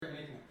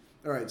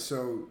All right,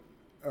 so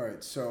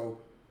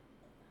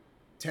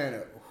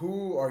Tana,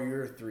 who are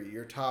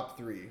your top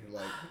three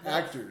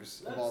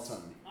actors of all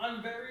time?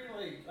 I'm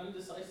very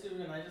undecisive,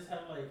 and I just have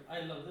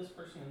I love this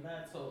person and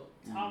that. So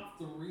top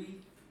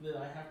three that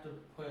I have to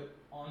put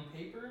on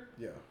paper.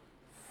 Yeah.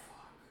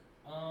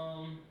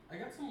 I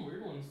got some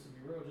weird ones to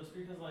be real, just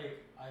because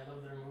I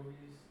love their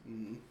movies.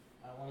 Mm-hmm.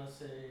 I want to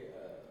say,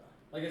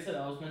 like I said,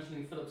 I was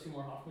mentioning Philip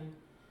Seymour Hoffman.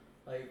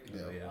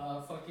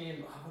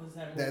 Fucking, what is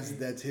that movie?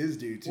 That's his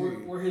dude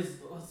too. Where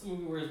what's the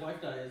movie where his wife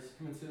dies,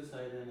 commits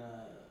suicide,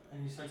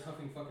 and he starts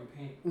huffing fucking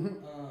paint.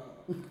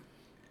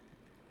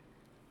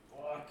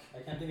 Fuck, I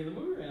can't think of the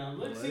movie right now.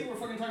 Let's see, we're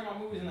fucking talking about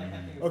movies, and I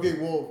can't think of. Okay,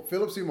 well,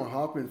 Philip Seymour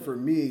Hoffman for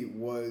me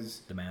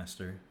was The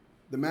Master.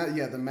 The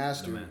Master. The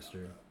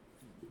Master.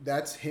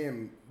 That's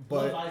him,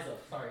 but Liza.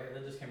 Sorry,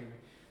 that just came to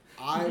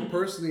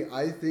me.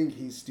 I think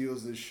he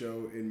steals the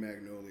show in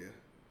Magnolia.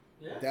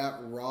 Yeah. That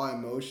raw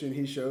emotion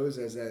he shows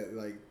as that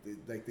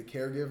the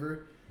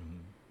caregiver,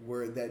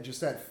 where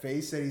that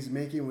face that he's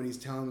making when he's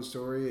telling the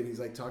story and he's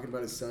talking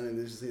about his son and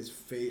there's his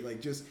face,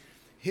 just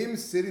him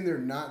sitting there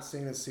not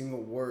saying a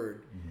single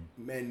word,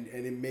 and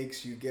it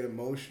makes you get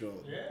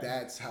emotional. Yeah.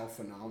 That's how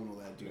phenomenal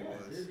that dude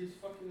was. Dude, he's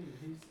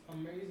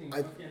amazing.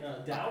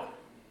 Doubt,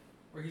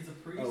 where he's a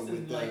priest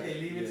and they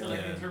leave it to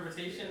the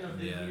interpretation of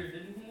did he or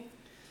didn't he?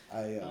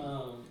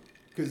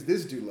 Because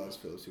this dude loves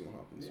Philip Seymour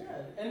Hoffman.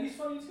 Yeah, and he's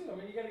funny too. I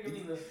mean, you gotta give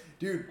him the...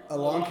 Dude,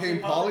 Along Came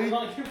Polly,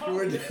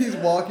 where he's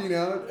walking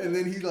out and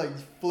then he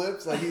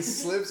flips, he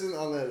slips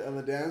on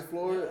the dance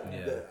floor.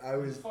 Yeah. I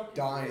was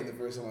dying the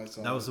first time I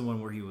saw that. That was the one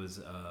where he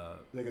was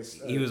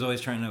he was always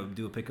trying to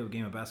do a pickup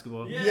game of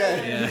basketball.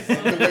 Yeah.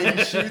 The way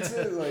he shoots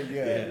it,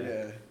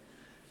 yeah.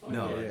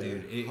 No,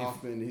 dude.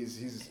 Hoffman,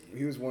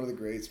 he was one of the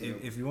greats.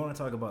 If you want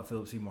to talk about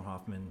Philip Seymour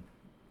Hoffman,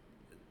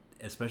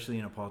 especially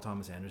in a Paul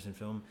Thomas Anderson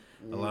film,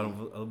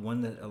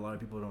 one that a lot of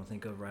people don't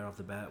think of right off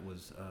the bat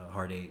was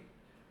Hard 8.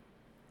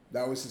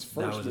 That was his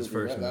first.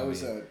 Movie. That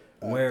was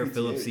where PTAs.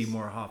 Philip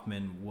Seymour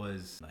Hoffman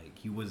was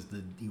he was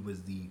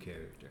the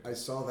character. I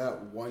saw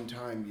that one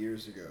time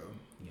years ago,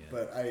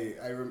 but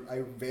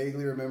I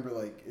vaguely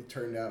remember it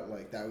turned out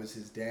that was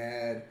his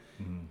dad,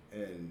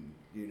 and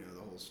the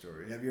whole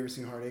story. Have you ever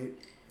seen Hard 8?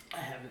 I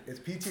haven't. It's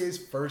PTA's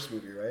first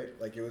movie, right?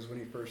 It was when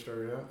he first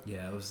started out.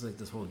 Yeah, it was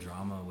this whole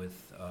drama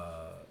with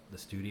the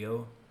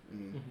studio.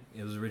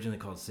 It was originally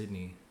called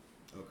Sydney.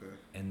 Okay.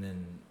 And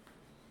then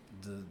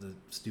the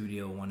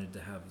studio wanted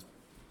to have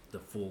the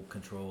full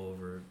control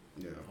over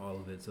all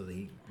of it, so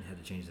he had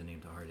to change the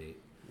name to Hard 8.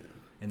 Yeah.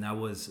 And that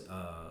was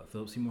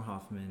Philip Seymour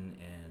Hoffman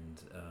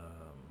and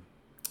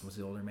what's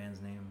the older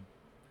man's name?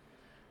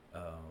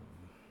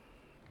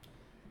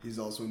 He's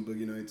also in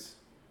Boogie Nights.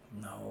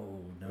 No.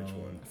 Which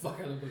one? Fuck,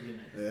 I love Boogie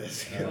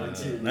Nights.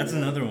 That's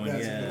another one.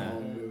 That's yeah.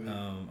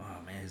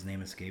 Oh man, his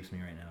name escapes me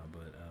right now,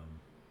 but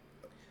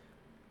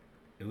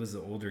it was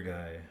the older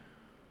guy.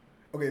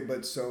 Okay,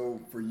 but so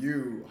for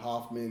you,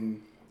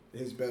 Hoffman,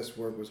 his best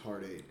work was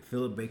Hard 8.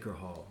 Philip Baker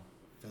Hall.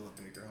 Philip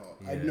Baker Hall.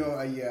 Yeah. I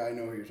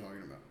know who you're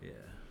talking about. Yeah.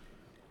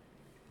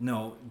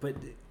 No, but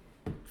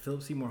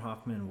Philip Seymour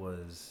Hoffman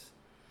was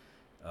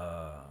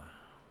The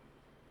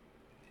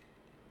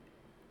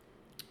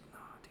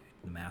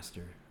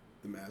Master.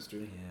 The Master.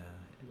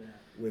 Yeah.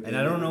 With I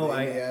don't know.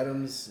 Amy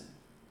Adams.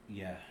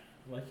 Yeah.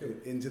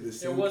 Into the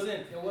scene. It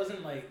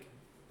wasn't like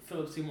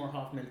Philip Seymour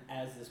Hoffman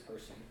as this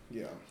person.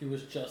 Yeah. He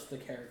was just the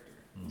character.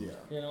 Yeah.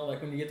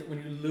 When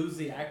you lose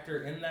the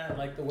actor in that,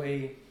 the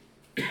way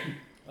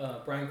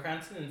Bryan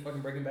Cranston in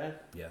fucking Breaking Bad.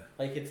 Yeah.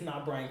 It's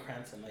not Bryan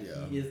Cranston.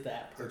 He is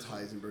that person. It's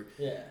Heisenberg.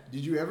 Yeah.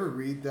 Did you ever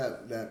read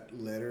that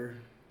letter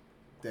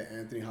that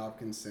Anthony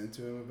Hopkins sent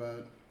to him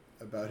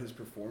about his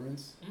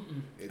performance?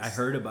 I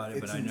heard about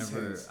it, but I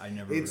never.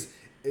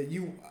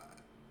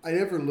 I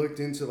never looked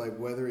into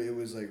whether it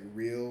was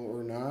real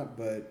or not,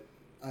 but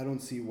I don't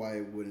see why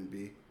it wouldn't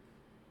be.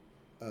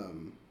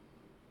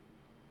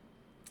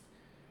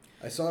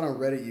 I saw it on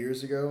Reddit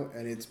years ago,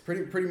 and it's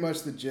pretty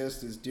much the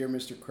gist is, Dear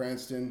Mr.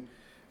 Cranston,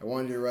 I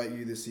wanted to write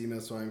you this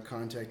email, so I'm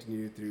contacting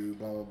you through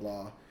blah, blah,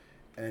 blah.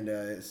 And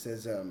it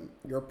says,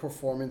 your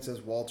performance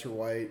as Walter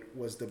White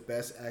was the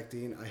best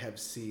acting I have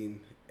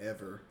seen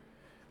ever.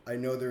 I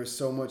know there is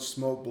so much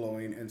smoke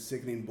blowing and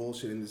sickening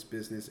bullshit in this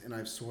business, and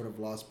I've sort of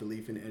lost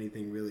belief in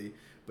anything really,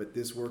 but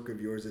this work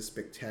of yours is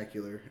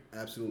spectacular,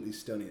 absolutely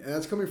stunning. And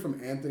that's coming from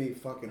Anthony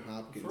fucking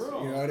Hopkins, you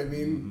know what I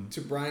mean?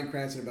 To Bryan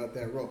Cranston about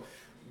that role.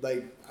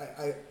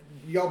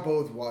 Y'all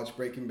both watch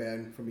Breaking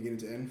Bad from beginning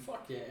to end?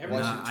 Fuck yeah.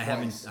 I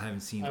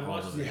haven't seen all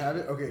of it. You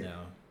haven't? Okay. No.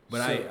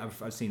 But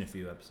I've seen a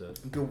few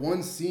episodes. The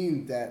one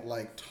scene that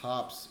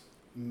tops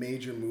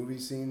major movie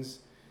scenes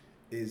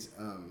is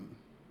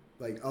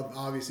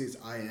obviously it's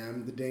I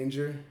Am the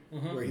Danger,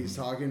 where he's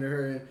talking to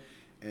her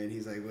and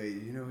he's like, wait,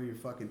 you know who you're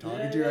fucking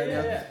talking to right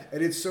now? Yeah.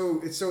 And it's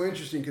so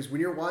interesting because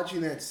when you're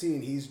watching that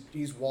scene,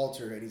 he's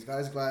Walter and he's got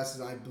his glasses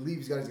on. I believe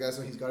he's got his glasses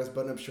on. He's got his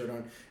button-up shirt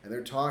on, and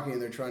they're talking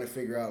and they're trying to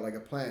figure out a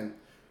plan.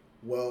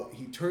 Well,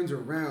 he turns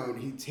around,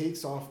 he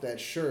takes off that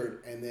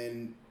shirt, and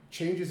then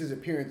changes his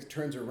appearance,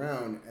 turns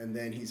around, and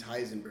then he's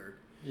Heisenberg.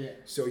 Yeah.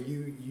 So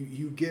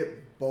you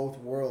get both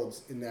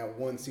worlds in that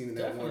one scene in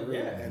that one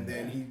room, and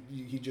then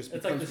he just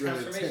becomes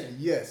really intense.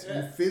 Yes,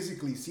 you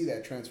physically see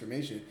that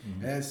transformation,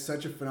 and it's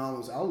such a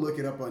phenomenal. I'll look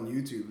it up on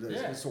YouTube.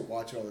 Just to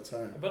watch it all the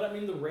time. But I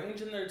mean, the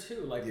range in there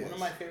too. Like one of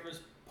my favorite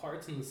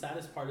parts and the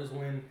saddest part is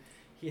when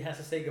he has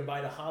to say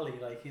goodbye to Holly.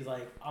 Like he's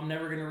like, I'm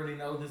never gonna really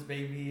know this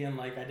baby, and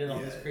like I did all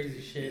this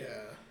crazy shit.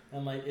 Yeah.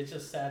 And like it's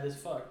just sad as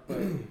fuck. But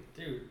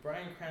dude,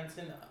 Bryan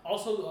Cranston.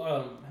 Also,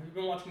 have you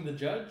been watching The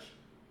Judge?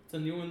 It's a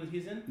new one that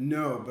he's in.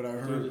 No, but I've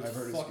heard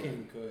it's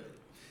fucking good.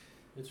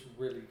 It's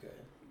really good.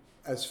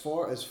 As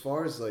far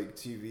as like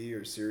TV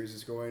or series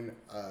is going,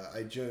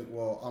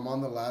 I'm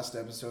on the last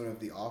episode of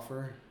The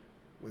Offer.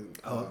 With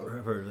I've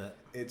heard of that.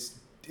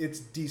 It's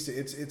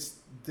decent.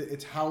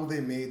 It's how they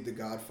made The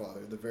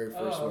Godfather, the very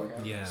first one.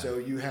 Yeah. So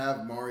you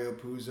have Mario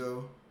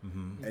Puzo.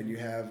 Mm-hmm. And you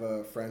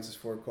have Francis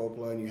Ford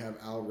Coppola, and you have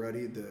Al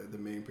Ruddy, the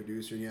main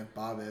producer, and you have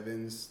Bob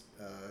Evans,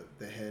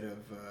 the head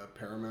of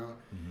Paramount,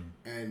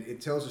 and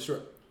it tells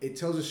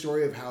a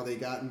story of how they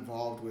got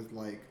involved with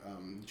like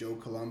Joe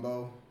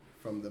Colombo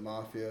from the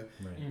Mafia,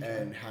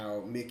 and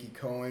how Mickey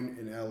Cohen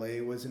in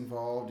L.A. was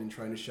involved in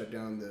trying to shut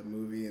down the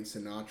movie, and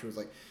Sinatra was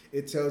like.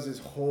 It tells this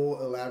whole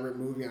elaborate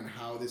movie on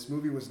how this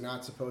movie was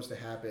not supposed to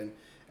happen,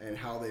 and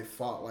how they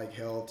fought like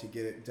hell to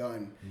get it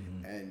done,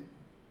 and.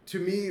 To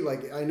me,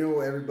 like, I know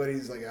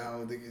everybody's like,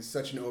 oh, it's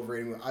such an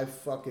overrated movie. I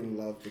fucking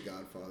love The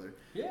Godfather.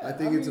 Yeah, I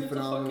think it's a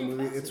phenomenal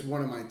movie. Classic. It's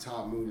one of my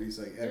top movies,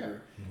 like,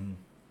 ever. Yeah. Mm-hmm.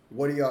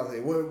 What do y'all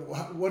think?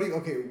 What do you,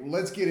 okay,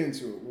 let's get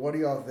into it. What do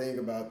y'all think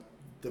about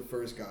the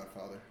first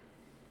Godfather?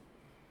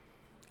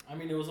 I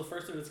mean, it was the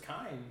first of its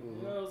kind.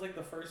 Mm-hmm. You know, it was like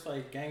the first,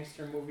 like,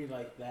 gangster movie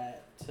like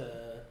that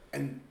to...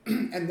 And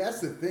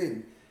that's the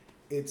thing.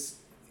 It's,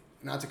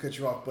 not to cut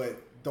you off,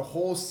 but the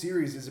whole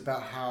series is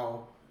about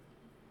how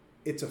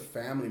it's a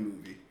family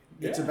movie.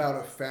 It's about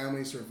a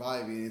family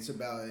surviving. It's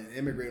about an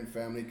immigrant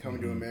family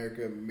coming to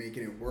America,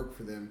 making it work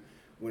for them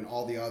when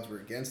all the odds were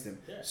against them.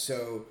 Yeah.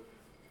 So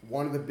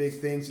one of the big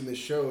things in the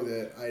show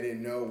that I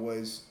didn't know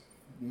was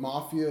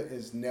mafia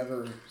is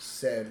never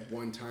said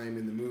one time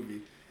in the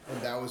movie.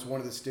 And that was one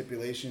of the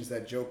stipulations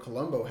that Joe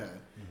Colombo had.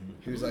 Mm-hmm.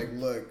 He was like,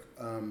 look,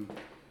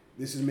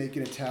 this is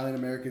making Italian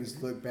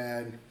Americans look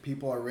bad.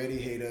 People already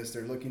hate us.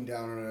 They're looking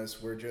down on us.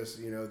 We're just,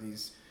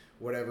 these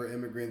whatever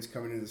immigrants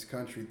coming into this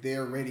country. They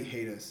already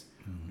hate us.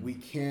 Mm-hmm. We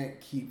can't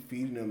keep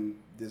feeding them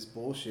this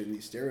bullshit and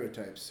these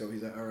stereotypes. So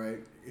he's like, all right,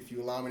 if you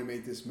allow me to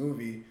make this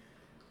movie,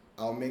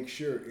 I'll make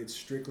sure it's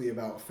strictly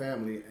about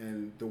family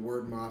and the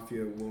word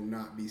mafia will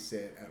not be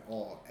said at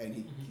all. And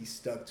he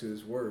stuck to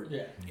his word.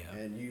 Yeah.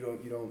 And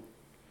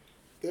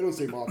they don't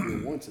say mafia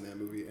once in that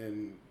movie,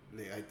 and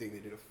I think they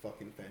did a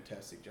fucking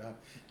fantastic job.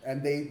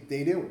 And they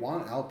didn't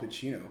want Al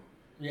Pacino.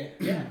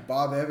 Yeah.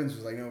 Bob Evans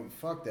was like, no,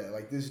 fuck that.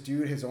 Like, this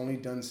dude has only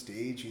done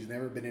stage. He's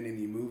never been in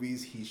any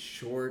movies. He's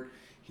short.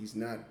 He's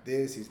not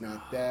this. He's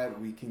not that.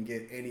 We can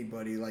get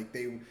anybody. Like,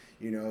 they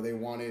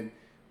wanted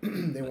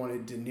they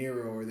wanted De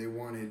Niro, or they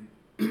wanted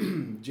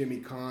Jimmy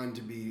Caan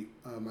to be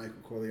Michael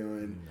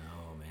Corleone.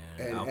 No,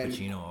 man. Al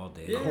Pacino all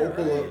day. Yeah,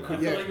 Coppola, I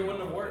feel like it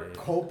wouldn't have worked.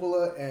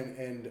 Coppola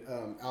and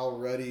Al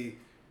Ruddy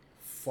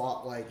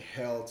fought like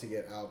hell to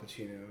get Al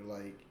Pacino.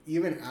 Like,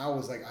 even Al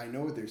was like, I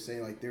know what they're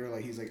saying. Like, they were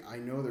like, he's like, I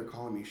know they're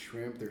calling me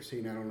shrimp. They're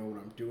saying I don't know what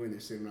I'm doing. They're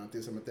saying I'm not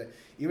this, I'm not that.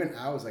 Even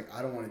Al was like,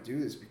 I don't want to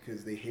do this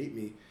because they hate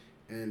me.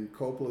 And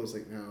Coppola was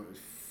like, no,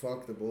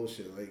 fuck the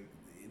bullshit. Like,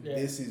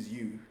 this is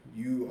you.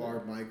 You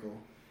are Michael.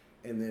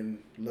 And then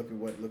look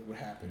what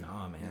happened.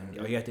 Nah, man.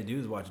 All you have to do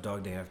is watch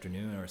Dog Day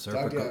Afternoon or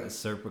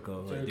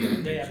Serpico. Dog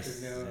Day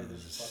Afternoon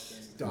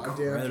is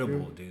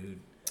incredible, dude.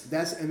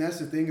 That's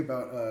the thing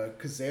about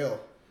Cazale.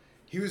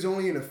 He was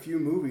only in a few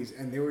movies,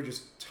 and they were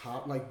just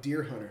top, like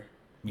Deer Hunter.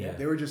 Yeah.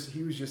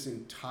 He was just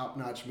in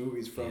top-notch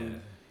movies from... Yeah.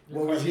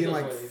 What was he in,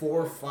 like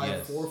four or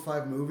five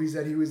movies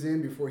that he was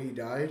in before he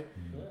died?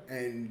 Mm-hmm.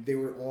 And they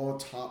were all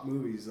top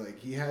movies. Like,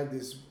 he had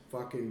this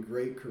fucking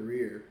great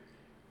career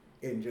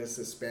in just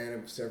a span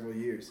of several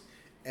years.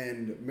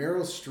 And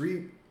Meryl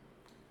Streep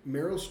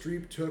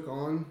took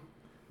on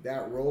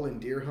that role in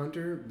Deer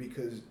Hunter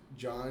because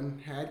John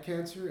had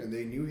cancer and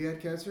they knew he had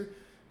cancer.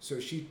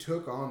 So she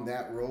took on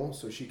that role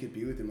so she could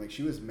be with him. Like,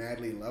 she was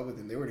madly in love with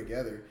him. They were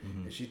together.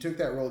 Mm-hmm. And she took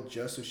that role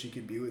just so she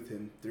could be with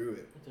him through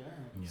it. Damn.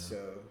 Yeah.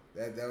 So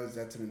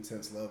that's an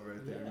intense love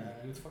right there.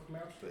 Yeah, and it's fucking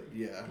Meryl Streep.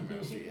 Yeah,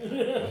 Meryl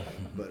Streep.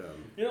 But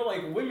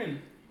like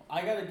women,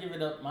 I gotta give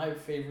it up. My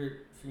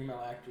favorite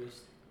female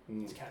actress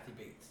is Kathy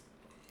Bates.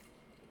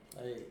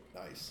 Like,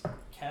 nice.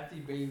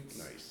 Kathy Bates.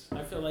 Nice.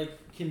 I feel like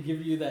can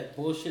give you that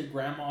bullshit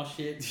grandma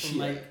shit from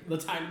like the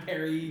Time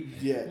Perry,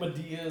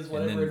 Medea's,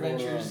 whatever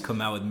adventures.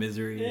 Come out with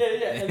Misery.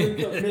 Yeah, and then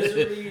the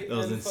Misery. That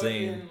was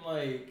insane. Fucking,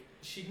 like,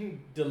 she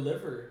can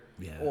deliver.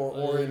 Yeah.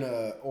 Or in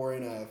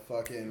a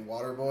fucking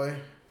Waterboy.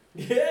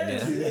 Yeah.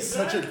 It's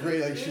such a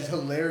great, like, she's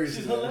hilarious.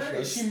 She's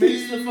hilarious. She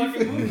makes the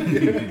fucking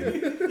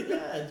movie.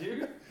 Yeah,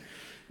 dude.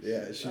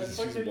 Yeah, she's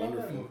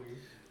wonderful.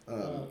 I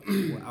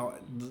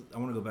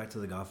want to go back to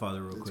The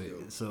Godfather real quick.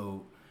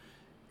 So,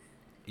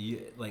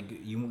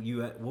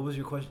 What was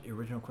your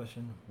original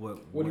question? What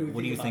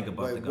do you think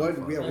about the Godfather?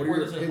 Godfather? Yeah, what are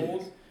your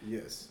opinions?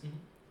 Yes.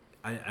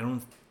 Mm-hmm.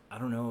 I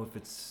don't know if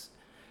it's,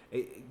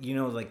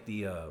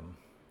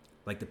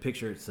 like the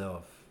picture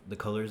itself, the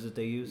colors that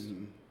they use,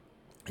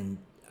 and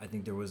I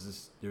think there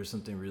was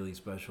something really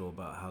special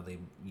about how they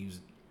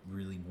used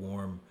really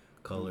warm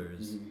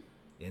colors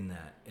in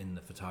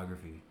the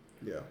photography.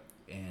 Yeah.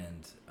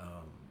 And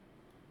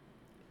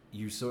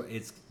it's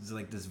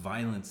like this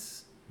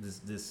violence,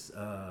 these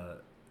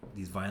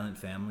violent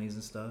families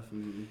and stuff.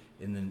 Mm-hmm.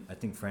 And then I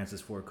think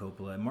Francis Ford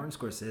Coppola and Martin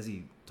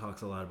Scorsese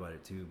talks a lot about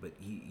it too. But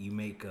you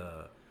make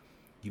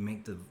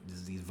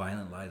these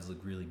violent lives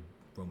look really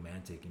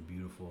romantic and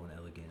beautiful and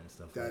elegant and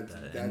stuff like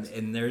that.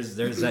 And there's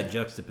that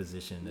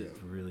juxtaposition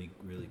that's really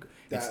really good.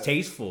 It's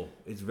tasteful.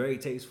 It's very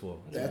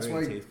tasteful. That's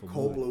why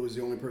Coppola was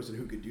the only person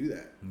who could do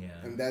that. Yeah.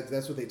 And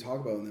that's what they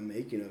talk about in the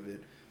making of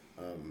it.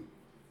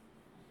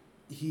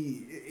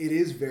 It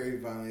is very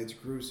violent. It's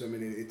gruesome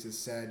and it's a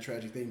sad,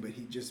 tragic thing. But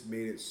he just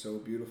made it so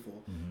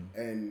beautiful. Mm-hmm.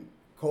 And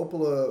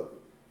Coppola,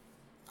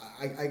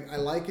 I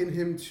liken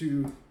him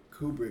to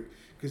Kubrick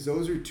because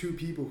those are two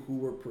people who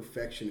were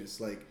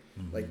perfectionists. Like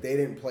they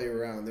didn't play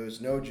around. There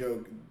was no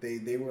joke.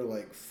 They were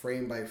like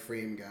frame by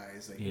frame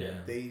guys. Like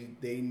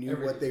they knew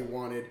what they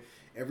wanted.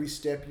 Every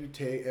step you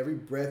take, every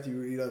breath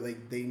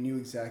they knew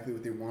exactly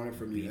what they wanted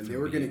from you, and they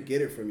were gonna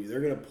get it from you.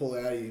 They're gonna pull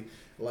it out of you.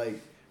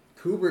 Like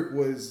Kubrick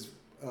was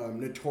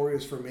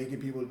notorious for making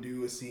people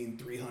do a scene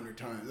 300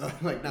 times.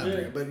 Like not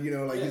 300, but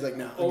he's like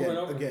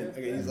again.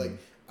 He's like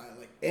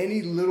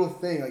any little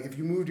thing. Like if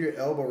you moved your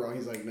elbow wrong,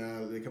 he's like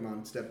they come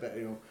on, step back,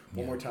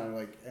 one more time.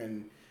 Like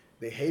and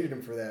they hated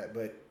him for that,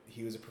 but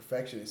he was a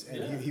perfectionist,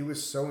 and he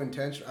was so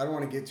intentional. I don't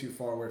want to get too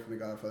far away from The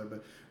Godfather,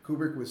 but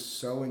Kubrick was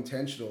so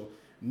intentional.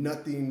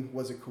 Nothing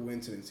was a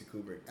coincidence to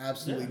Kubrick.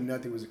 Absolutely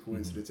nothing was a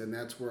coincidence, and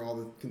that's where all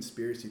the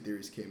conspiracy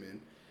theories came in.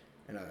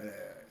 And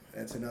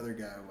that's another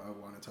guy I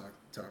want to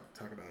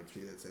talk about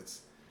too.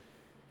 That's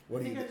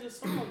what I just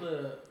saw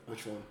the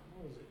which one?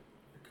 What was it?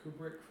 The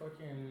Kubrick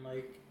fucking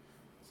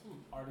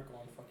some article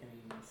on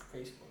fucking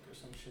Facebook or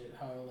some shit.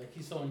 How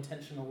he's so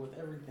intentional with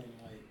everything.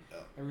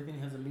 Everything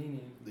has a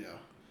meaning. Yeah.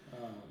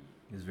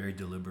 It's very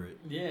deliberate.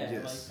 Yeah.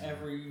 Yes.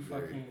 Every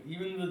fucking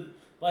even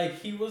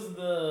he was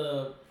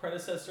the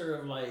predecessor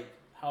of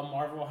how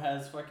Marvel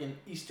has fucking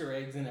Easter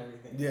eggs and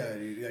everything. Yeah,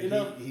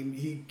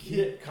 he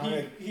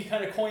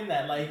kind of coined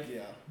that.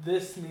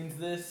 This means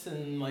this,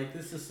 and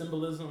this is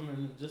symbolism,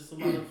 and just a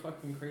lot of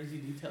fucking crazy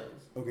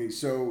details. Okay,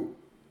 so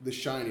The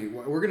Shining.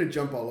 We're gonna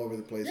jump all over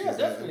the place. Yeah,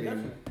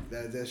 definitely.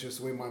 That's just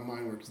the way my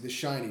mind works. The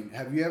Shining.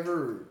 Have you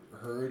ever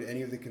heard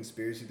any of the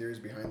conspiracy theories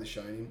behind The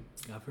Shining?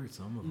 I've heard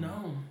some of them.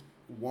 No.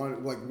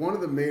 One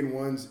of the main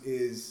ones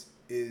is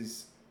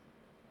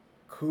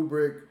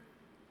Kubrick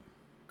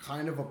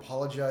kind of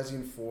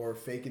apologizing for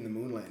faking the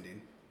moon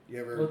landing. You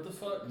ever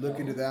look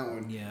into that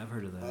one? Yeah, I've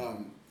heard of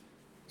that.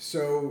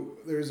 So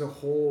there's a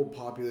whole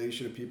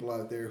population of people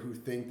out there who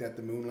think that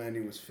the moon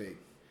landing was fake.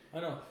 I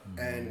know.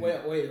 And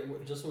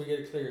wait, just so we get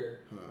it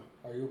clear,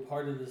 are you a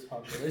part of this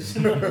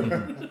population?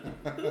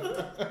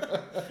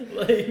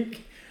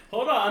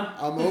 Hold on.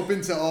 I'm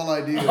open to all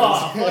ideas.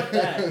 Oh, fuck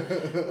that.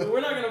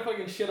 We're not gonna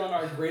fucking shit on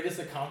our greatest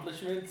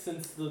accomplishment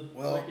since the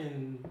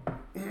fucking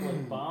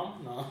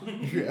bomb. No.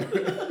 Yeah.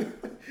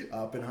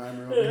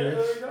 Oppenheimer over here.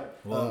 There we go.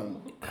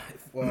 Well,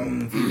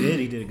 if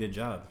he did a good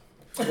job.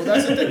 Well,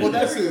 that's the thing. Well,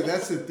 that's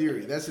the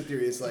theory. That's the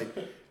theory. It's like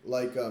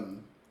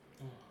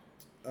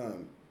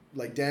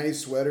Danny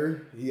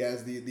Sweater. He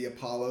has the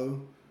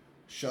Apollo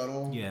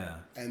shuttle. Yeah.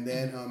 And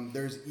then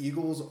there's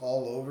eagles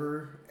all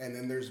over, and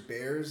then there's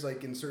bears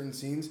in certain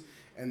scenes,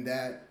 and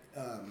that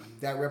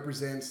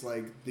represents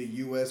the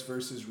U.S.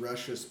 versus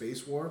Russia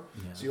space war.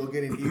 Yeah. So you'll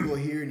get an eagle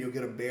here, and you'll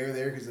get a bear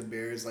there because the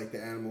bear is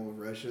the animal of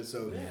Russia.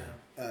 So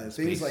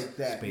things like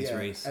that. Space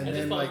race. And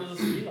then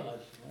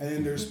and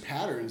then there's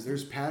patterns.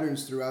 There's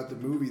patterns throughout the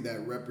movie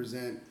that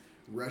represent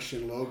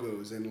Russian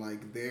logos and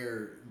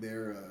their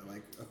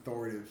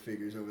authoritative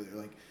figures over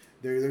there.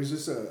 There's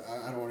just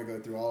I don't want to go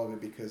through all of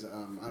it because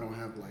I don't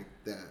have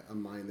a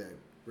mind that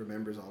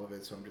remembers all of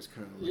it, so I'm just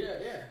kind of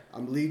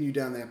I'm leading you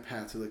down that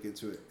path to look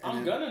into it. And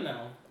I'm gonna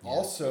know.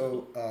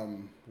 Also,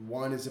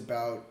 one is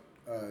about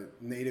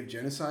native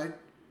genocide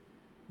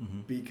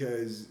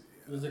because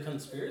there's a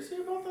conspiracy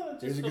about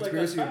that. There's a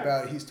conspiracy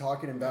about he's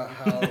talking about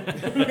how.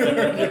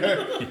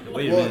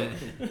 Wait a minute.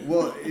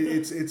 Well,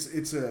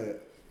 it's a.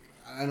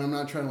 And I'm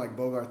not trying to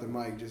Bogart the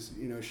mic, just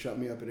shut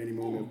me up at any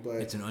moment. But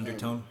it's an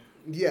undertone.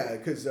 Yeah,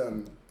 because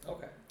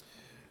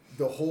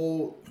the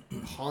whole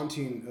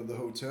haunting of the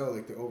hotel,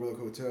 the Overlook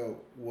Hotel,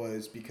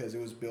 was because it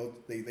was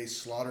built. They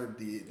slaughtered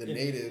the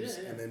natives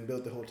and then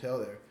built the hotel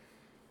there.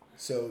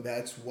 So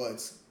that's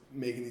what's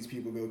making these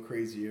people go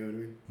crazy. You know what I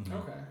mean? Mm-hmm.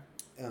 Okay.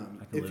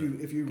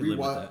 If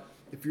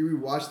you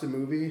rewatch the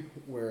movie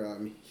where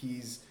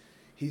he's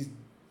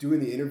doing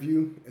the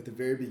interview at the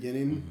very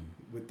beginning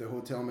with the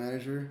hotel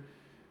manager.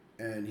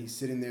 And he's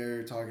sitting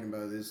there talking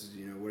about this,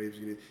 what he was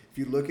going to do. If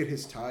you look at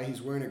his tie,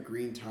 he's wearing a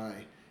green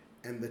tie.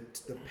 and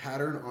the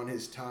pattern on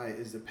his tie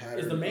is the pattern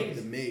of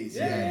the maze.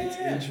 Yeah, it's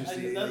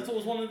interesting. That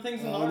was one of the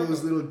things. All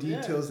those little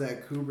details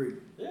that Kubrick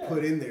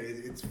put in there,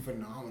 it's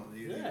phenomenal.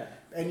 Dude. Yeah.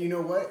 And you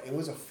know what? It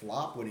was a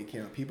flop when it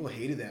came out. People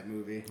hated that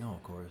movie. No,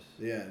 of course.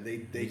 Yeah,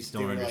 they just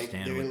don't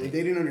understand. They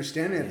didn't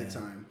understand it at the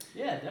time.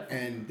 Yeah, definitely.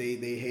 And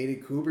they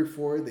hated Kubrick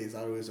for it. They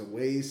thought it was a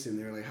waste, and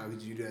they're like, "How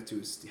could you do that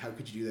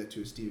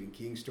to a Stephen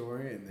King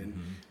story?" And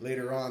then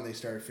later on, they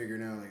started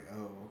figuring out like,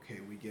 "Oh, okay,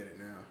 we get it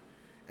now."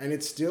 And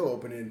it's still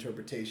open to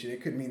interpretation.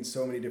 It could mean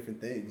so many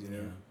different things, you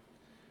know.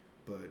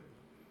 But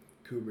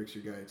Kubrick's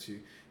your guy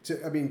too.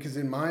 I mean, because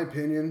in my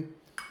opinion,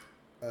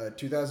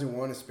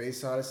 2001: A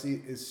Space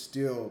Odyssey is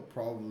still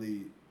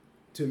probably,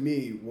 to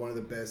me, one of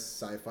the best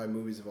sci-fi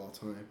movies of all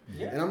time.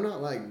 Yeah. And I'm not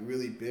like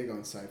really big on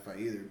sci-fi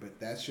either, but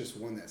that's just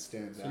one that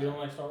stands out. You don't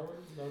like Star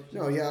Wars?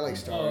 No, yeah, I like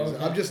Star Wars.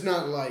 Okay. I'm just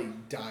not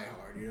like Die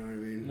Hard. You know what I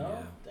mean?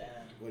 No, damn.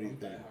 What do you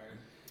think?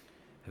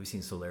 Have you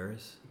seen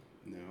Solaris?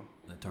 No.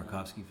 The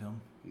Tarkovsky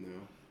film? No.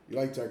 You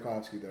like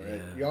Tarkovsky though,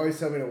 right? Yeah. You always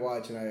tell me to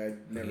watch, and I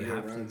never get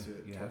around to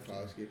it.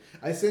 Tarkovsky.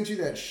 I sent you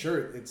that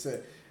shirt.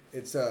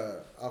 It's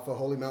off of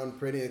Holy Mountain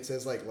Printing. It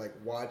says like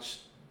watch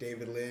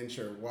David Lynch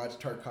or watch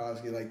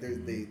Tarkovsky. Like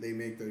they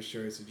make those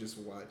shirts to just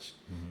watch.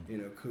 You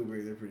know,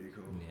 Kubrick. They're pretty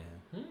cool.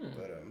 Yeah.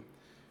 But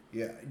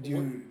yeah.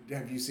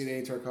 Have you seen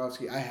any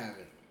Tarkovsky? I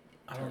haven't.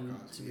 I don't.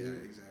 Tarkovsky. Yeah,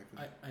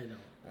 exactly. I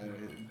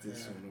don't.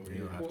 This one over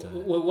You'll here. have to.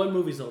 What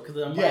movies though? Because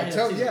I'm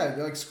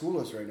like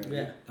school us right now.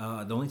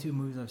 Yeah. The only two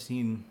movies I've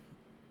seen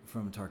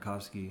from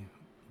Tarkovsky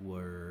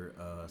were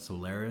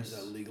Solaris.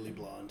 Legally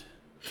Blonde.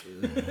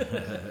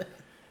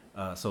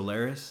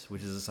 Solaris,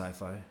 which is a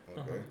sci-fi,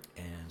 okay,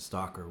 and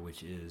Stalker,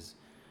 which is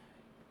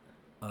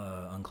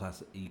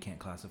you can't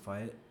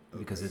classify it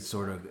because it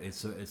sort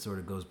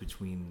of goes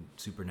between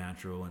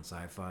supernatural and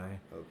sci-fi.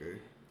 Okay.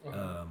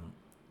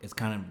 It's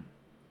kind of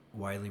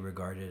widely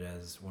regarded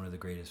as one of the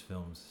greatest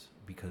films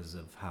because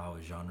of how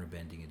genre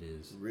bending it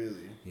is.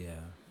 Really? Yeah.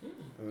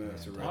 I'm gonna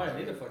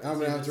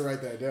have to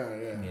write that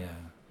down.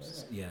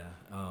 Yeah.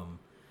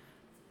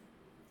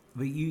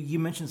 But you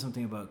mentioned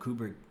something about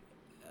Kubrick,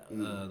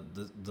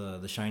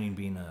 the Shining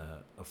being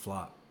a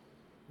flop.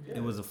 Yeah.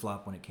 It was a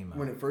flop when it came out.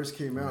 When it first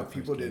came out,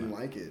 people didn't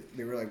like it.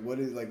 They were like, "What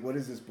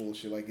is this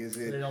bullshit? Like, is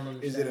it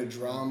a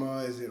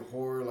drama? Is it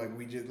horror?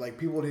 Like,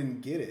 people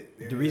didn't get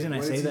it." The reason I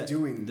say that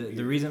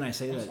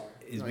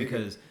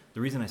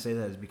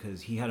is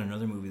because he had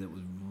another movie that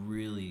was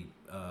really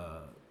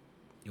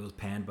it was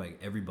panned by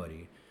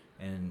everybody,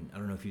 and I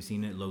don't know if you've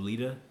seen it,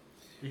 Lolita.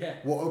 Yeah.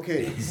 Well,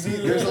 okay. See,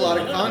 there's a lot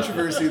of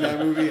controversy in that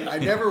movie. I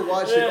never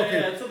watched it.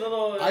 Okay. Yeah, it's a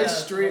little. I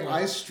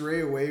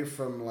stray away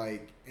from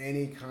like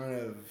any kind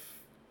of,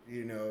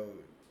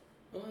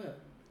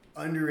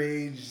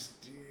 underage,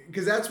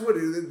 because that's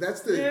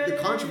the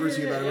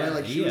controversy about it, right?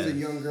 Like she was a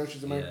young girl,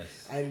 she's a minor.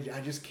 Yes. I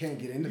just can't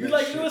get into that. You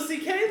like Louis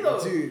C.K.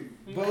 though, dude.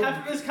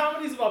 Half of his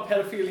comedy is about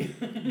pedophilia.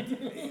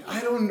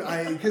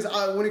 Because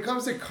when it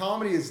comes to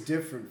comedy, it's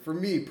different for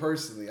me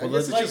personally. I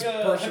guess it's like, just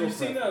personal. Have you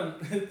seen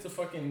it's a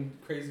fucking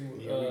crazy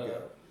movie.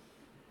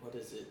 What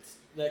is it?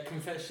 That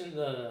Confessions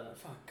of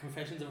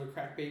a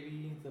Crack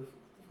Baby. The fuck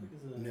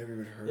is it? Never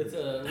even heard. It's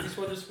a Reese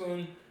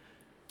Witherspoon.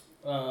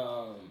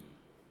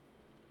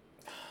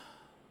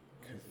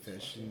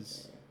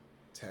 Confessions.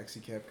 Taxi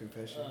Cab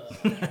Confessions.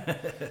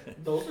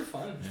 Those are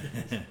fun.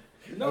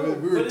 No,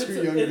 we were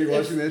too young to be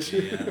watching that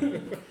shit. Yeah.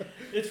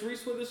 It's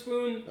Reese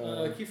Witherspoon,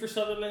 Kiefer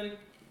Sutherland.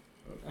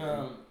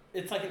 Okay.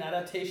 It's like an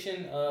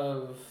adaptation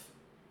of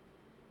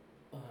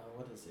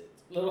what is it?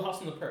 Little House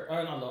on the Prairie.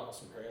 Not Little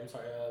House on the Prairie. I'm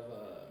sorry. Of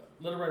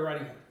Little Red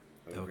Riding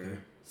Hood. Okay.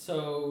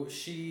 So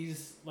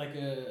she's like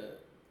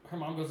her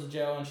mom goes to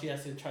jail and she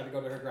has to try to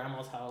go to her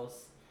grandma's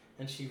house,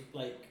 and she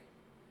like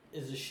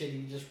is a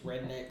shitty, just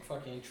redneck,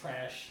 fucking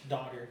trash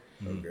daughter.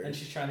 Okay. And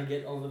she's trying to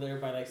get over there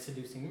by like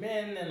seducing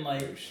men, and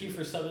like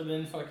Kiefer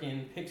Sutherland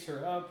fucking picks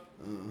her up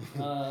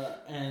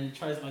and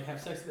tries to like have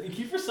sex with her. And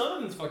Kiefer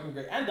Sutherland's fucking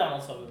great, and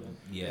Donald Sutherland.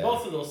 Yeah.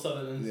 Both of those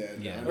Sutherlands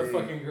are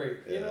fucking great.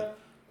 Yeah. You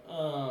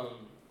know?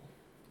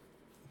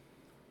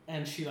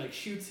 And she like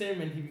shoots him,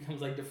 and he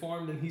becomes like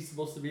deformed, and he's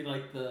supposed to be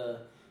like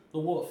the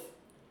wolf.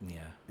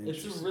 Yeah.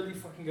 It's a really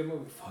fucking good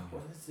movie. Fuck,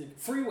 what is it?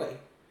 Freeway.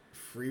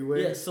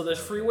 Yeah, so there's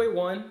Freeway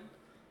 1.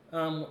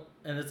 And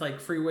it's like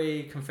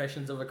Freeway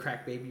Confessions of a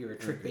Crack Baby or a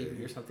Trick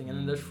Baby or something. And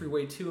then there's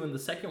Freeway 2, and the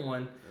second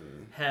one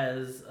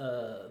has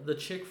the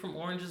chick from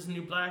Orange is the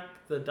New Black,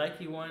 the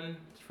dykey one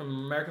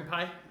from American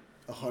Pie.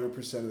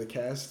 100% of the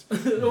cast.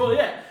 Well,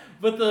 yeah.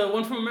 But the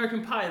one from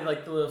American Pie,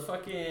 like the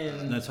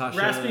fucking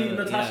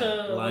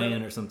Natasha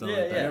Lyon or something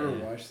like that. I never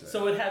watched that.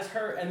 So it has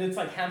her, and it's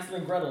like Hansel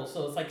and Gretel.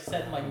 So it's like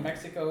set in like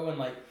Mexico, and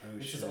like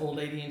it's this old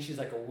lady, and she's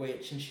like a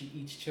witch, and she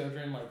eats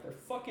children. Like they're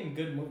fucking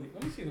good movies.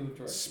 Let me see who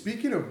directed.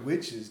 Speaking of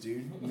witches,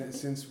 dude,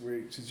 since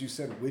you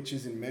said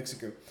witches in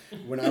Mexico,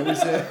 when I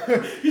was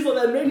he's like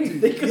that made me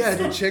think. Yeah,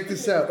 dude, check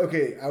this out.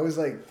 Okay, I was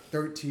like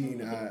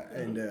 13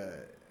 and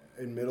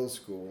in middle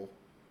school,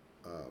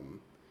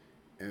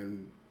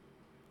 and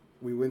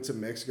we went to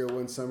Mexico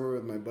one summer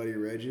with my buddy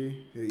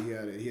Reggie.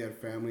 He had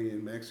family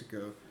in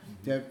Mexico.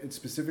 It's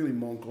specifically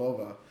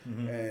Monclova,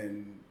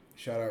 and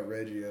Shout out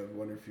Reggie. I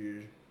wonder if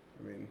you.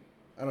 I mean,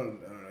 I don't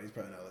know. He's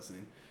probably not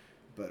listening,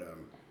 but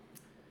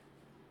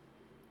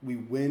we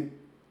went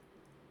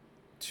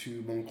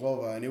to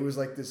Monclova, and it was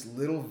like this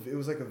little. It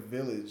was like a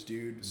village,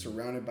 dude,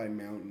 surrounded by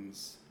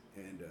mountains,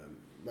 and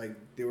like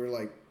they were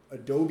like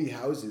adobe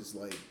houses,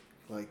 like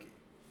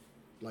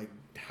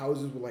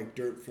houses with like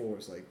dirt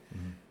floors,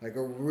 like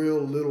a real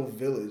little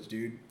village,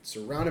 dude,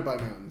 surrounded by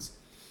mountains.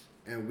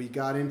 And we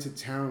got into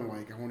town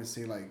like I want to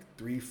say like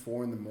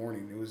 3-4 in the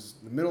morning. It was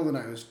the middle of the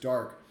night. It was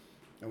dark,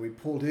 and we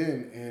pulled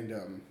in,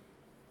 and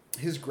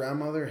his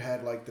grandmother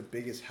had like the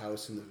biggest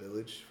house in the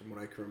village, from what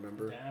I can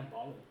remember. Damn,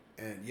 baller.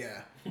 And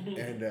yeah,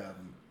 and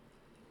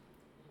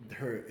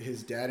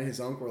his dad and his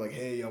uncle were like,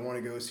 "Hey, I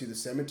want to go see the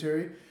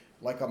cemetery."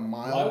 Like a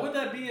mile. Why would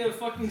that be a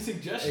fucking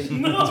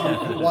suggestion?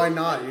 Why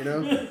not, you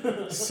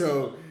know?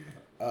 So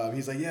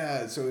he's like,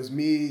 yeah. So it was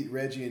me,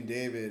 Reggie, and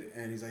David.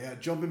 And he's like, yeah,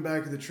 jump in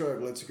back of the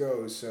truck. Let's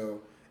go.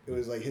 So it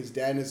was like his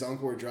dad and his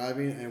uncle were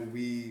driving. And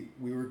we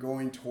were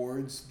going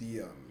towards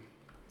the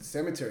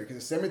cemetery. Because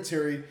the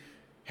cemetery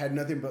had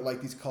nothing but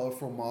like these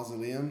colorful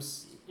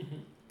mausoleums.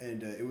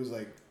 And it was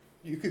like,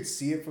 you could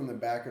see it from the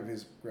back of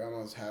his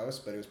grandma's house.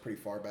 But it was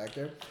pretty far back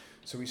there.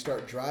 So we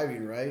start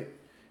driving, right?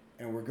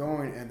 And we're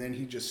going, and then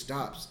he just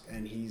stops,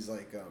 and he's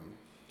like,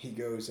 he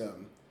goes,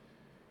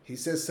 he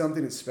says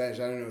something in Spanish.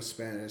 I don't know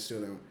Spanish. I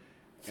still don't.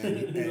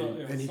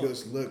 And he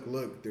goes, look,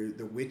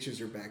 the witches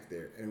are back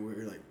there. And we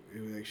were like,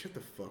 shut the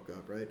fuck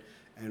up, right?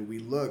 And we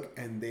look,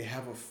 and they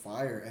have a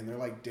fire, and they're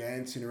like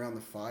dancing around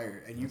the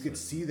fire, and you could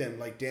see them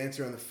like dance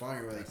around the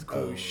fire. We're like, cool.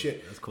 Oh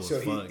shit! That's cool. So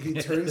as fuck. he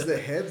turns the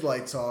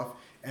headlights off,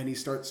 and he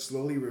starts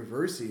slowly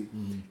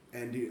reversing.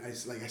 And dude, I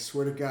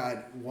swear to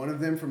God, one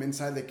of them from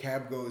inside the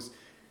cab goes,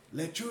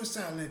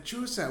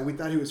 Lechusa. We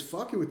thought he was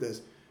fucking with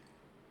us.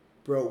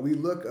 Bro, we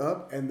look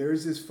up, and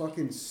there's this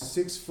fucking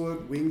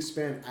 6-foot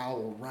wingspan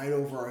owl right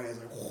over our heads.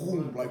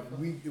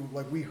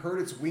 Like we heard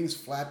its wings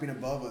flapping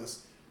above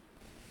us.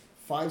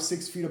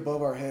 5-6 feet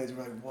above our heads.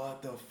 We're like,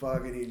 what the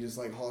fuck? And he just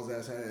like hauls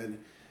ass out. And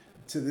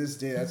to this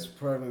day, that's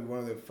probably one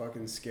of the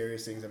fucking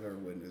scariest things I've ever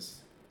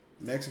witnessed.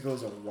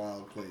 Mexico's a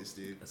wild place,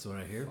 dude. That's what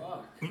I hear.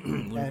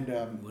 And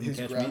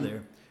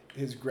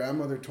his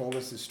grandmother told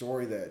us the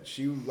story that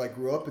she like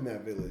grew up in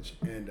that village,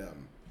 and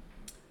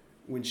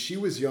when she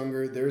was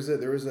younger, there was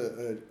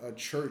a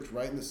church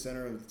right in the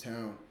center of the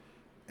town,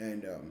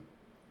 and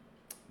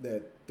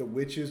that the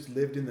witches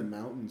lived in the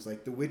mountains.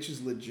 Like the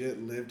witches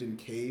legit lived in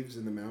caves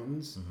in the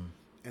mountains,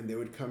 and they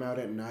would come out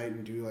at night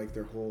and do like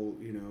their whole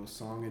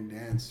song and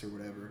dance or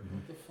whatever.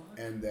 What the fuck?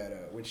 And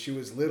that when she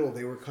was little,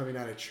 they were coming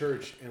out of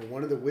church, and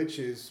one of the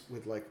witches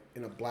with like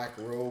in a black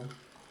robe,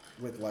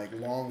 with like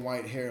long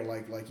white hair,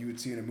 like you would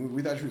see in a movie.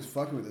 We thought she was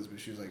fucking with us,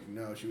 but she was like,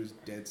 no, she was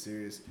dead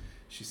serious.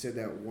 She said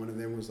that one of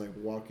them was like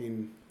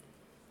walking,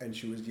 and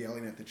she was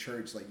yelling at the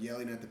church, like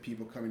yelling at the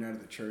people coming out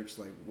of the church,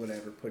 like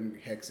whatever, putting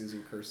hexes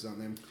and curses on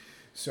them.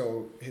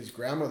 So his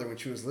grandmother, when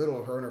she was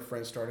little, her and her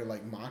friends started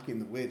like mocking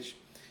the witch,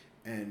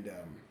 and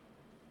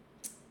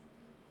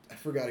I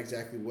forgot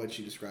exactly what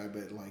she described,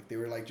 but like they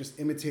were like just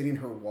imitating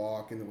her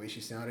walk and the way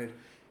she sounded,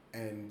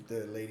 and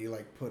the lady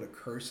like put a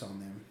curse on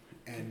them.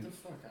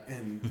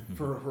 And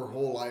for her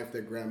whole life,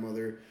 their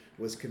grandmother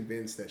was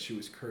convinced that she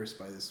was cursed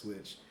by this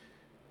witch.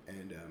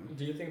 And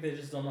do you think they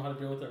just don't know how to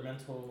deal with their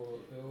mental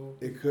ill?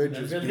 It could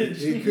just be. It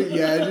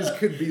just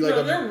could be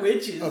like they're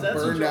witches. A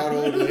burned out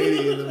old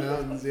lady in the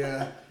mountains.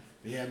 Yeah,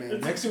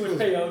 man. Mexico's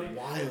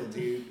wild,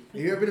 dude.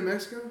 Have you ever been to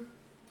Mexico?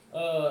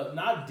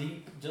 Not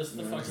deep, just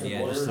the fucking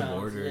border. Just the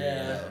border.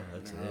 Yeah,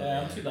 that's it.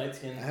 Yeah, I'm too light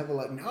skinned. I have a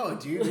lot. No,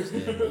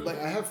 dude. Like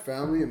I have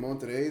family in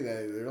Monterrey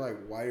that they're like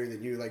whiter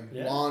than you, like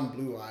blonde,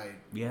 blue eyed.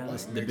 Yeah,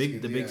 like the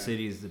big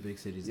cities.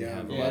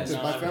 Yeah, my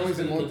family's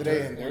in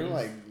Monterrey, and they're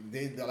like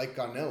they're like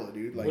Canelo,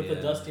 dude. Like with the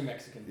dusty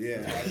Mexicans.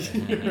 Yeah,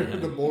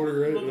 the border,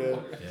 right? Yeah.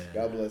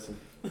 God bless them.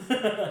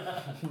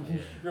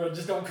 Girl,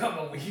 just don't come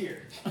over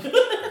here.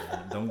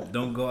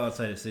 Don't go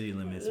outside the city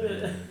limits,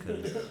 man.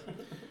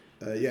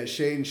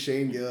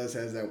 Shane Gillis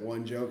has that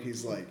one joke.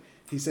 He's like,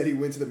 he said he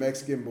went to the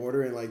Mexican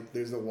border and like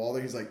there's a wall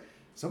there. He's like,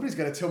 somebody's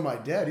got to tell my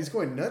dad. He's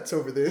going nuts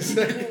over this.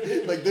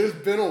 Like there's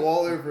been a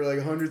wall there for like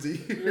hundreds of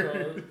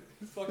years.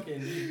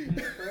 Fucking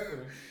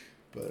forever.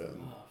 But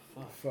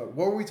fuck.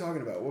 What were we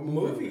talking about? What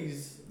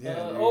movies?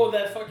 Yeah.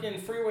 That fucking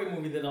Freeway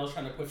movie that I was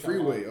trying to push.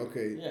 Freeway.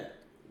 Okay. Yeah.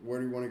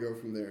 Where do you want to go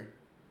from there?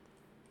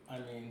 I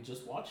mean,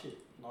 just watch it.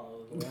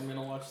 I'm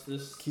gonna watch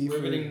this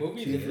riveting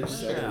movie. Kiefer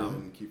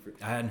Sutherland.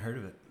 I hadn't heard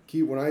of it.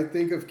 When I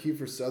think of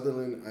Kiefer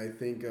Sutherland, I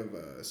think of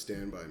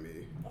Stand By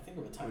Me. I think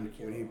of A Time to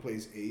Kill. When he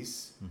plays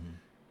Ace.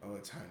 Oh, A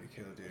Time to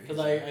Kill, dude. Because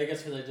I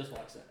guess I just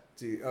watched that.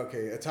 Dude,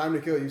 okay, A Time to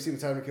Kill. You've seen A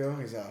Time to Kill?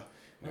 He's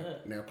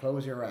now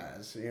close your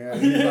eyes. Yeah,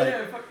 he's like,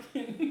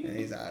 and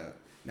he's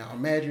now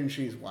imagine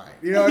she's white.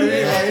 You know what I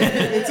mean? Like,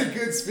 it's a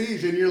good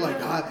speech, and you're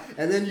like,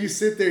 and then you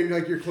sit there and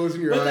like you're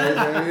closing your eyes.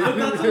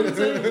 That's what I'm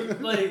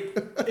saying. Like,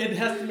 it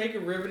has to make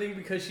it riveting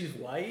because she's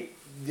white.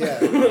 Yeah.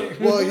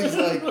 Well, he's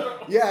like,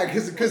 yeah,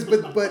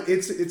 but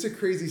it's a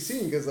crazy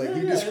scene because like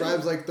he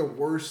describes like the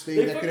worst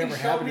thing that could ever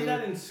happen. They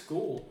that in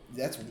school.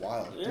 That's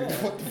wild. Dude.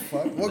 What the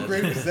fuck? What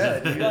grade was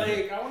that? Dude?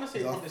 Like I want to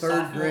say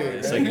third grade,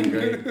 right? Second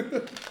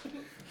grade.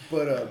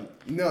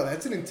 But no,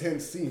 that's an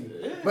intense scene.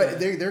 Yeah. But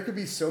there could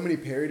be so many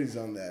parodies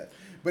on that.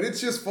 But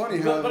it's just funny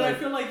how. But I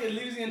feel like it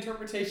leaves the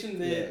interpretation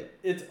that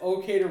it's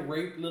okay to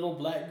rape little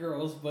black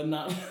girls, but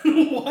not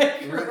little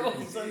white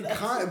girls.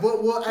 Right.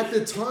 Well, at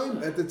the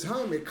time,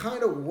 it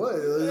kind of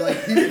was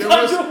like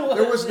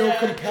there was no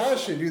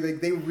compassion, dude. Like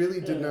they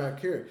really did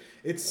not care.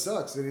 It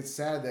sucks and it's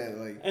sad that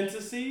like. And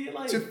to see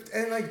like.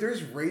 And like,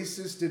 there's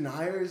racist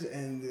deniers,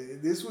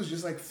 and this was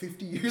just like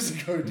 50 years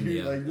ago, dude.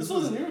 Yeah. Like this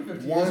wasn't even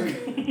 50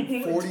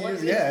 years. 40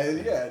 years.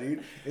 Yeah,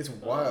 dude. It's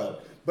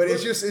wild. But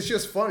it's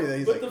just funny that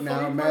he's like,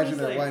 now imagine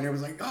that white and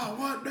everyone's like, oh,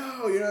 what?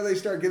 No. You know, they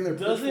start getting their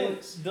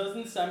pitchforks.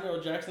 Doesn't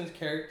Samuel Jackson's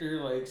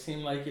character, like,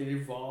 seem like it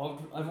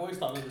evolved? I've always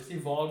thought of this.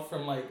 Evolved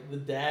from, like, the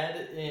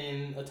dad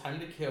in A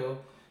Time to Kill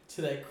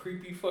to that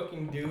creepy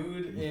fucking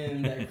dude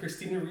in that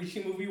Christina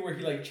Ricci movie where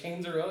he, like,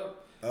 chains her up.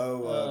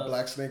 Oh,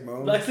 Black Snake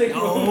Moan. Black Snake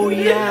Moan. Oh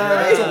yeah,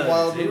 that's a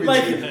wild movie.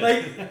 Like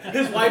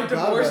his wife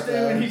divorced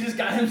him, and he just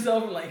got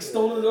himself and like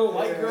stole a little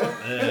white girl.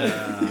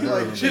 Yeah, he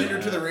like chained her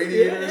to the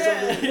radiator or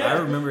something. Yeah. I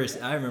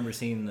remember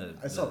seeing the.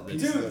 I saw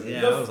pieces. Dude,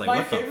 yeah, I was like, my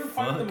what favorite the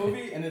part fuck? of the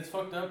movie, and it's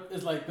fucked up,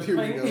 is like they're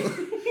playing.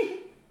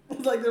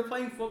 It's like they're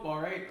playing football,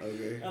 right?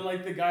 Okay. And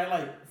like the guy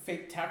like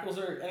fake tackles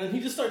her, and then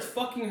he just starts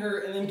fucking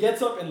her, and then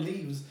gets up and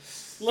leaves.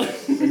 Like,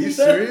 are you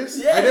serious?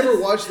 Yes. I never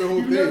watched the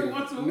whole thing. Never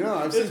watched the movie? No,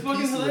 I've seen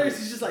fucking hilarious.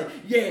 He's just like,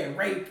 yeah,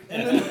 rape,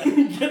 and then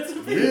he gets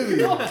up.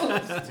 Really? What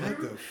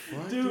the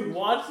fuck, dude?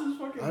 Watch this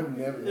fucking. I've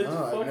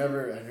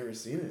never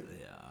seen it.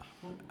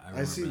 Yeah,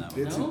 I see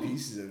bits and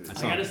pieces of it.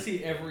 I gotta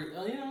see every. You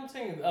know what I'm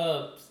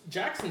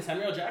saying?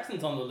 Samuel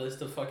Jackson's on the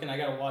list of fucking. I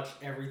gotta watch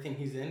everything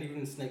he's in,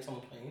 even Snakes on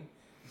the Plane.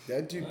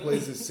 That dude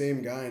plays the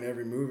same guy in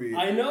every movie.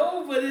 I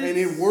know, but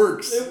it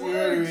works. It works. You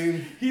know what I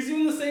mean? He's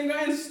even the same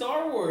guy in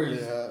Star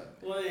Wars. Yeah.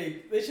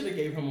 Like they should have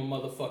gave him a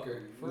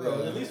motherfucker for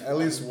real. At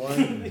least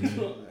one.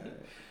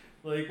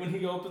 Like when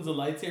he opens a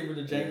lightsaber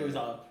to Jango, he's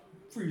like,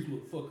 "Freeze,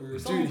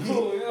 motherfucker!"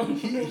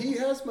 Dude, he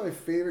has my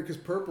favorite because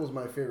purple's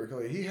my favorite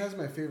color. He has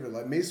my favorite,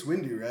 like Mace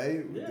Windu,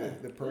 right? Yeah.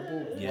 The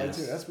purple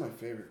lightsaber. That's my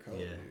favorite color.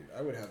 Yeah. Dude.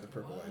 I would have the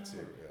purple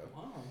lightsaber. Yeah.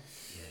 Wow.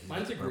 Yeah,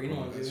 mine's a green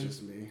one, dude. That's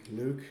just me.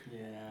 Luke. Yeah,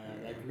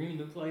 that green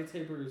Luke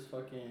lightsaber is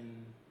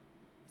fucking.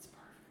 It's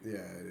perfect.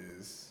 Yeah, it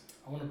is.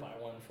 I want to buy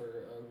one for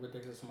a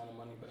ridiculous amount of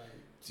money, but I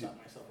stop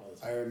myself all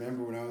the time. I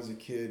remember when I was a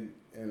kid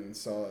and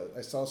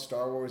I saw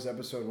Star Wars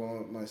Episode 1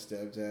 with my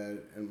stepdad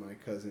and my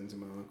cousins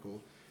and my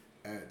uncle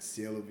at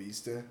Cielo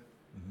Vista.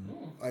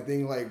 Mm-hmm. I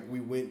think like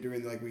we went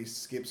during we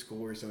skipped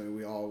school or something.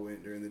 We all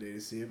went during the day to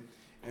see it.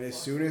 And as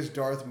soon as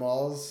Darth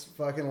Maul's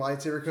fucking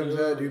lightsaber comes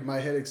out, dude, my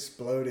head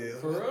exploded.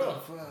 For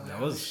real? That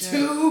was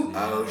too.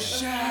 Oh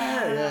shit!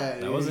 Yeah,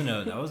 that was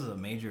a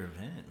major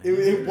event. Man.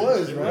 It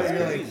was right. It was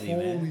You're crazy,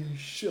 like, holy man.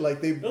 shit!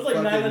 Like they. It was like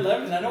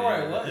 9/11. I know where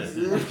I was.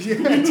 Yeah,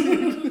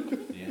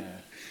 dude.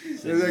 Yeah.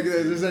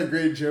 There's that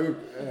great joke.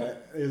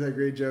 There's that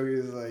great joke.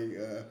 He's like,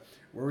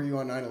 "Where were you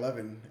on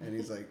 9/11?" And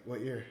he's like,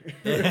 "What year?"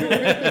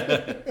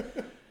 Yeah.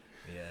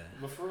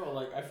 But for real,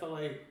 like I feel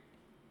like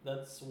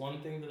that's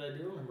one thing that I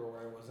do remember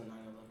where I was in 9/11.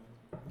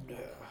 Yeah,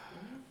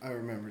 I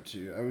remember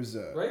too. I was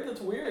right. That's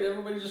weird.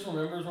 Everybody just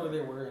remembers where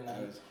they were, and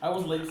I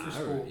was late for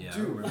school. Yeah,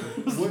 dude. I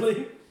was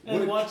late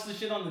and watched the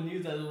shit on the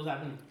news as it was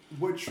happening.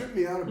 What tripped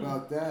me out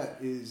about that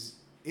is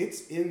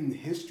it's in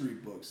history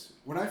books.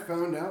 When I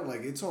found out,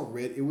 like it's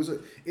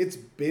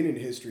been in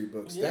history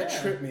books. Yeah.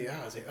 That tripped me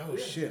out. I was like, oh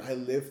shit, I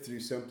lived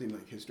through something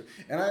like history,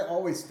 and I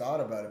always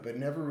thought about it, but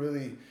never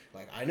really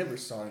I never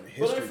saw it in a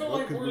history book. But I feel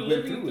like we're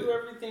living through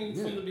everything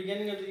from the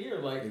beginning of the year,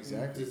 like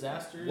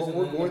disasters and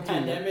the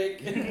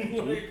pandemic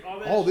and like all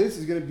that. All this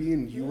is gonna be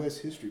in U.S.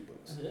 history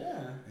books.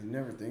 Yeah. I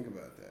never think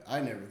about that. I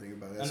never think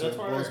about that. And so that's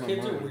why our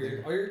kids are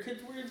weird. Are your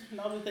kids weird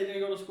now that they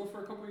didn't go to school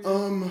for a couple of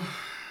years?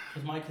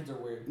 Because my kids are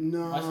weird.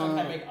 No. My son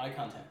can't make eye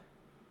contact.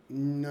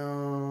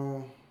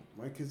 No,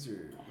 my kids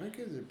are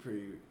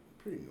pretty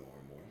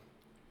normal.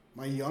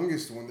 My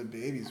youngest one, the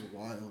baby's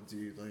wild,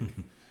 dude. Like,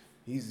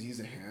 he's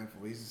a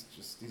handful. He's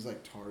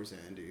like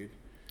Tarzan, dude.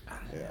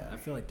 Yeah, I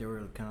feel like they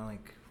were kind of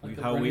like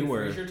how we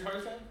were.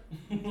 Tarzan?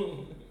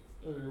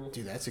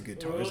 Dude, that's a good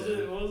Tarzan.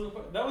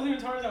 That wasn't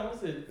even Tarzan,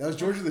 was it? That was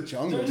George of the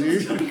Jungle,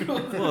 dude.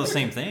 Well, the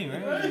same thing,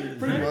 right?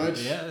 Pretty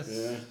much. Yeah,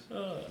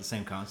 the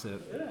same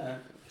concept. Yeah.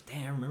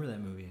 Damn, I remember that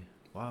movie.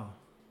 Wow.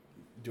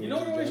 You know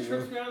what always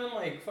trips me out in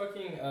like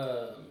fucking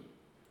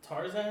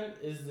Tarzan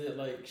is that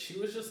like she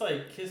was just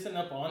like kissing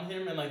up on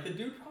him and like the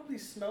dude probably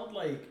smelled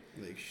like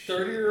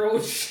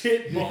 30-year-old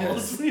shit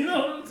balls. Yeah. You know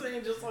what I'm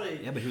saying? Just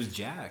like but he was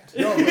jacked.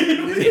 No, but here's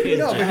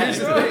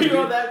the thing. You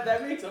know,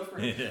 that makes up for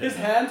it. Yeah. His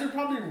hands are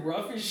probably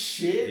rough as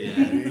shit.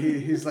 Yeah.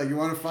 He's like, you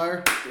want a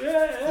fire?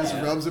 Yeah. Just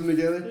rubs them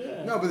together.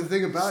 Yeah. No, but the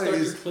thing about it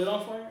is, your clit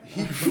on fire.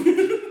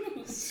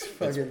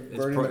 fucking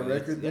burning the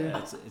record there.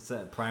 Yeah, it's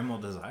that primal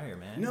desire,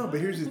 man. No, but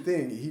here's the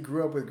thing. He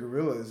grew up with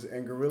gorillas,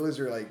 and gorillas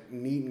are like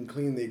neat and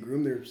clean. They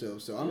groom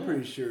themselves, so I'm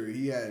pretty sure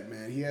he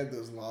had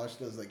those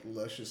like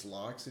luscious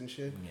locks and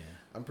shit. Yeah.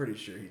 I'm pretty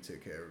sure he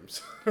took care of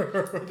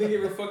himself. You think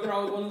you ever fucked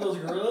around with one of those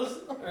gorillas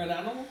or an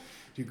animal?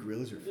 Dude,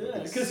 gorillas are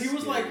fucking because he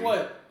was like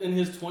what in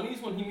his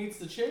 20s when he meets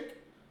the chick.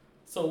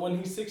 So when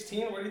he's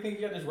 16, where do you think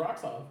he got his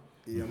rocks off?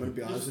 Yeah, I'm gonna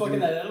be honest just with you.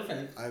 fucking that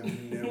elephant. I've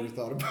never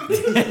thought about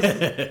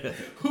this.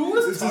 Who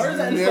was this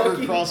Tarzan? This never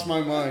fucking... crossed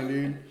my mind,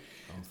 dude.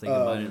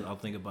 I'll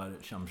think about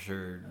it. I'm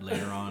sure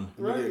later on.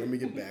 Let me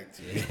get back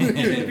to it.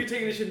 You're gonna be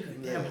taking this shit.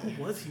 Like, damn,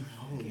 who was he?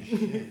 Holy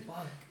shit!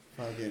 Fuck.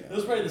 Fucking. It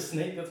was probably the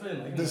snake. That's why I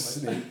didn't like him. The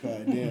snake,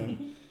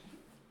 goddamn.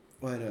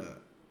 But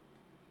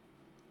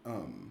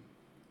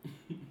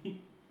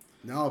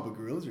no, but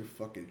gorillas are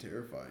fucking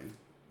terrifying.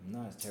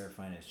 Not as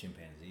terrifying as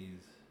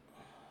chimpanzees.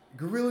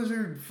 Gorillas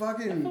are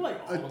fucking like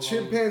a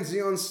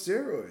chimpanzee on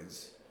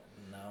steroids.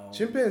 No.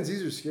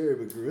 Chimpanzees are scary,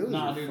 but gorillas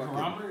are dude, fucking...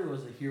 Harambe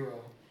was a hero.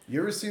 You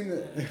ever seen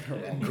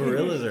that?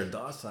 Gorillas are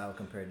docile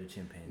compared to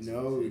chimpanzees.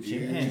 No, dude.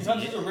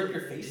 Chimpanzees will rip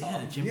your face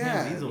off.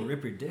 Chimpanzees will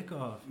rip your dick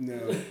off.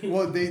 No.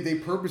 Well, they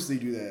purposely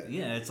do that.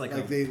 Yeah, it's like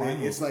they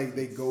it's like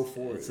they go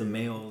for it. It's a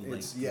male, like,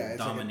 it's like a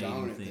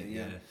dominant thing.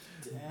 Yeah.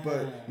 Damn.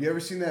 But you ever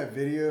seen that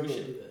video? We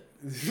should do that.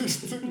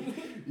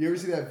 You ever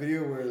see that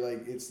video where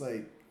like it's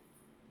like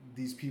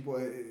these people?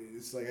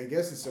 It's like I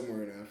guess it's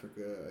somewhere in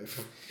Africa,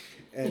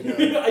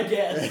 and I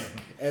guess.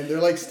 And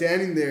they're like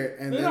standing there,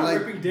 and they're then not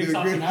like ripping dicks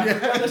off in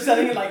Africa. They're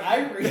setting it like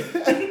ivory.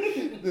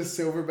 The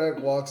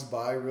silverback walks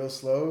by real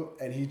slow,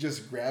 and he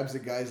just grabs the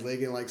guy's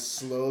leg and like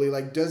slowly,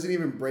 like doesn't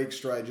even break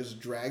stride, just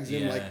drags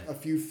him like a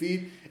few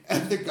feet.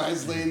 And the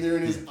guy's laying there,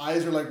 and his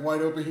eyes are like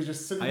wide open. He's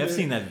just sitting there. I've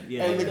seen that.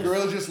 Yeah. And the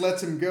girl just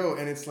lets him go,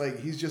 and it's like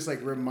he's just like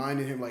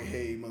reminding him, like,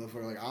 "Hey,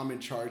 motherfucker, like I'm in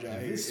charge out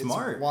here." He's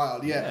smart. It's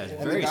wild, yeah. And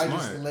very the guy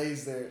smart. just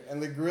lays there,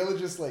 and the gorilla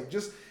just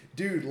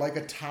dude, like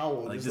a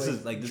towel. Like just, this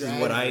is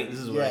what I can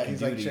do. Yeah,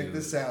 he's like, to check you.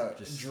 this out.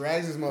 Just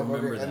drags his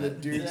motherfucker, and the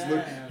dude's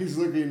he's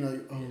looking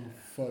like, oh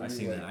fuck. I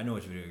seen that. I know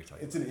which video you're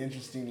talking about. It's an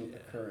interesting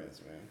occurrence,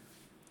 man.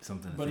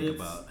 Something to think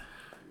about.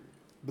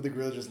 But the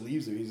gorilla just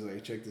leaves him. He's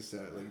like, check this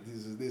out. Like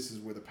this is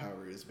where the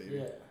power is, baby.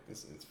 Yeah.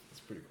 It's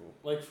pretty cool.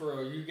 Like for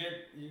real, you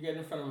get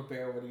in front of a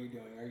bear. What are you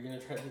doing? Are you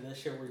gonna try to do that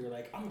shit where you're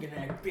like, I'm gonna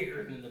act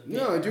bigger than the bear?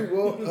 No, dude.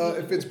 Well,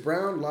 if it's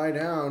brown, lie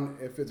down.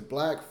 If it's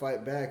black,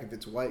 fight back. If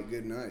it's white,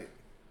 good night.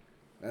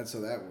 That's how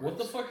that works. What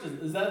the fuck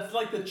is that?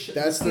 Like the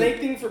snake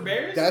thing for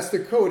bears? That's the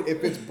code.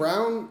 If it's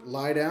brown,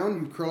 lie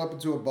down. You curl up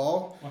into a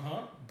ball.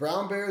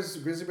 Brown bears,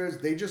 grizzly bears,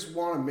 they just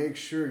want to make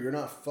sure you're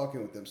not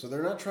fucking with them. So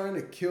they're not trying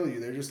to kill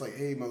you. They're just like,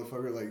 hey,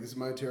 motherfucker, like, this is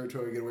my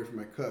territory. Get away from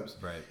my cubs.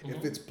 Right.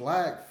 If it's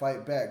black,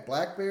 fight back.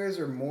 Black bears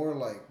are more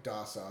like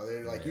docile.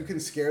 They're like, you can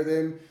scare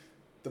them.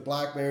 The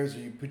black bears,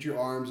 you put your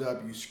arms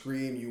up, you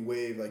scream, you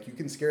wave. Like, you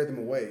can scare them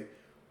away.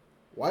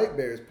 White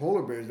bears,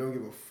 polar bears, don't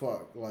give a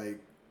fuck.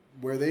 Like,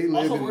 where they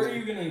live. Also, where are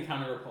you going to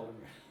encounter a polar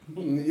bear?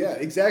 Yeah,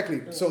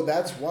 exactly. So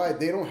that's why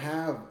they don't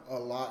have a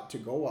lot to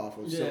go off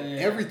of. So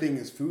everything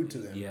is food to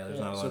them. Yeah, there's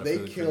not a lot so of they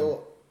food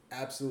kill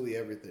absolutely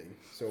everything.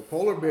 So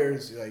polar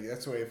bears, like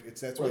that's why if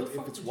it's Where if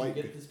it's did white.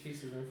 You get this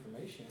piece of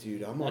information,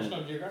 dude. I'm National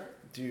on.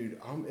 Geographic. Dude,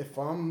 if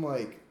I'm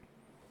like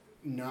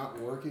not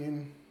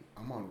working,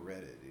 I'm on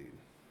Reddit, dude.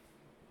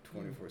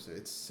 24/7.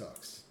 It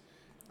sucks.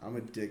 I'm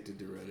addicted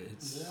to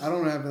Reddit. I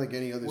don't have like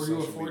any other. Were you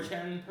a social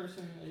 4chan media.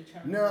 person?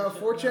 No,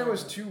 4chan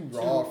was too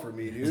raw for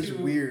me, dude. It was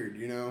weird,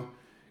 you know.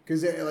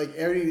 Because like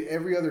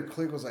every other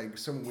click was like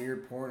some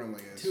weird porn. I'm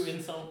like, too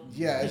incel.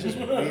 Yeah, it's just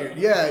weird.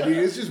 Yeah, dude,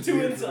 it's just too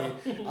weird incel.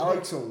 for me. I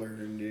like to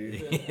learn,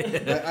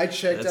 dude. I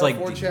checked out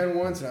 4chan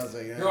once, and I was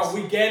like, girl,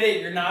 we get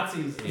it. You're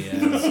Nazis. Yeah,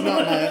 it's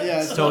not my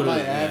it's totally, not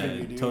my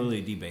avenue, dude.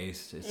 Totally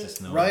debased. It's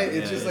just no. Right?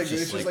 It's just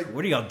like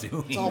what are y'all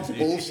doing? It's all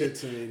bullshit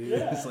to me, dude.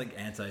 Yeah. It's like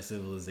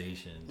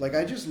anti-civilization. Like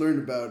I just learned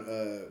about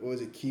what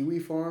was it, Kiwi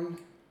Farm?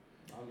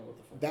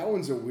 That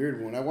one's a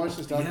weird one. I watched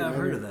this documentary. Yeah, I've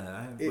heard of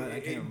that. I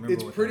can't remember.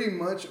 It's pretty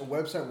much a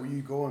website where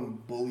you go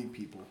and bully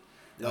people.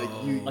 Like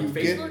you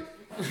Facebook?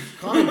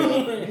 Kind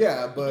of,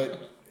 yeah.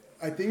 But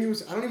I think it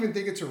was. I don't even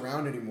think it's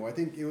around anymore. I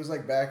think it was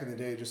like back in the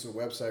day, just a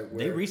website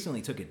where they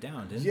recently took it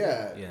down, didn't they?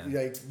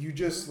 Yeah. Like you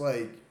just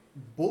like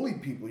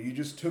bullied people. You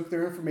just took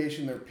their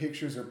information, their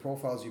pictures, their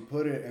profiles. You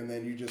put it, and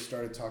then you just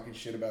started talking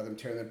shit about them,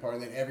 tearing them apart,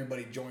 and then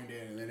everybody joined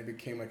in, and then it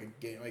became like a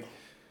game. Like.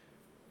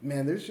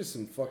 Man, there's just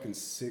some fucking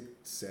sick,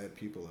 sad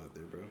people out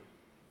there, bro.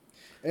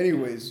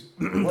 Anyways,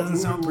 doesn't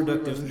sound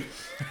productive.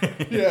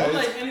 Yeah. Well,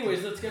 like,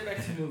 anyways, let's get back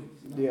to movies.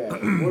 Yeah.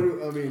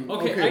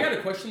 Okay, I got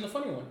a question. The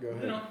funny one. Go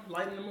ahead. You know,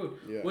 lighten the mood.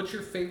 Yeah. What's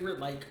your favorite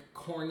like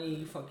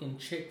corny fucking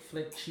chick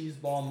flick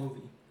cheeseball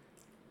movie?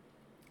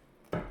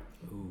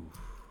 Ooh.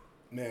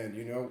 Man,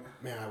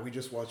 we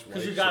just watched White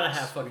Chicks. Because you gotta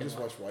have fucking. We just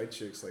watched White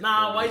Chicks. Like,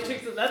 nah, White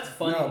Chicks. That's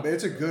funny. No, but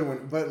it's a good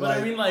one. But like,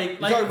 I mean, like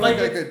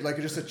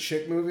just a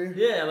chick movie.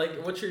 Yeah,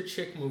 like what's your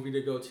chick movie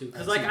to go to?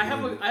 Because like I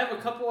have a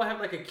couple. I have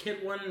like a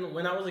kid one.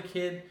 When I was a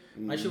kid,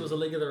 my shit was A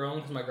League of Their Own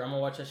because my grandma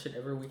watched that shit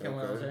every weekend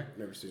when I was there.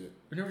 Never seen it.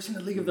 You've never seen A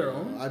League of Their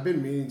Own? I've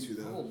been meaning to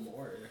though. Oh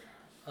lord.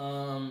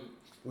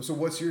 Well, so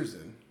what's yours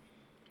then?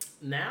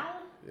 Now?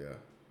 Yeah.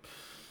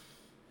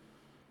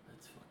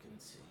 Let's fucking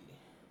see.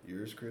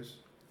 Yours, Chris?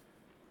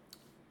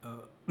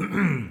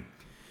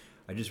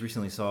 I just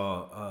recently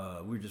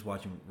saw. We were just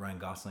watching Ryan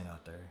Gosling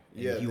out there.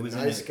 Yeah, he was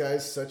Nice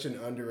Guys. Such an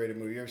underrated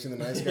movie. You ever seen The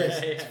Nice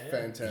Guys? It's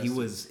fantastic. He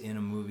was in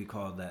a movie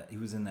called that. He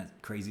was in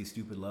that Crazy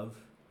Stupid Love.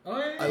 Oh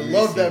yeah. I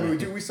love that movie,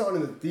 dude. We saw it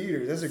in the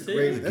theater. That's a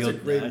great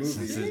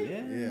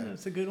movie. Yeah,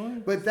 that's a good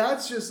one. But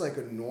that's just like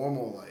a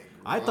normal like.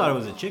 I thought it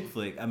was a chick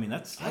flick. I mean,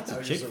 that's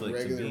a chick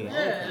flick to me.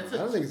 Yeah, I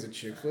don't think it's a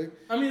chick flick.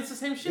 I mean, it's the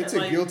same shit. It's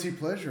a guilty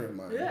pleasure of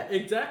mine. Yeah,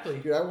 exactly.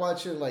 Dude, I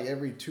watch it like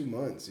every 2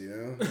 months. You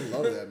know, I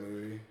love that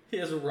movie. He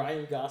has a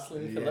Ryan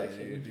Gosling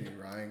collection. Dude,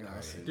 Ryan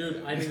Gosling.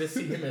 Dude, I need to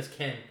see him as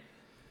Ken.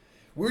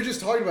 We were just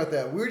talking about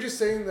that. We were just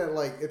saying that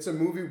like it's a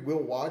movie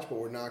we'll watch, but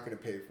we're not going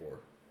to pay for.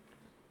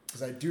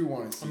 Because I do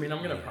want to see. I mean,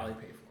 I'm gonna probably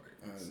pay for it.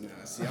 No,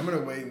 see, I'm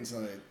gonna wait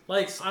until it.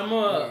 Like I'm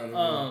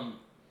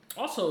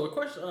Also, a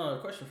question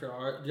for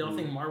y'all. Do y'all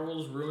think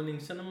Marvel's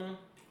ruining cinema?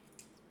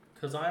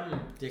 Because I'm a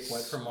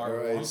dickwad for Marvel.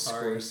 All right, I'm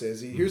sorry.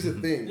 Scorsese. Here's the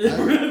thing.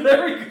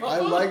 There we go. I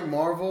like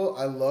Marvel.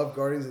 I love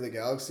Guardians of the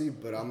Galaxy,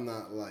 but I'm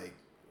not like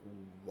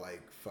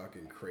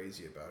fucking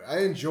crazy about it. I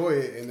enjoy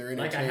it and they're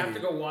entertaining. Like I have to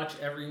go watch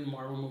every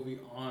Marvel movie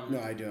on. No,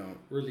 I don't.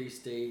 Release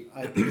date.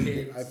 I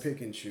pick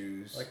and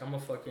choose. Like I'm a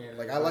fucking.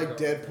 Like I like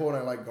Deadpool and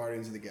I like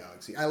Guardians of the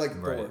Galaxy. I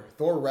like Thor.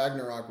 Thor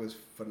Ragnarok was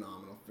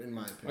phenomenal in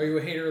my opinion. Are you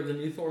a hater of the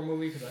new Thor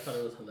movie? Because I thought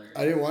it was hilarious.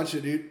 I didn't watch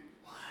it, dude.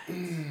 What?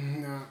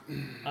 No.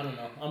 I don't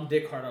know. I'm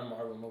dick hard on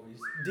Marvel movies.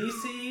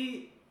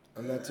 DC.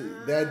 I'm not too.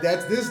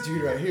 That's this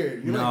dude right here.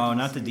 No,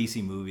 not the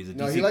DC movies.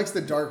 No, he likes the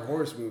Dark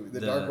Horse movie,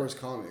 the Dark Horse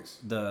comics.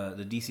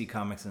 The DC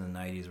comics in the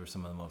 90s were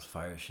some of the most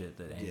fire shit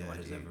that anyone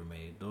has ever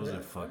made. Those are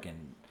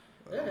fucking.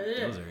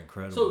 Those are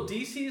incredible. So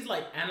DC's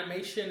like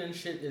animation and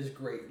shit is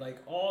great. Like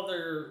all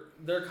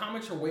their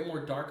comics are way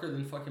more darker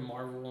than fucking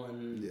Marvel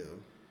and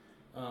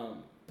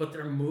but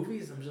their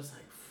movies, I'm just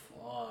like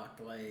fuck.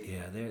 Like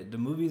the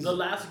movies. The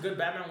last good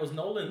Batman was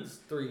Nolan's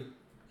 3.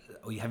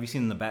 Oh, have you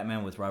seen the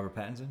Batman with Robert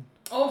Pattinson?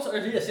 Oh, I'm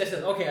sorry. Yes.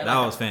 Okay.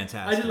 That was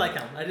fantastic. I did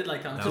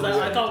like him. Because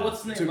I thought,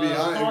 what's his name?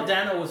 Paul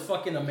Dano was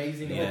fucking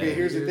amazing. Yeah. Okay,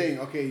 here's the thing.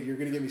 Okay, you're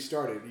going to get me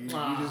started.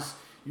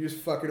 You just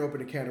fucking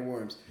open a can of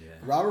worms. Yeah.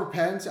 Robert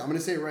Pattinson, I'm going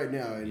to say it right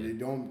now, and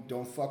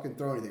don't fucking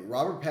throw anything.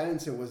 Robert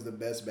Pattinson was the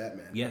best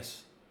Batman.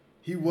 Yes.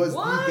 He was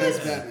the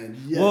best Batman.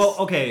 Yes. Well,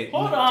 okay.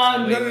 Hold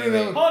on.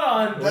 No. Hold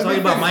on. We're talking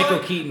about Michael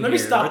Keaton. Let me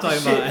stop. We're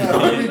talking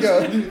about. There we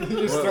go.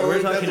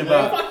 We're talking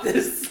about. Fuck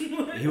this.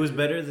 He was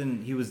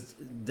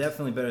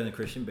definitely better than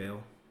Christian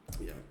Bale.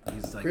 Yeah.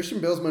 He's like,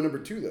 Christian Bale's my number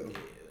 2 though.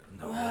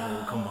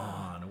 No, come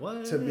on.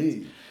 What? To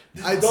me.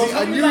 I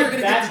knew you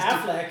like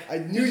Bat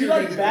Affleck. Did you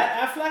like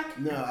Bat Affleck?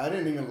 No, I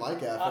didn't even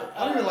like Affleck.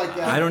 I don't even like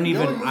that.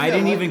 I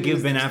didn't even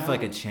give Ben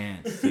Affleck a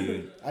chance,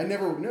 dude. I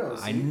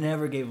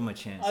never gave him a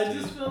chance. I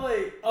just feel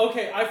like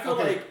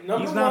like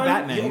number he's not one.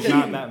 Batman. He's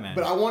not Batman.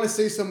 But I want to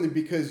say something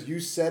because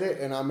you said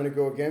it, and I'm gonna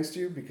go against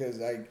you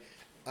because I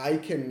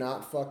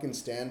cannot fucking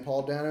stand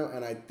Paul Dano,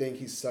 and I think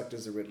he sucked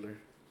as a Riddler.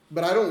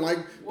 But I don't like.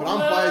 But I'm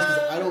biased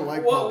because I don't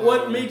like. Paul Dano.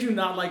 What made you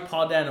not like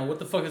Paul Dano? What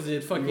the fuck is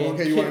it? Fucking.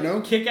 Okay, you want to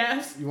know? Kick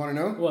ass. You want to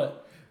know?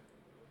 What?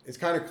 It's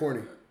kind of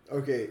corny.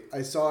 Okay,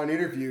 I saw an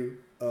interview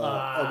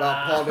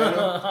about Paul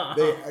Dano.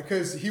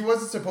 Because he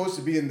wasn't supposed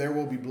to be in There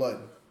Will Be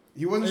Blood.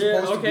 He wasn't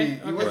supposed to be.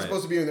 He wasn't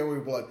supposed to be in There Will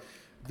Be Blood.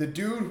 The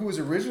dude who was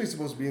originally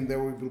supposed to be in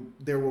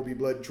There Will Be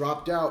Blood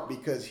dropped out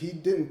because he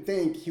didn't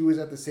think he was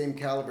at the same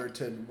caliber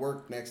to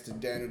work next to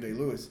Daniel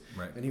Day-Lewis.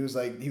 Right. And he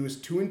was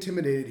too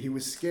intimidated. He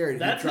was scared.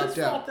 That's he dropped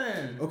his out. fault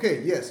then.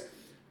 Okay, yes.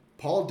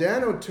 Paul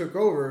Dano took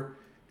over,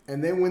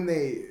 and then when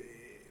they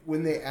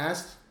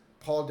asked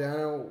Paul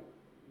Dano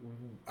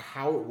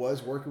how it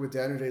was working with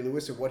Daniel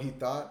Day-Lewis and what he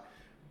thought,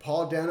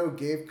 Paul Dano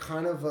gave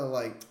kind of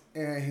a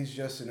he's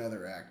just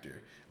another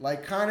actor.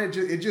 Like, kind of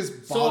just, it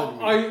just bothered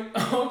me. Are you,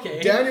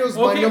 okay. Daniel's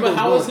my number but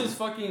how one.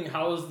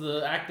 How is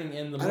the acting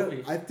in the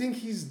movie? I think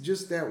he's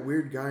just that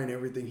weird guy in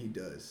everything he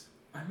does.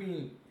 I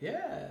mean,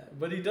 yeah,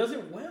 but he does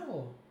it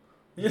well.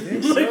 You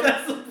think so?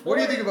 That's the point. What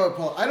do you think about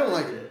Paul? I don't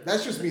like it.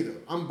 That's just me, though.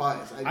 I'm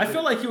biased. I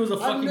feel like he was a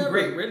fucking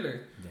great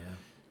Riddler. Yeah.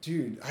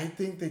 Dude, I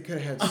think they could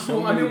have had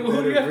so I many mean, who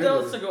better do you have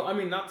else Riddlers. to go? I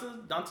mean, not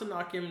to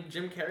knock him,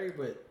 Jim Carrey,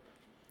 but...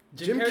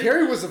 Jim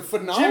Carrey was a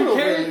phenomenal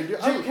Riddler.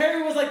 Jim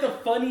Carrey was like the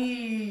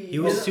funny... He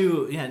was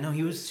too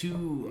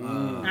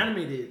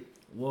animated.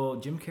 Well,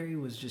 Jim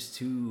Carrey was just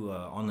too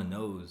on the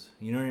nose.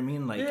 You know what I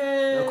mean? Like,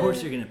 yeah. Of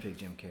course you're gonna pick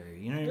Jim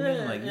Carrey. You know what I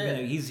mean? Like, you're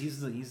gonna,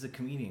 he's the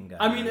comedian guy.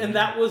 I mean, and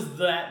that was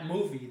that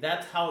movie.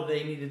 That's how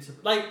they needed to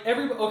like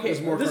everybody. Okay,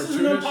 this is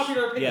an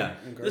unpopular opinion. Yeah.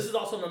 Okay. This is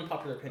also an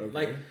unpopular opinion.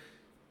 Okay. Like,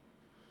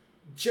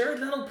 Jared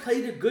Leto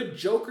played a good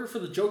Joker for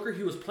the Joker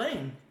he was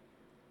playing.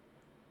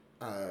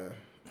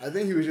 I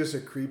think he was just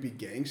a creepy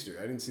gangster.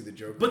 I didn't see the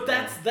Joker. But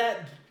that's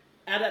that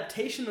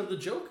adaptation of the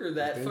Joker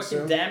that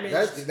fucking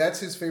damaged.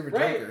 That's his favorite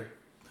Joker.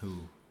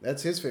 Who?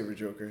 That's his favorite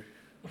Joker.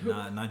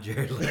 Not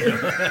Jared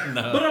Leto.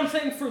 No. But I'm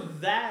saying for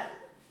that,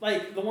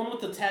 like the one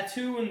with the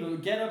tattoo and the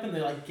get up and the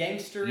like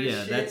gangster.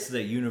 Yeah, shit. That's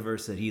the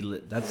universe that he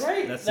lit. That's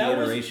right. That's the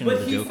iteration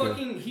of the Joker. But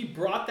he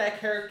brought that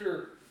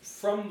character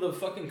from the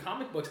fucking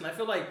comic books, and I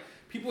feel like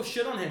people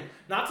shit on him.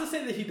 Not to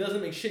say that he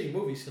doesn't make shitty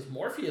movies, because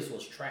Morpheus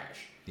was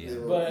trash. Yeah,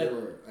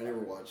 I never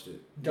watched it.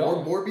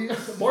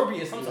 Morbius?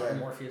 Morbius, I'm sorry,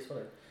 Morpheus,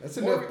 whatever. That's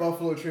enough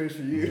Buffalo Trace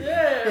for you.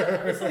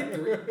 Yeah, it's like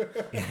 3.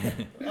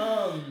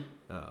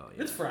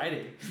 It's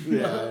Friday.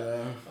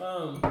 Yeah.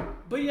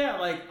 But yeah,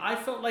 like, I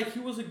felt like he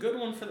was a good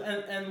one for,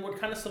 and what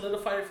kind of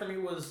solidified it for me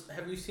was,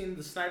 have you seen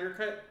the Snyder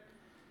Cut?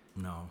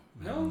 No,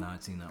 I have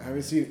not seen that one. I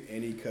haven't seen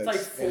any cuts.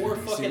 It's like 4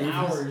 fucking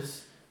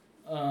hours.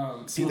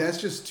 See,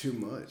 that's just too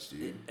much,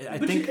 dude. I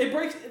think they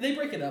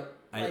break it up.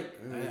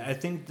 I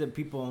think that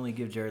people only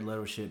give Jared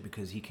Leto shit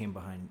because he came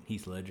behind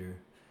Heath Ledger.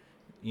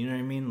 You know what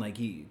I mean? Like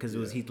because it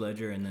was Heath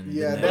Ledger and then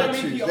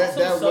he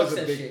also sucks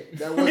at shit. He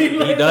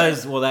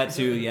does that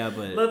too. Yeah,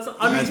 but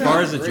as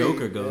far as the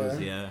Joker goes,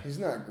 he's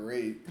not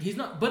great. He's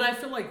not. But I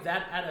feel like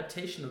that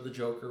adaptation of the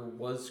Joker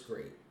was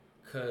great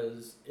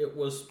because it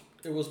was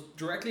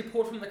directly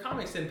pulled from the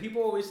comics. And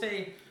people always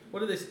say, what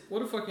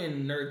do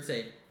fucking nerds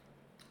say?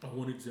 I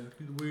want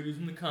exactly the way it is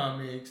in the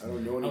comics. I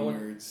don't know any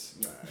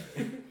nerds.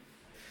 Nah.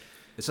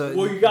 So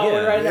well, you got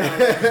one right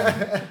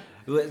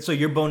now. So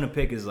your bone to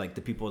pick is like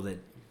the people that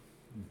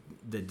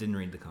didn't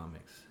read the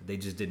comics. They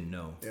just didn't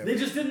know. Yeah. They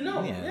just didn't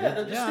know.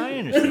 They're just I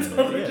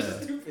understand. They're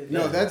just stupid.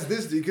 No, that's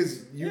this dude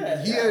because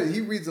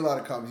he reads a lot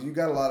of comics. You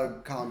got a lot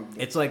of comic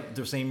books. It's like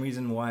the same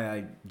reason why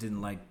I didn't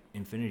like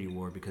Infinity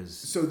War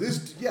because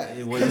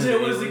it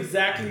was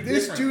exactly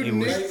this different. Dude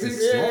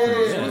nitpicks all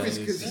those movies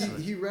because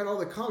he read all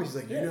the comics.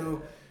 He's like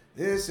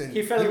this and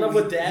he fell in love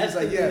with Dad. He's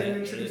like he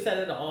didn't introduce that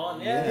at all.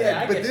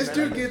 But this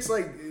dude gets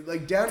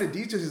like down to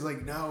details. He's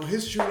like, no,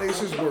 his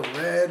shoelaces were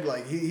red.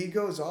 Like he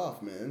goes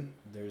off, man.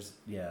 There's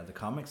the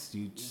comics.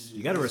 You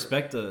got to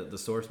respect the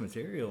source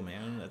material,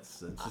 man.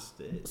 That's just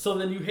it. So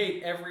then you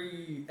hate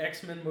every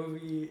X-Men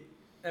movie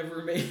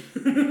ever made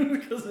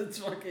because it's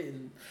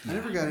fucking. I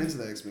never got into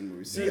the X-Men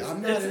movies. See,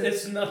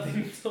 it's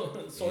nothing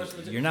source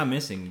material. You're not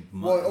missing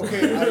much. Well,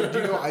 okay,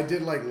 I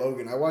did like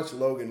Logan. I watched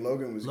Logan.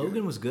 Logan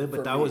was good,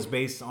 but that was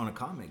based on a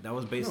comic. That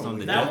was based on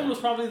that one was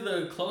probably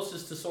the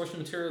closest to source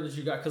material that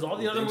you got because all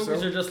the other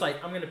movies are just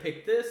like I'm gonna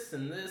pick this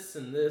and this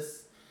and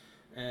this.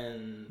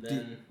 And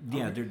then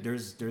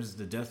there's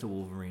the Death of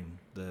Wolverine,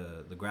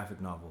 the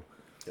graphic novel,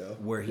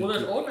 where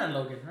there's Old Man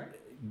Logan, right?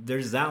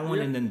 There's that one,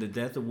 and then the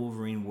Death of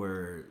Wolverine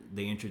where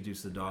they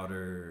introduce the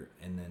daughter,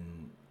 and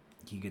then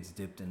he gets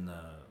dipped in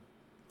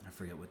I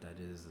forget what that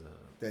is.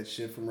 That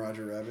shit from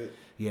Roger Rabbit.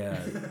 Yeah,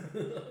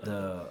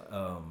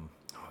 oh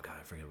god,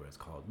 I forget what it's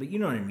called, but you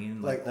know what I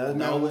mean. Like Old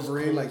Man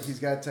Wolverine, like he's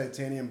got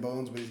titanium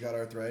bones, but he's got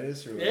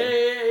arthritis. Or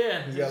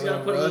yeah. He's got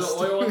to put a little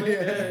oil on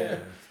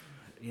it.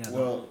 Yeah.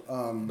 Well,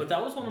 but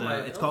that was one of my.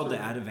 It's called the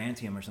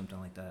adamantium or something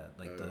like that.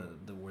 Like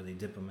the where they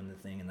dip him in the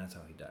thing, and that's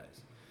how he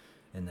dies.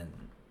 And then,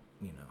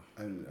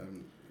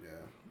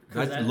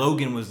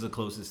 Logan was the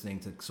closest thing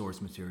to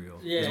source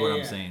material. Is what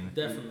I'm saying.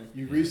 Definitely.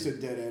 You reached a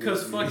dead end.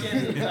 Because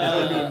fucking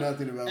I know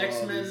nothing about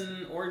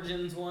X-Men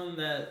Origins one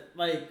that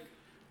like.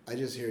 I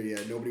just hear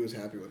nobody was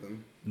happy with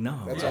him. No,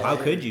 how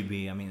could you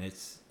be? I mean,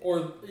 it's.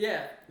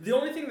 The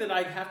only thing that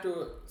I have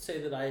to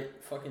say that I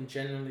fucking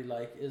genuinely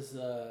like is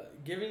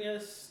giving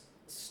us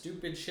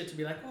stupid shit to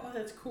be like, oh,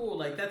 that's cool.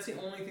 Like that's the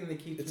only thing that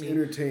keeps me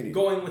entertaining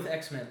going with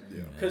X-Men.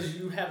 Yeah. Because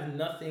you have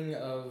nothing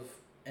of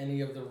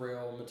any of the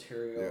real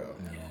material.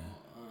 Yeah.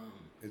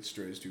 It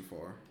strays too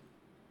far.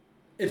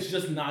 It's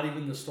just not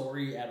even the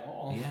story at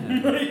all.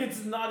 Yeah.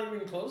 It's not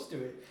even close to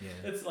it.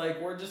 Yeah. It's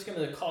like we're just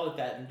gonna call it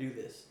that and do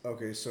this.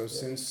 Okay, so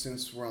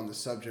since we're on the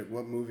subject,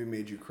 what movie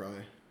made you cry?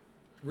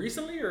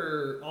 Recently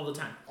or all the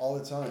time? All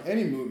the time.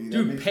 Any movie.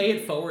 Dude, Pay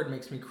It Forward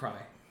makes me cry.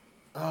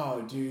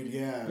 Oh, dude,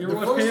 yeah. The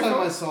first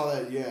time I saw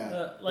that,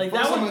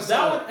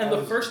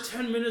 the first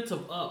 10 minutes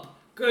of Up.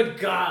 Good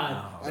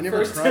God. Oh, I never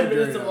first 10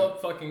 minutes of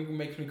Up fucking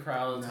makes me cry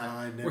all the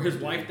time. Where his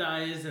wife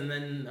dies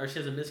or she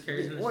has a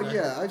miscarriage.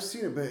 I've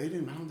seen it, but I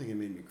don't think it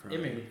made me cry. It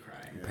made me cry.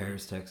 Yeah.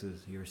 Paris,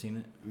 Texas. You ever seen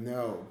it?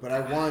 No, but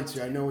I want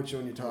to. I know which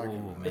one you're talking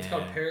about. Man. It's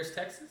called Paris,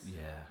 Texas?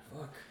 Yeah.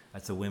 Fuck.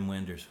 That's a Wim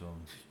Wenders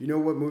film. You know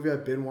what movie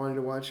I've been wanting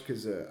to watch?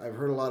 Because I've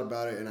heard a lot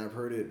about it, and I've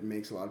heard it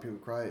makes a lot of people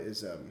cry,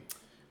 is...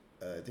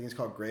 I think it's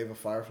called Grave of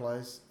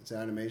Fireflies. It's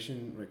an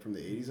animation like from the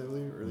 80s, I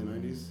believe, early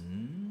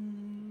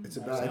 90s. It's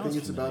about. I think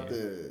it's about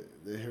the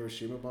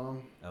Hiroshima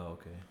bomb. Oh,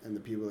 okay. And the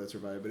people that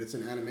survived, but it's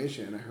an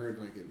animation, and I heard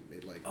like it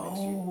makes you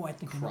I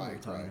think cry. I know what you're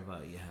talking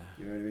about. Yeah.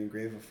 You know what I mean?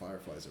 Grave of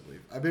Fireflies, I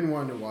believe. I've been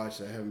wanting to watch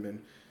that. I haven't been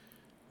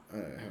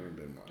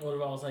watching. What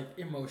about like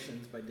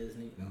Emotions by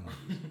Disney?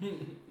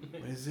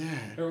 What is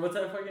that? Or what's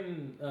that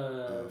fucking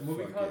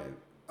movie called?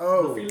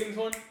 Oh, the Feelings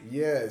one.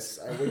 Yes,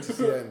 I went to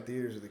see that in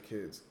theaters with the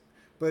kids.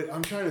 But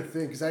I'm trying to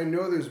think, because I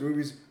know there's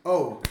movies...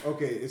 Oh,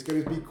 okay, it's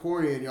going to be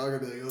corny, and y'all are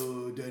going to be like,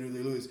 oh, Daniel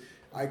Day-Lewis.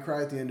 I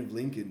cry at the end of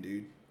Lincoln,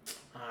 dude.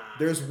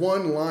 There's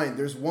one line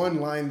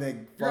that...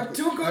 You're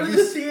too good to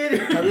the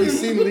theater. Have you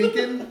seen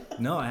Lincoln?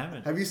 No, I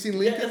haven't. Have you seen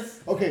Lincoln?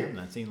 Yes. Okay. I've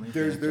not seen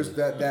Lincoln. There's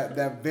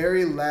that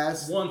very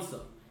last... Once,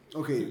 though.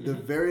 Okay, the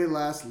very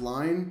last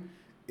line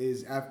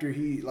is after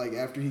he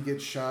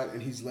gets shot,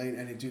 and he's laying...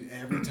 And dude,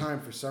 every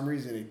time, for some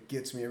reason, it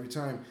gets me every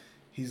time...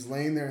 He's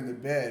laying there in the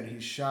bed.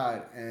 He's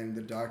shot, and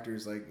the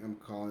doctor's like, "I'm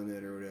calling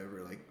it," or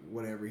whatever. Like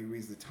whatever. He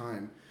reads the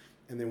time,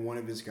 and then one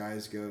of his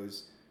guys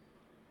goes,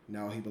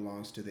 "Now he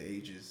belongs to the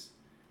ages."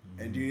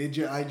 And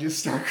dude, I just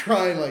start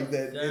crying like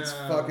that. Damn. It's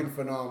fucking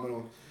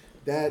phenomenal.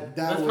 That's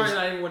was, probably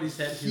not even what he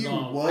said. He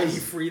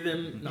free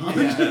them. No.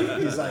 Yeah,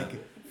 he's like,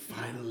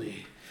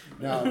 finally.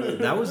 No,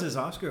 that was his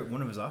Oscar.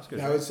 One of his Oscars.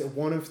 That was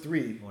one of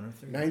three.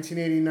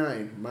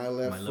 1989, My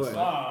Left Foot.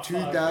 Oh,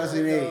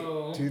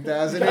 2008.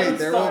 2008.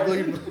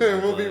 There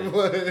will be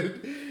blood.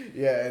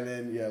 Yeah, and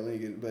then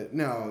Lincoln. But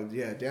no,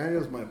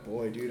 Daniel's my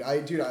boy, dude.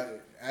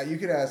 You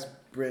could ask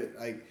Britt,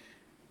 like,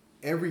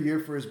 every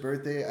year for his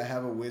birthday, I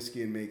have a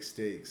whiskey and make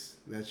steaks.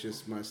 That's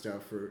just my style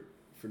for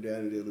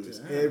Daniel Day-Lewis.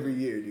 Every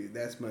year, dude.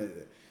 That's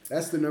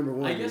the number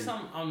one. I guess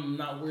I'm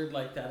not weird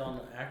like that on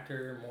the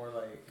actor. More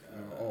like.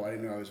 I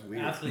didn't know I was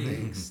weird.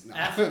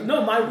 Athlete.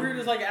 No, my weird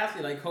is like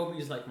athlete. Like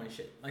Kobe's like my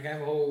shit. Like I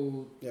have a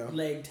whole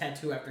leg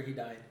tattoo after he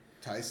died.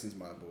 Tyson's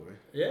my boy.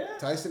 Yeah.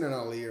 Tyson and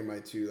Ali are my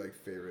two like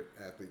favorite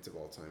athletes of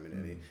all time in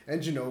any.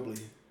 And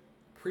Ginobili.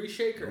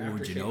 Pre-shake or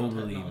after shake?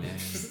 Ginobili, man.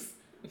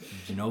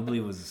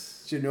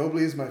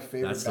 Ginobili is my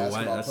favorite.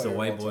 That's the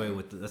white boy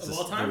with the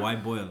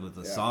white boy with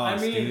the sauce,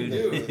 dude.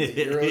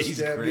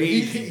 He's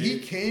crazy. He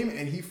came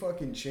and he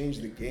fucking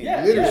changed the game.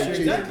 Literally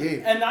changed the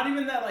game. And not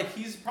even that, like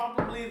he's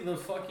probably the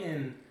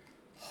fucking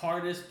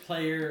hardest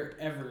player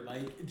ever.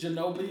 Like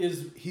Ginobili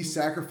is. He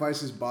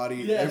sacrificed his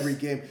body every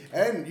game,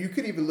 and you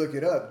could even look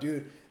it up,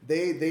 dude.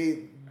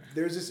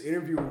 There's this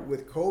interview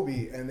with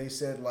Kobe, and they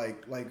said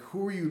like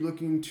who are you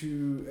looking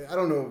to? I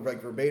don't know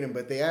like verbatim,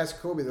 but they asked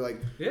Kobe, they're like,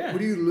 who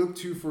do you look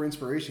to for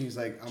inspiration? He's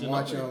like, I'm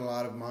watching a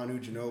lot of Manu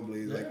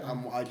Ginobili. Like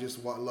I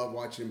just love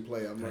watching him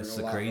play. That's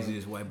the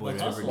craziest white boy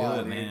to ever do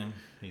it, man.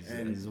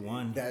 He's the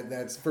one.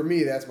 That's for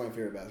me. That's my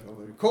favorite basketball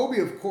player. Kobe,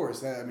 of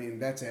course.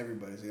 That's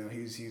everybody's. You know,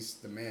 he's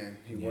the man.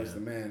 He was the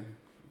man.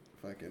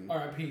 Fucking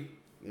R.I.P.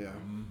 Yeah.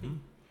 Mm-hmm.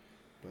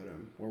 But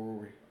where were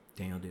we?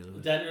 Daniel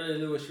Day-Lewis. Daniel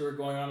Day-Lewis, you were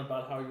going on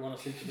about how you want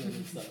to sleep with him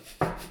and stuff.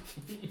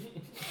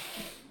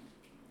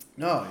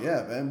 No,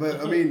 yeah, man,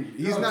 but I mean,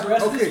 he's not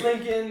okay.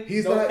 Lincoln,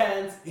 he's no not.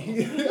 pants.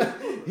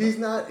 He's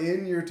not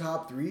in your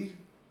top three.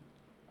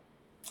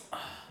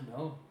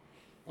 No,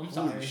 I'm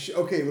sorry.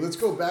 Okay, well, let's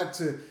go back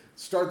to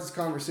start this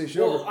conversation.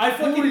 Well, I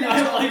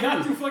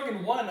got through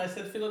fucking one. I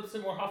said Philip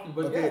Seymour Hoffman,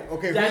 but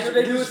okay. Daniel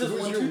Day-Lewis is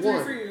 1, 2, 3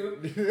 for you.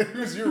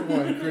 Who's your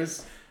one,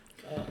 Chris?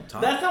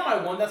 That's not my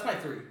one. That's my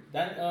three.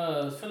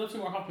 Philip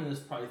Seymour Hoffman is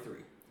probably 3.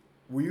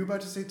 Were you about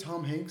to say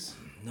Tom Hanks?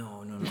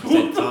 No.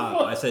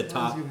 I said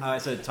top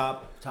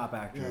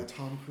actor. Yeah,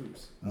 Tom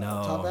Cruise. No.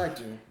 Top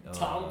actor.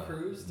 Tom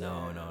Cruise?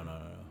 No.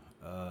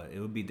 It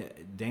would be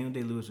Daniel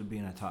Day-Lewis would be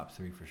in a top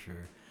 3 for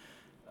sure.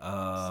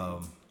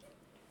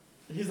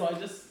 He's like,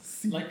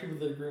 just like people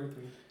that agree with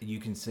me.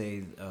 You can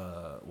say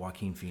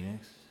Joaquin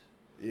Phoenix.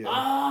 Yeah.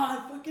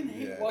 I fucking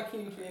hate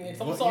Joaquin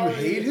Phoenix. I'm sorry. You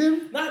hate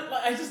him? Not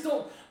like I just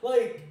don't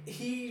like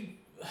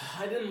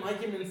I didn't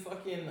like him in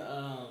fucking.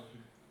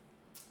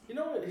 You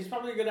know what? He's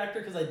probably a good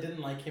actor because I didn't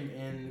like him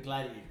in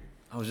Gladiator.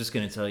 I was just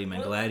gonna tell you,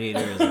 man. Gladiator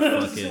is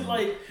a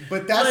fucking.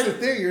 But that's the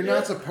thing. You're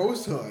not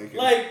supposed to like him.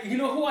 Like, you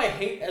know who I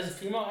hate as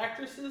female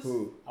actresses?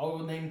 Who? I will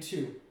name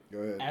 2. Go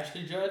ahead.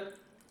 Ashley Judd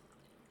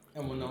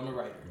and Winona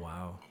Ryder.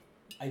 Wow.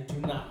 I do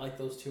not like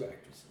those 2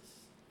 actresses.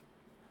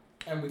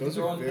 And those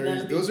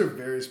are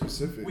very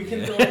specific. We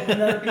can throw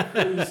Penelope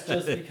Cruz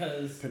just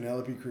because.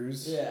 Penelope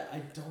Cruz? Yeah, I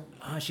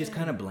don't. She's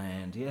kind of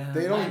bland, yeah.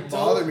 They don't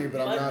bother me,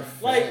 but I'm not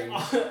fan.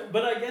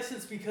 But I guess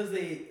it's because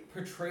they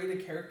portrayed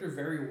a character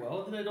very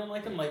well that I don't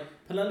like them. Like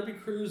Penelope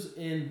Cruz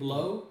in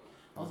Blow.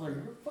 I was like,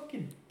 you're a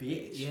fucking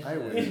bitch. Yeah, I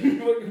would.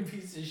 You're a fucking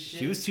piece of shit.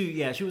 She was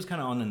she was kind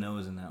of on the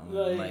nose in that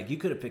one. Like you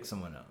could have picked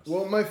someone else.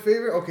 Well, my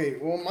favorite,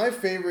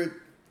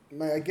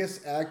 I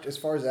guess, as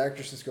far as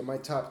actresses go, my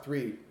top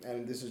 3,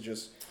 and this is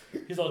just.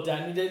 He's all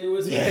Daniel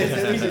Day-Lewis.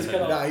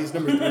 Yeah, he's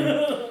number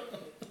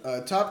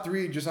 3. Top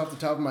 3, just off the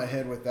top of my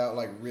head, without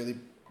like really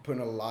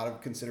putting a lot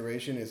of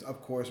consideration, is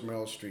of course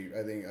Meryl Streep.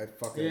 I think I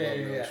fucking love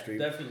Meryl Streep.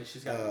 Definitely,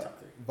 she's got the top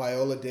 3.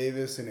 Viola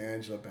Davis and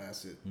Angela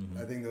Bassett. Mm-hmm.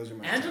 I think those are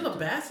my. Angela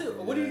Bassett?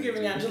 What are you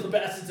giving Angela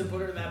Bassett to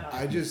put her that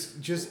high? I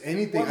just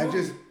anything.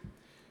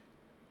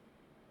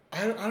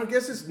 I don't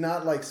guess it's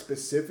not like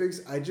specifics.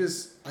 I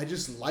just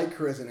like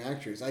her as an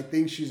actress. I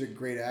think she's a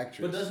great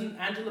actress. But doesn't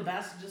Angela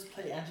Bassett just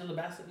play Angela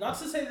Bassett? Not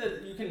to say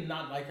that you can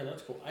not like her.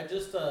 That's cool. I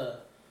just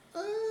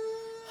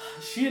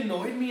she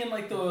annoyed me in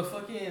like the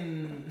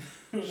fucking.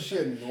 She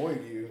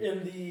annoyed you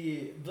in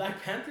the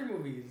Black Panther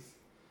movies.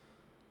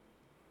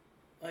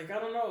 Like I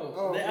don't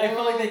know. I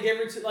feel like they gave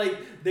her to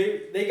like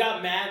they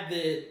got mad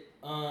that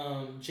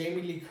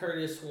Jamie Lee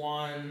Curtis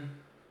won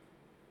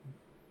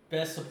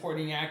Best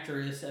Supporting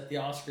Actress at the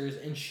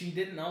Oscars, and she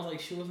didn't. I was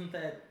like, she wasn't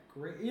that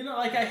great. You know,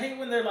 like I hate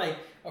when they're like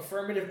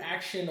affirmative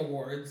action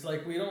awards.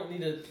 Like we need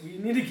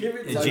to give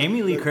it. To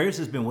Jamie Lee Curtis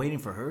has been waiting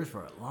for hers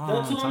for a long time.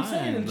 That's what I'm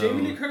saying. And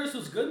Jamie Lee Curtis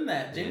was good in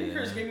that. Jamie Lee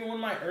Curtis gave me one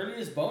of my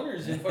earliest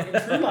boners in fucking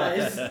True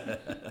Lies.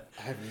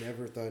 I've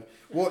never thought.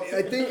 Well,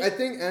 I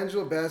think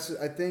Angela Bassett.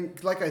 I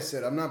think, like I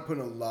said, I'm not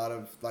putting a lot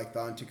of like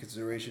thought into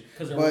consideration.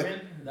 Because they're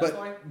women. That's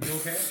why you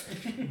don't care.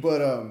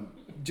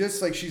 But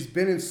just like she's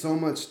been in so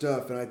much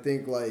stuff, and I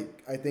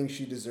think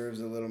she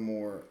deserves a little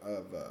more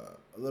of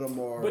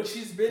but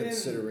she's been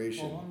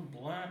consideration. In one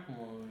black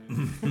one.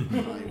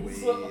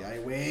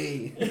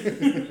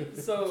 Highway.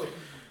 So.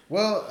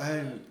 Well,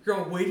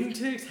 girl, waiting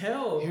to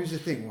exhale. Here's the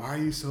thing. Why are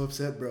you so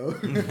upset, bro?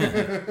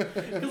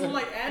 Because I'm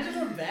like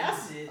Angela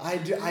Bassett.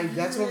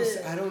 That's what I'm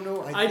saying. I don't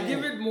know. I'd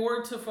give it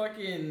more to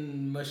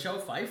fucking Michelle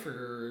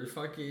Pfeiffer.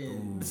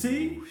 Fucking. Ooh,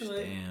 see?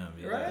 Damn,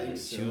 yeah. Right?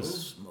 She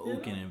was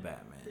smoking in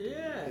Batman.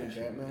 Yeah. In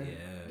Batman? Yeah.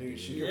 Dude,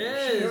 she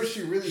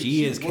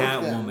she is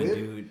Catwoman,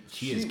 dude.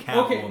 She is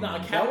Catwoman. Okay, nah,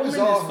 Catwoman is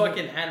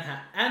fucking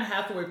Anne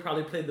Hathaway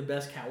probably played the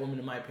best Catwoman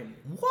in my opinion.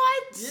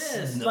 What?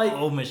 Yes.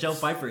 No, Michelle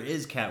Pfeiffer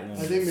is Catwoman.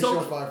 I think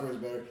Michelle Pfeiffer is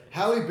better.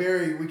 Halle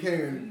Berry, we can't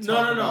even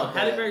talk about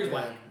Halle that. Berry's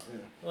whack. Yeah.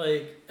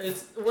 Like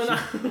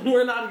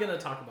we're not gonna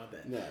talk about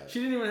that. Nah. She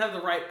didn't even have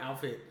the right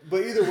outfit.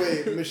 But either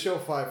way, Michelle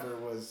Pfeiffer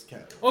was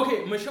Catwoman.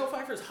 Okay, Michelle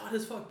Pfeiffer's hot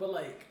as fuck, but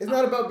like it's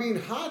not about being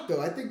hot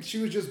though. I think she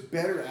was just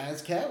better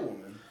as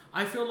Catwoman.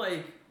 I feel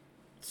like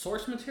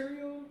source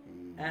material,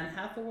 Anne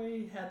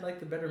Hathaway had like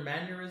the better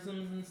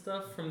mannerisms and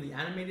stuff from the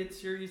animated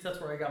series.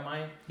 That's where I got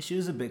my. She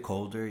was a bit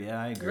colder.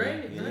 Yeah, I agree.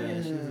 Right?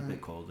 Yeah, she was a bit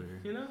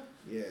colder. You know?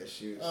 Yeah,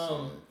 she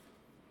was.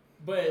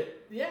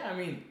 But yeah, I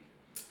mean,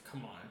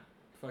 come on,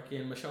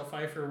 fucking Michelle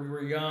Pfeiffer. We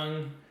were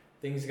young.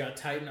 Things got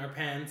tight in our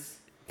pants.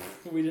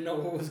 We didn't know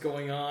what was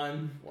going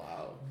on.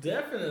 Wow.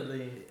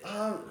 Definitely.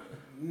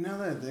 Now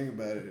that I think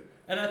about it.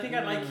 And I think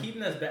I like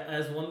Keaton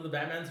as one of the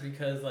Batmans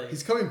because like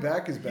he's coming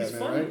back as Batman, he's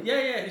funny. right?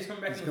 Yeah, he's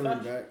coming back. He's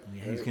coming back.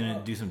 Yeah, he's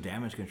gonna do some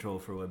damage control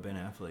for what Ben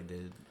Affleck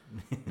did.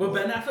 But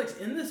Ben Affleck's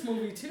in this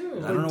movie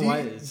too. I don't know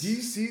why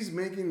DC's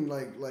making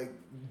like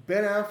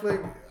Ben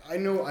Affleck. I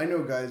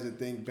know guys that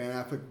think Ben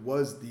Affleck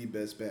was the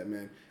best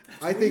Batman.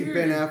 I think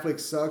Ben Affleck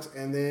sucks,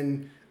 and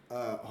then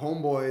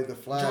Homeboy, the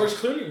Flash, George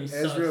Clooney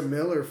Ezra sucks.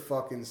 Miller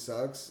fucking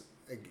sucks.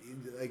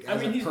 Like I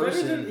mean, he's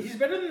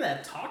better than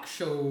that talk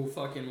show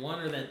fucking one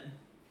or that.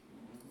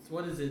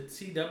 What is it?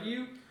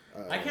 CW?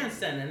 I can't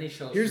stand any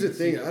shows. Here's the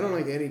thing: CW. I don't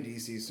like any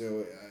DC,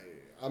 so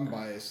I'm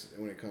biased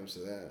when it comes to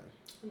that.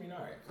 I mean,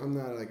 all right. I'm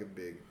not like a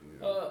big.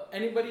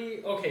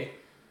 Anybody? Okay.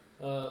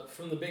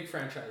 From the big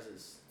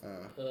franchises.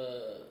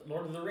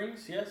 Lord of the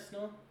Rings? Yes?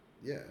 No?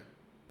 Yeah.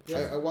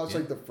 I watched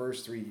like the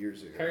first 3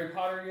 years ago. Harry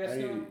Potter? Yes?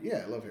 No?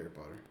 Yeah, I love Harry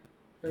Potter.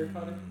 Harry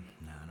Potter?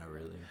 No, not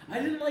really. I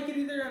didn't like it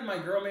either, and my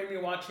girl made me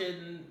watch it.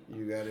 And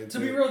you got it. To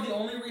be real, the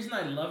only reason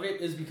I love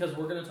it is because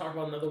we're gonna talk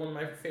about another one of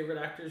my favorite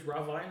actors,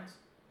 Ralph Fiennes.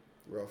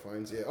 Ralph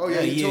Fiennes, yeah. Oh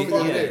yeah, you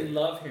told me I that.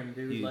 love him,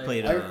 dude. He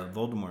played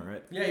Voldemort,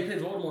 right? Yeah, he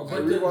played Voldemort.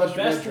 But the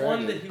best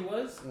one that he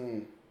was.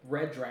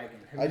 Red Dragon.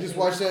 I just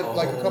watched that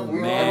like a couple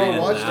weeks ago. I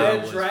rewatched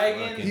Red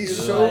Dragon. He's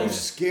so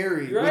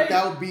scary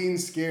without being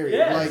scary.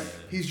 Yes.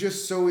 Like he's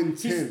just so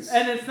intense.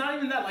 And it's not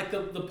even that. Like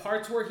the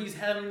parts where he's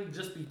having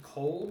just be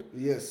cold.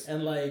 Yes.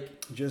 And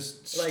like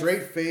just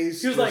straight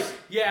face. He was like,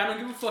 "Yeah, I don't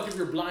give a fuck if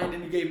you're blind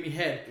and you gave me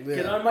head. Yeah.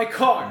 Get out of my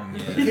car."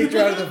 He kicked you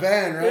out of the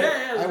van, right?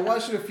 Yeah. I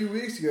watched it a few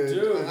weeks ago.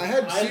 Dude, I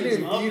had seen it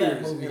in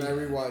theaters and I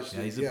rewatched it.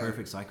 Yeah, he's a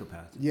perfect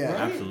psychopath. Yeah,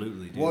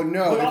 absolutely. Dude. Well,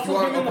 no, but if you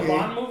want, in the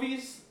Bond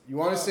movies. You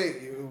want to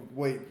say,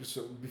 wait,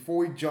 so before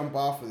we jump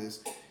off of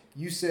this,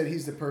 you said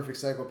he's the perfect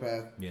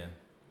psychopath. Yeah.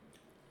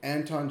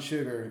 Anton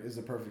Chigurh is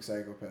the perfect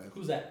psychopath.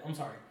 Who's that? I'm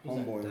sorry.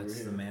 Homeboy.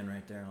 That's the man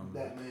right there on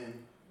that man.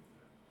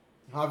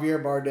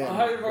 Javier Bardem.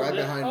 Right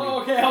behind me.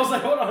 Oh, okay. I was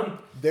like, hold on.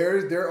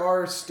 There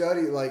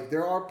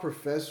are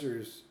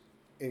professors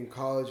in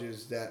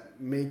colleges that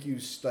make you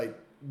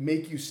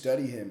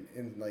study him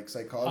in like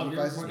psychology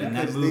classes. In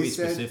that movie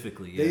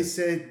specifically, They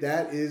said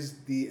that is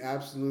the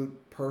absolute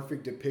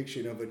perfect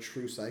depiction of a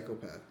true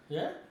psychopath.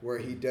 Yeah. Where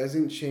he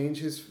doesn't change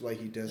his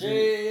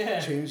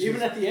change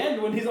even at the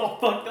end when he's all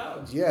fucked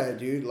up. Yeah,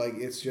 dude. Like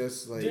it's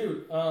just like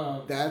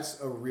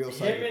that's a real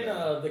psychopath. Him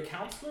and the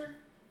counselor.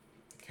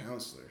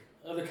 Counselor.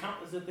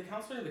 Is it the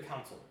counselor or the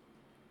council?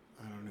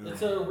 I don't know.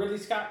 It's Ridley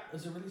Scott.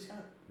 Is it Ridley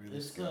Scott?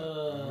 It's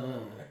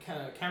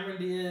Cameron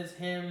Diaz,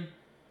 him,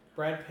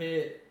 Brad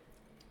Pitt.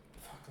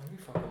 Fuck,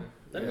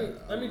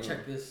 let me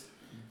check this.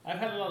 I've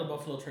had a lot of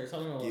Buffalo Trace. I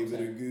don't know what Give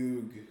it a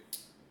goog.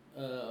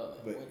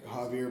 But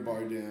Javier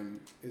Bardem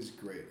is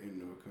great in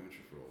No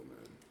Country for Old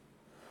Men.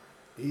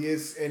 He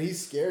is, and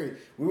he's scary.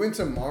 We went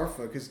to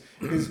Marfa because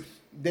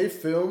they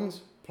filmed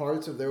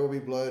parts of There Will Be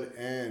Blood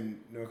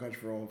and No Country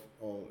for Old.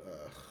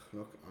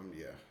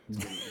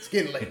 It's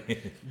getting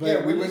late.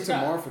 But we went to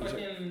Marfa.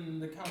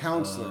 The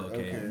Counselor.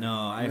 Okay. No,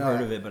 I've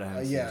heard of it, but I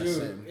haven't seen it. Dude,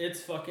 same.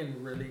 It's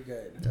fucking really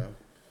good. Yeah.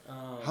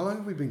 How long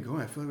have we been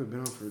going? I feel like we've been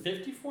on for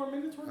 54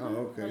 minutes.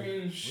 Oh, okay. I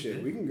mean,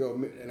 shit, we can go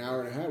an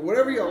hour and a half.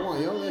 Whatever y'all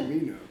want, y'all let me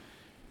know.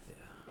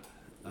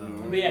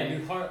 But yeah,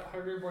 dude,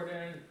 Javier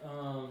Bardem.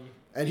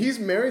 And he's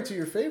married to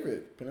your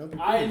favorite, Penelope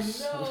Cruz. I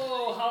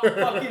know! How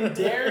fucking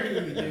dare he,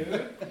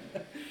 dude?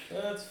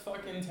 That's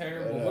fucking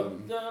terrible.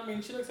 But, I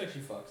mean, she looks like she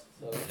fucks,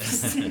 so...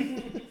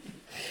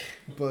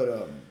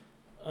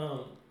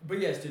 But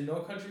yes, dude, No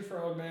Country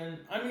for Old Men.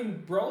 I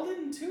mean,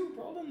 Brolin, too.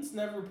 Brolin's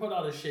never put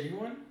out a shitty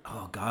one.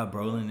 Oh, God,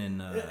 Brolin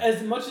and...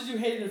 as much as you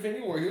hated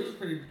Infinity War, he was a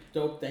pretty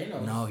dope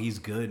Thanos. No, he's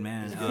good,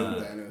 man. He's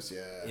good Thanos,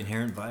 yeah.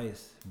 Inherent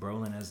Vice.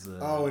 Brolin as the...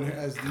 Oh, and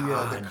as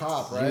the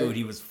cop, right? Dude,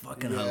 he was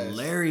fucking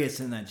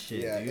hilarious in that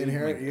shit, yeah, dude.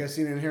 You guys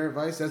seen Inherent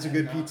Vice? That's a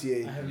good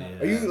PTA. I have not.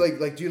 Are you,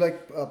 do you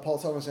like Paul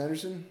Thomas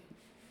Anderson?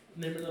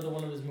 Name another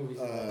one of his movies.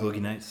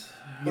 Boogie Nights.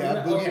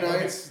 Yeah, Boogie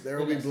Nights. There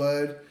Will Be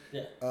Blood.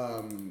 Yeah.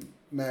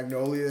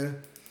 Magnolia.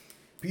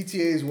 PTA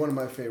is one of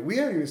my favorite. We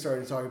haven't even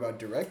started talking about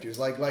directors.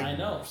 Like I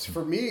know.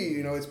 For me,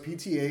 it's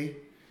PTA.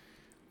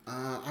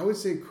 I would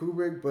say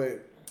Kubrick,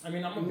 but I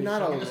mean, I'm a big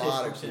not a fan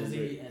lot of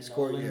Scorsese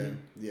Kubrick. and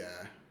Nolan. Yeah.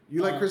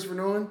 You like Christopher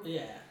Nolan?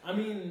 Yeah. I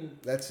mean,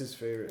 that's his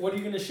favorite. What are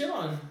you gonna shit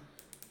on?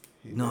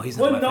 No, he's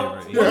not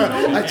my favorite.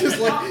 I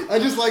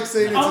just like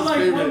saying it's his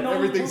favorite.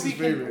 Everything's his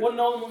favorite. What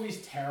Nolan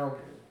movie's terrible?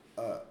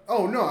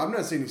 Oh no, I'm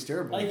not saying he's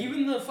terrible. Like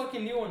even the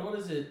fucking new one. What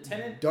is it?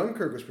 Tenet.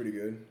 Dunkirk was pretty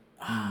good.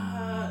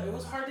 It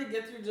was hard to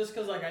get through just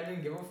because I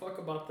didn't give a fuck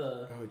about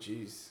the. Oh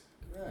jeez.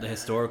 The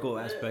historical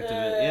aspect of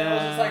it. Yeah. I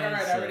was just like, all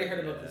right, I already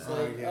heard about this.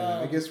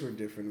 I guess we're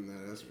different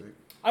in that aspect.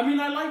 I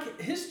mean, I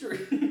like history,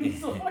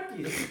 so fuck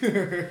you.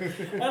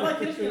 I like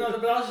history,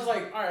 but I was just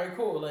like, all right,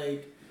 cool.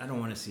 Like, I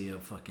don't want to see a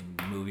fucking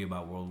movie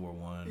about World War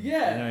One.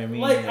 Yeah, you know what I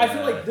mean. Like, I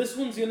feel like this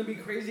one's gonna be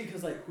crazy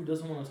because, like, who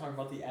doesn't want to talk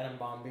about the atom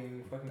bomb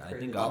being fucking crazy? I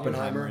think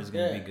Oppenheimer is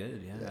gonna be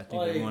good. Yeah, I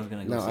think everyone's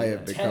gonna go see I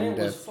have that. become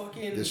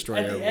destroyer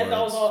at the end,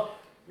 I was all,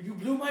 you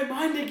blew my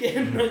mind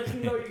again. Like,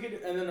 you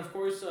could. And then of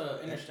course,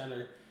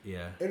 Interstellar.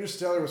 Yeah.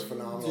 Interstellar was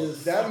phenomenal.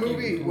 That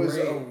movie was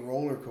a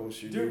roller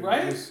coaster, dude.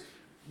 Right?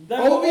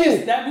 That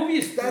movie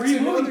is three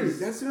movies.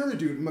 That's another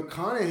dude.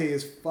 McConaughey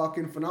is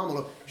fucking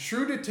phenomenal.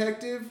 True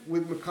Detective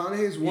with McConaughey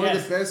is one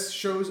of the best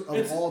shows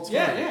of all time.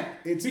 Yeah.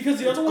 It's because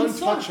the other one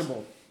untouchable.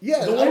 Sucked.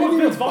 Yeah, the one with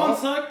Vince Vaughn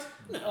sucked.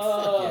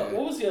 What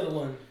was the other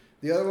one?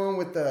 The other one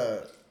with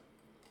the.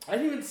 I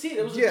didn't even see it.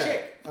 It was a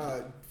chick.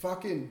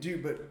 Fucking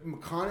dude, but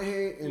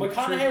McConaughey and Woody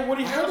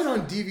Harrelson. I have it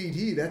on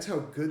DVD. That's how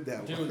good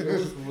that was. Dude, it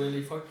was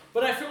really fun.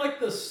 But I feel like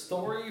the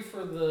story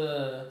for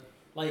the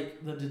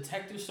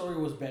detective story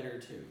was better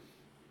too.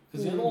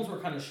 Because the other ones were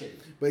kind of shitty.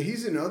 But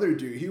he's another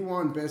dude. He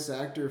won Best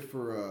Actor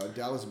for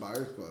Dallas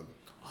Buyers Club.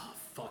 Oh,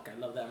 fuck. I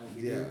love that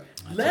movie, yeah.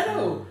 dude.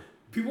 Leto!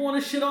 People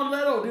want to shit on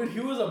Leto, dude. He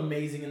was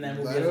amazing in that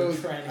movie as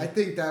a tranny. I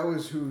think that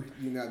was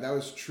that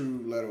was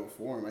true Leto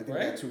form. I think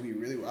that's who he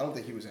really was. I don't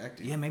think he was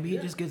acting. Yeah, maybe he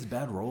just gets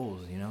bad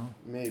roles,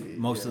 Maybe.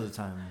 Most of the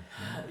time.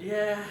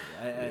 Yeah.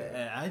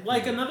 I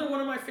like another one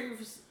of my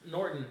favorites,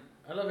 Norton.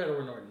 I love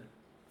Edward Norton.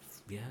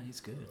 Yeah, he's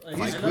good. Like,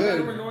 he's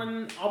good. Edward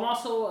Norton. I'm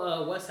also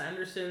a Wes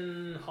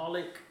Anderson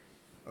holic.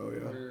 Oh yeah.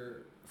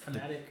 Or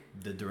fanatic.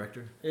 The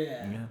director.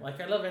 Yeah. Like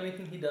I love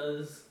anything he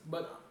does,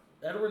 but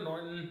Edward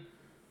Norton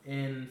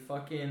in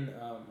fucking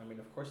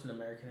of course in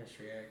American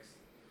History X.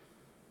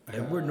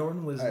 Edward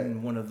Norton was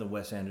in one of the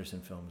Wes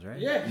Anderson films, right?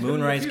 Yeah.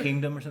 Moonrise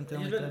Kingdom or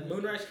something like that.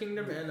 Moonrise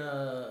Kingdom and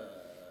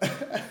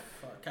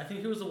I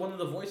think he was one of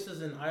the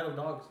voices in Isle of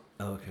Dogs.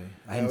 Oh, okay.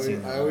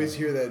 I always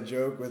hear that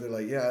joke where they're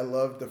like, "Yeah, I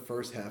loved the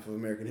first half of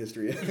American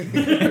History."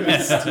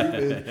 It's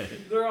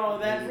stupid. They're all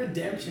that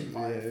redemption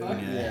part.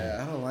 Yeah,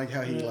 I don't like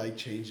how he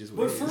changes.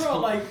 But for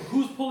real,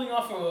 who's pulling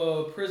off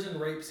a prison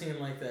rape scene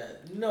like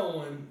that? No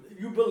one.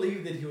 You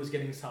believe that he was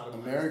getting sodomized.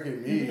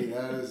 American Me,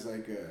 that is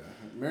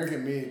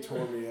American Me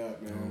tore me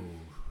up, man.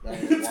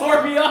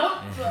 Tore me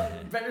up.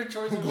 Better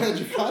choice. I'm glad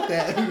you caught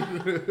that.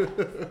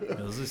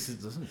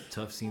 Those are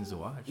tough scenes to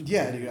watch.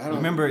 Yeah, dude. I don't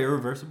remember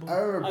Irreversible.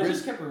 I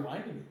just kept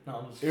rewinding it.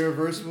 No,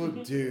 Irreversible,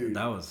 dude.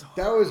 That was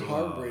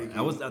heartbreaking.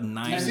 That was a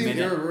 9 minute. You seen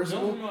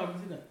Irreversible? No, I haven't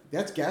seen that.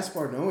 That's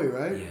Gaspar Noé,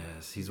 right?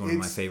 Yes, he's one of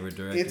my favorite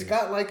directors. It's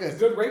got a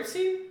good rape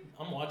scene.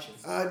 I'm watching.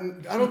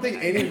 I don't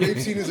think any rape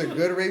scene is a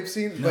good rape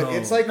scene, but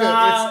it's like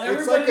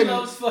everybody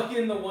loves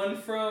fucking the one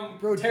from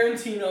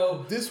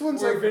Tarantino. This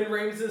one's where Vin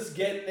Rames is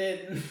getting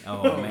it.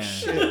 Oh man.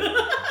 Shit.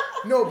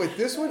 No, but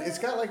this one, it's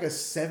got like a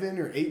 7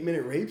 or 8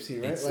 minute rape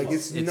scene, right?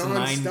 It's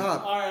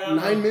non-stop.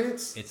 9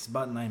 minutes? It's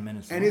about 9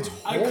 minutes long. And it's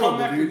horrible, I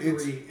come after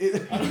dude.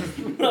 3.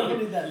 I'm not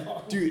really that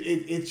long. Dude,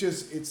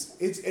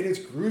 it's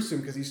gruesome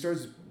because he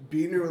starts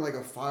beating her with like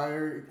a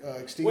fire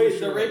extinguisher. Wait,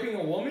 they're raping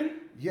a woman?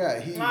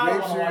 Yeah, he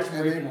rapes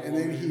her and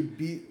then he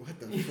beat what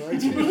the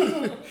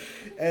fuck?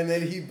 And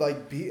then he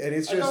beat and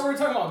it's just. I thought we were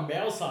talking about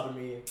male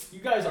sodomy.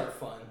 You guys are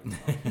fun.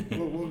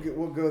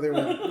 We'll go there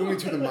when we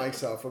turn the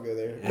mics off. We'll go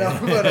there.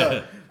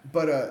 No,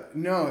 but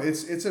no,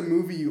 it's a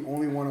movie you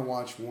only want to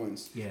watch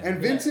once. Yeah. And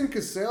Vincent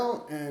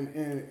Cassel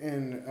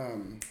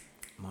and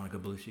Monica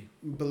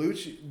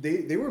Bellucci,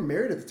 they were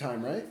married at the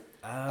time, right?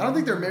 I don't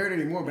think they're married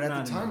anymore, but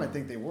at the time I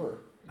think they were.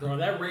 Bro,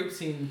 that rape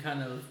scene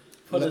kind of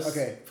put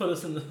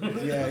us in the.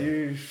 Yeah,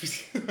 you.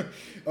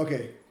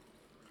 Okay.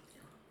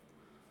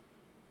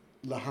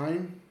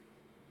 Lahaine.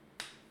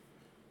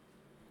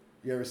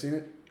 You ever seen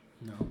it?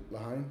 No.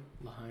 Lahain?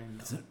 Lahain.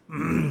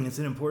 No. It's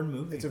an important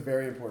movie. It's a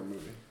very important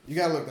movie. You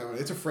gotta look that one.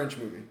 It's a French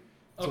movie.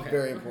 It's a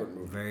very important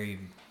movie. Very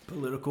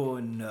political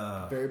and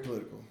very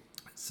political.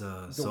 It's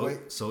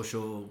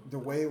social. The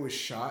way it was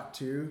shot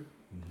too.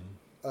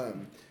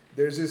 Mm-hmm.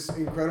 There's this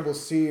incredible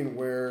scene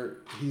where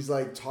he's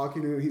like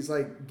talking to. He's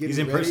like getting. He's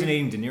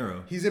impersonating ready. De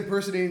Niro. He's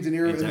impersonating De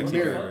Niro in the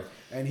mirror, Perfect.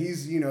 and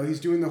he's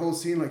doing the whole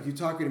scene like you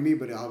talking to me,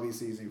 but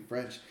obviously he's in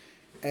French,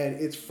 and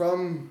it's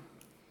from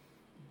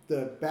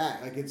the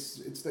back, like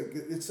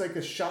it's like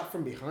a shot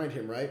from behind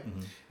him, right?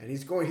 Mm-hmm. And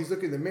he's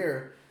looking in the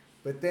mirror,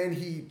 but then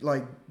he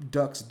like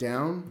ducks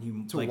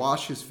down to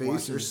wash his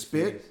face or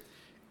spit,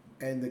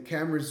 and the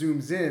camera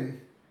zooms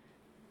in,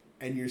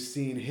 and you're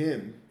seeing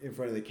him in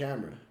front of the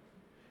camera.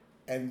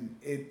 And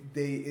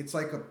it's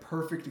like a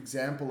perfect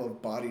example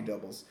of body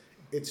doubles.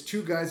 It's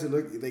two guys that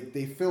look like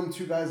they film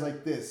two guys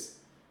like this,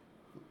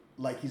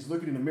 like he's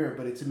looking in the mirror,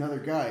 but it's another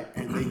guy,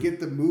 and they get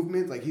the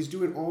movement, like he's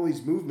doing all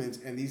these movements,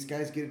 and these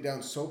guys get it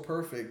down so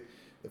perfect.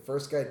 The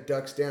first guy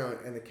ducks down,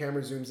 and the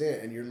camera zooms in,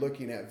 and you're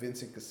looking at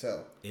Vincent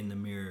Cassel in the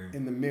mirror.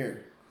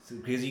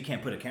 Because you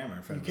can't put a camera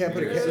in front of him. You can't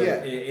put a camera.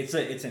 Yeah,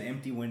 it's an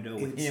empty window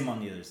with him on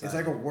the other side. It's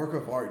like a work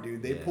of art,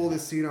 dude. They pull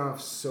this scene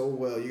off so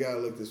well. You gotta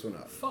look this one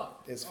up.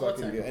 Fuck, it's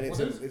fucking good, and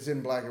it's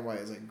in black and white.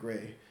 It's like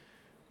gray.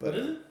 But, what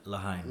is it?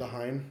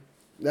 Lahain.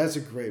 That's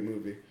a great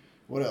movie.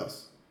 What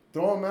else?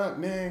 Throw them out,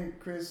 man.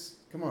 Chris,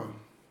 come on.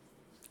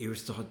 We're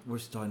still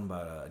talking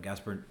about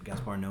Gaspar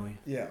Noé.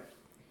 Yeah.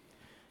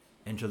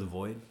 Enter the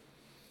Void.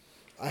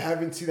 I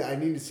haven't seen that. I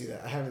need to see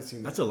that. I haven't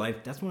seen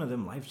that. That's one of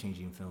them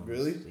life-changing films.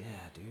 Really?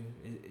 Yeah,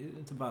 dude.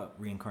 It's about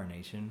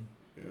reincarnation.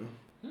 Yeah.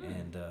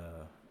 And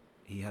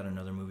he had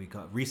another movie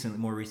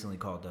more recently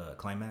called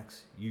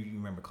Climax. You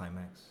remember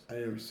Climax? I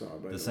never saw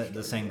it. But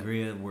the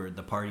sangria where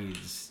the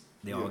parties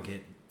they all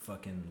get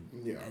fucking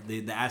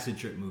the acid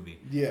trip movie.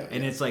 Yeah.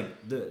 And it's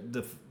like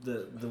the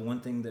one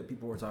thing that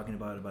people were talking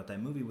about that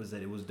movie was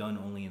that it was done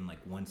only in like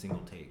one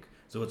single take.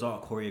 So it's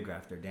all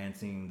choreographed. They're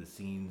dancing, the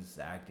scenes,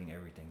 the acting,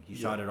 everything. He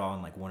shot it all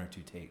in like 1 or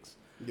 2 takes.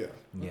 Yeah.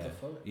 What the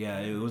fuck? Yeah,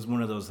 it was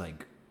one of those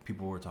like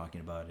people were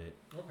talking about it.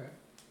 Okay.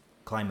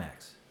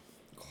 Climax.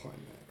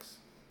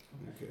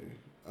 Okay.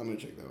 I'm gonna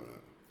check that one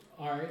out.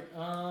 All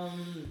right.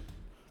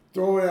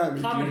 Throw it at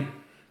me.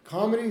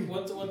 Comedy.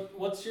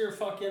 What's your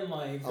fucking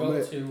like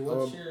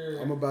go-to?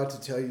 I'm about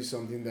to tell you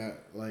something that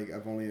like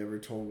I've only ever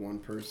told one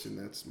person.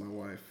 That's my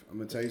wife. I'm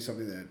gonna tell you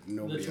something that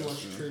nobody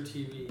else knows. True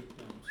TV.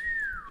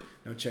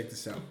 Now check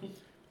this out.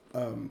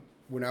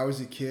 When I was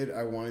a kid,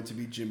 I wanted to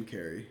be Jim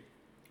Carrey.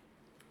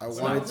 I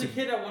wanted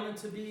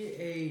to be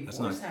a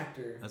voice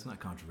actor. That's not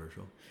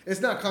controversial.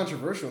 It's not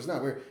controversial. It's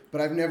not weird.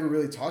 But I've never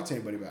really talked to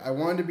anybody about it. I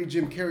wanted to be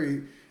Jim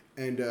Carrey,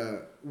 and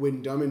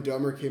when Dumb and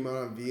Dumber came out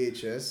on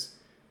VHS,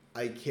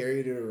 I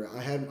carried it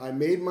around. I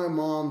made my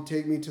mom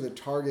take me to the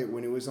Target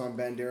when it was on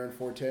Bandera and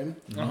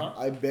 410. Uh-huh.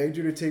 I begged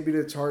her to take me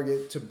to the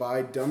Target to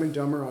buy Dumb and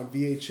Dumber on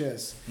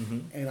VHS,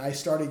 and I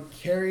started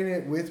carrying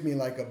it with me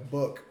like a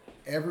book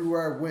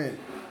everywhere I went.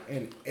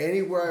 And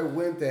anywhere I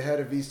went that had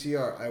a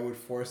VCR, I would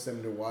force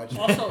them to watch it.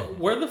 Also,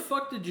 where the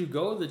fuck did you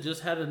go that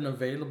just had an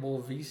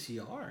available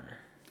VCR?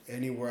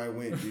 Anywhere I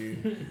went,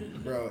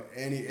 dude. Bro,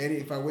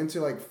 if I went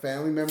to like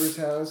family member's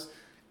house,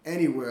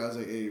 anywhere, I was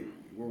like, hey,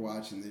 we're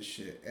watching this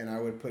shit. And I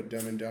would put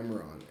Dumb and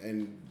Dumber on.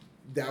 And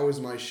that was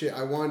my shit.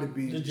 I wanted to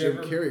be Jim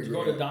Carrey. Did you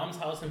go to Dom's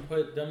house and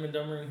put Dumb and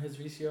Dumber in his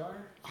VCR?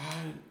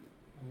 I'm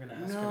going to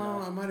ask him.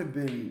 No, I might have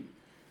been...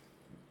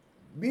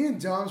 Me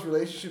and Dom's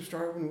relationship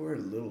started when we were a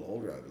little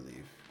older, I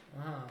believe.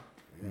 Ah.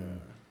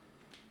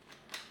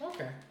 Yeah.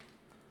 Okay.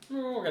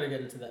 We're gonna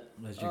get into that.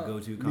 That's your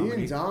go-to comedy. Me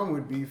and Dom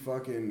would be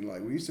fucking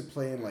like we used to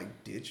play in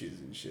like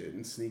ditches and shit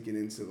and sneaking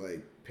into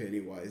like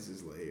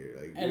Pennywise's lair.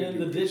 Like, and in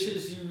the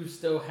ditches, you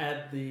still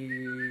had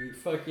the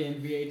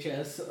fucking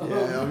VHS.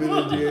 Yeah, I'm in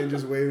the DN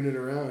just waving it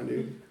around,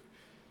 dude.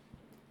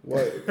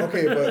 What?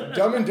 Okay, but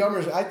Dumb and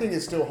Dumber, I think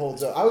it still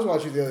holds up. I was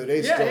watching the other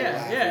day.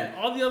 Yeah.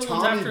 All the other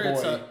ones after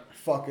it's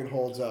fucking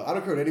holds up. I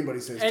don't care what anybody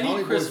says. Any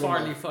Tommy Chris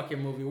Farley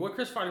fucking movie. What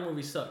Chris Farley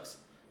movie sucks?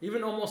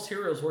 Even Almost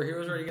Heroes, where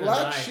Heroes already gonna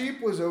die. Black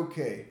Sheep was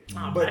okay.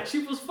 Black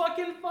Sheep was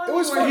fucking funny. It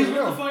was funny,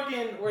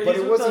 but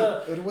it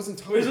wasn't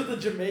Tommy. Where he's with the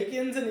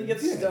Jamaicans and he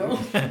gets stoned.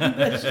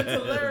 That shit's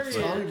hilarious.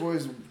 Tommy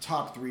Boy's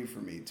top 3 for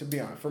me, to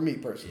be honest. For me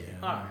personally.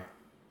 Yeah. All right.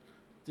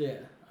 Yeah.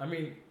 I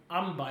mean,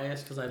 I'm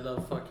biased because I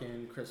love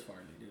fucking Chris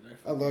Farley, dude.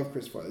 I love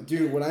Chris Farley.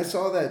 Dude, when I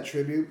saw that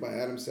tribute by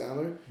Adam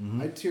Sandler,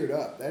 I teared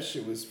up. That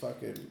shit was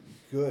fucking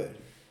good.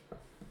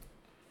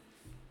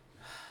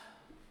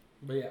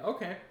 But yeah,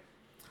 okay.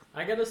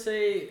 I gotta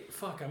say,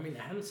 I mean,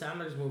 Adam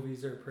Sandler's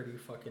movies are pretty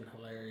fucking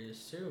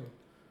hilarious too.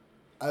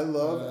 I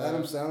love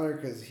Adam Sandler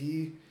because does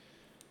he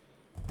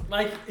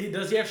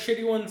have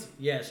shitty ones?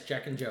 Yes,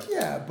 Jack and Joe.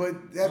 Yeah,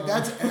 but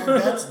that's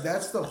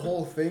the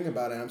whole thing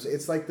about Adam Sandler.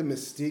 It's like the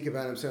mystique of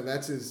Adam Sandler.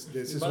 That's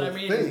his whole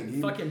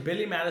thing. Fucking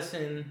Billy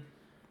Madison,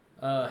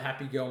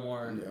 Happy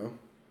Gilmore. Yeah.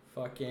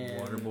 Fucking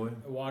Waterboy.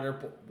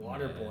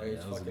 Waterboy is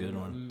that was a fucking good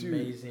one.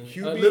 amazing.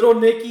 Dude, Little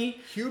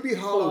Nicky. Hubie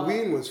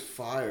Halloween was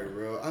fire,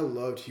 bro. I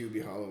loved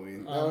Hubie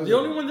Halloween. The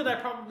only one that I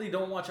probably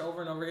don't watch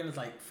over and over again is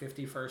like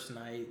 50 First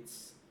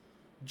Nights.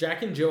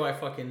 Jack and Jill, I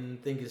fucking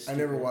think is stupid.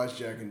 I never watched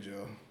Jack and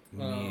Jill.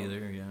 Me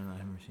either. Yeah, I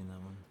haven't seen that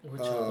one.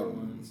 Which other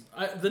ones?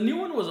 The new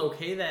one was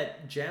okay.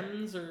 That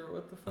Gems or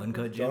what the fuck?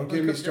 Uncut Gems. Don't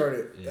get me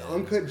started. Yeah.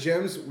 Uncut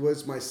Gems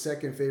was my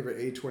second favorite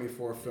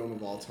A24 film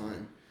of all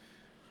time.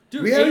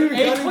 Dude, we haven't even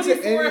gotten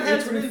into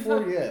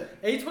A24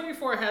 yet.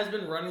 A24 has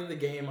been running the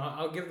game.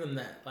 I'll give them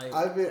that. Like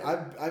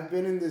I've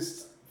been in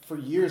this for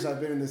years. I've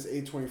been in this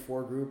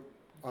A24 group.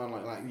 I'm a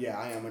on fucking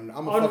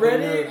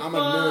Reddit. nerd. I'm a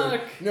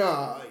nerd. No,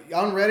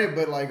 on Reddit,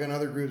 but like on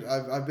other groups.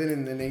 I've been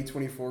in an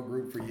A24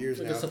 group for years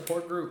like now. A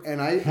support group.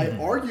 And I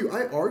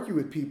argue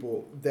with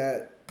people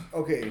that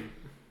okay.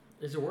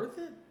 Is it worth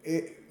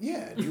it?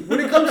 Yeah. When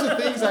it comes to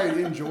things I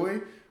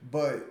enjoy,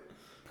 but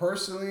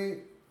personally,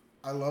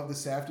 I love the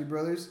Safdie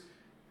brothers.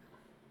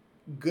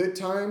 Good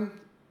Time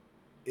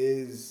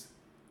is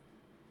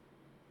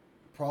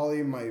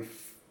probably my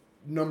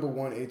number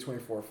one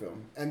A24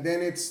 film. And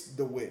then it's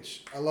The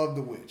Witch. I love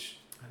The Witch.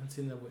 I haven't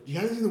seen The Witch. You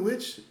haven't seen The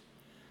Witch?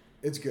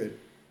 It's good.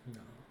 No.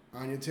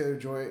 Anya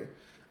Taylor-Joy.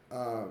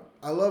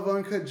 I love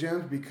Uncut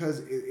Gems because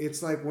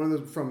it's like one of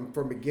those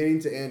from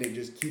beginning to end. It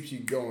just keeps you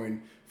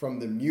going from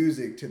the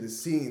music to the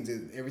scenes.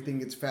 Everything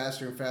gets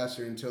faster and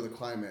faster until the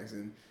climax.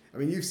 And I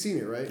mean, you've seen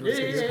it, right? Yeah,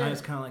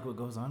 It's kind of like what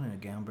goes on in a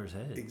gambler's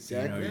head.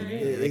 Exactly. You know what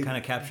I mean? They kind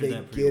of capture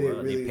that pretty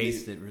well. They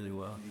paced it really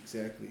well.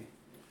 Exactly.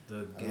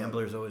 The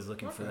gambler's always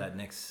looking for that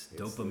next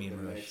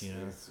dopamine rush, you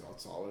know?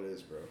 That's all it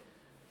is, bro.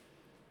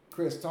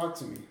 Chris, talk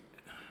to me.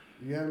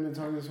 You haven't been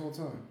talking this whole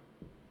time.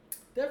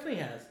 Definitely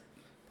has.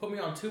 Put me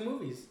on 2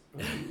 movies. Oh,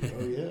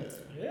 yeah.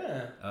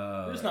 Yeah.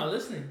 You're just not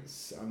listening.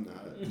 I'm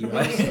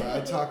not. I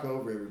talk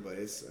over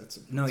everybody.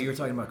 No, you were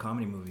talking about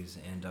comedy movies,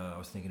 and I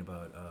was thinking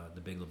about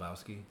The Big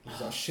Lebowski.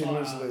 It's on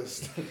Schindler's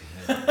List.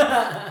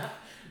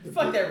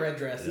 Fuck that red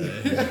dress.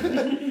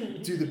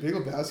 Dude, The Big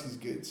Lebowski's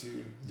good,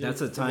 too.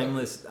 That's a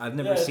timeless... I've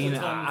never seen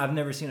I've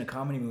never seen a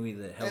comedy movie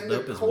that held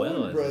up as well as... the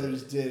Coen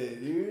brothers did it.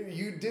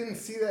 You didn't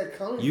see that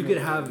coming. You could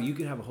have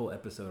a whole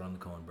episode on the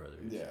Coen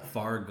brothers. Yeah.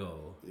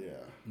 Fargo. Yeah.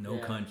 No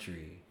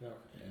Country. No.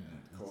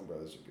 Coen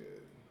brothers are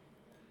good.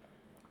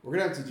 We're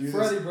gonna have to do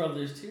Freddy this.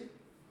 Brothers too.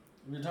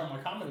 We were talking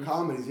about comedies.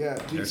 Comedies, yeah.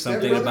 Dude, There's Step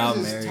something Brothers about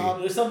is Mary.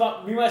 There's something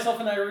about Me, Myself,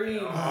 and Irene.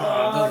 those are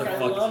I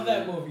fucking love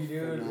that good. movie,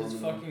 dude. Phenomenal. It's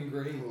fucking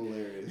great.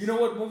 Hilarious. You know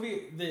what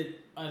movie that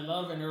I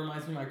love and it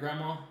reminds me of my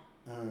grandma?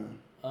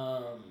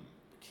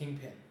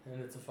 Kingpin.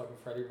 And it's a fucking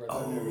Freddy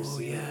Brothers. I've never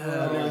seen it.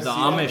 yeah. I've never The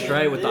seen Amish, that.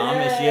 right? With the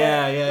Amish.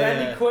 Yeah.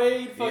 Randy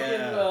Quaid, fucking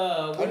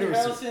Yeah. Woody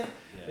never seen- Harrelson.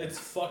 It's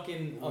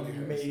fucking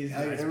amazing.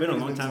 It's been a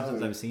long time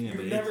since I've seen it. You've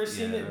but never it's,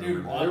 seen yeah, it, I dude.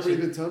 remember. Watch Everybody's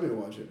it. been telling me to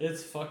watch it.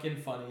 It's fucking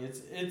funny.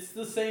 It's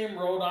the same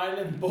Rhode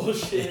Island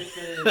bullshit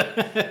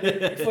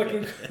that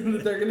fucking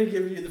that they're gonna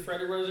give you. The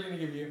Freddy Brothers are gonna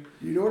give you.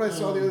 You know what I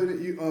saw the other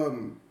day?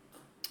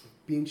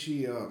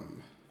 Beachy,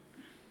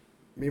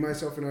 Me,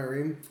 Myself, and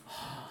Irene.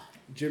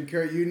 Jim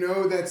Carrey. You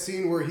know that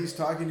scene where he's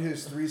talking to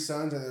his 3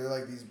 sons and they're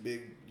like these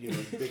big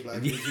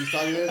black dudes. He's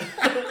talking to them.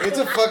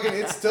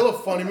 It's still a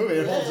funny movie.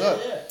 It holds up.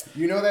 Yeah.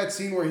 You know that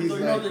scene where he's So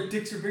like, their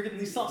dicks are bigger than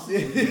these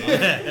sauces.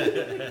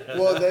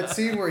 well, that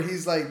scene where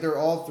he's like, they're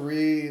all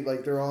 3,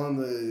 like they're all on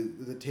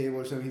the table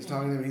or something. He's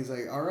talking to them and he's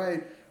like, all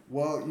right,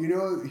 well, you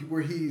know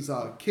where he's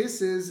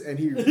kisses and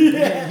he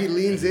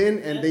leans in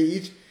and they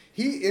each.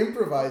 He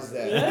improvised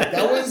that.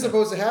 That wasn't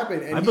supposed to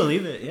happen. And I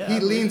believe it, yeah. He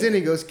leans in and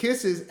he goes,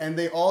 kisses, and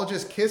they all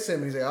just kiss him.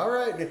 And he's like, all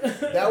right. And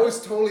that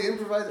was totally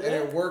improvised, and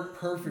it worked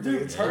perfectly.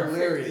 Dude, it's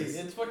hilarious.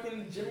 It's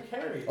fucking Jim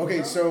Carrey. Okay, you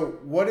know? so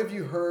what have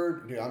you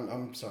heard? Dude,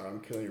 I'm sorry. I'm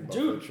killing your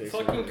Buffalo Dude, Trace.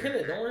 fucking kill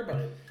it. Don't worry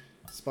about it.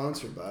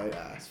 Sponsored by...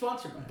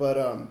 Sponsored by.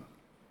 But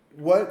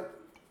what...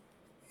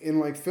 In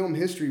like film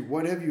history,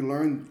 what have you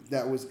learned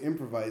that was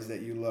improvised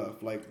that you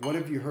love? Like, what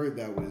have you heard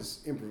that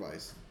was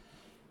improvised?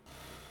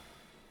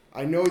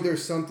 I know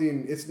there's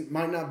something. It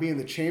might not be in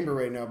the chamber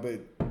right now,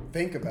 but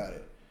think about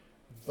it.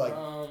 Like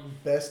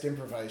best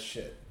improvised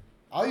shit.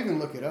 I'll even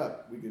look it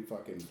up. We could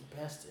fucking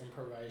best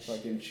improvised.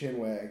 Fucking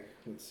chinwag.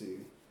 Let's see.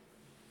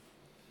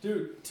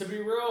 Dude, to be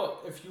real,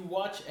 if you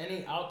watch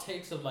any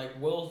outtakes of like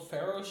Will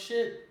Ferrell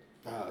shit,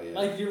 oh yeah,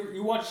 like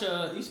you watch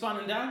Eastbound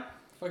and Down,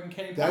 fucking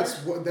Kenny. That's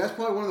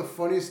probably one of the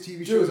funniest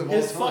TV shows of all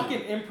time. His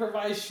fucking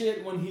improvised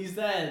shit when he's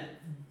that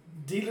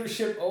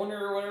dealership owner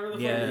or whatever the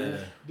fuck it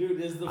is.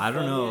 Dude, is the I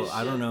don't know. shit.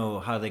 I don't know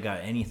how they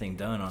got anything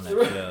done on that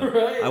show.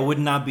 Right? I would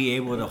not be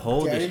able to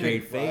hold Danny a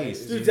straight McBride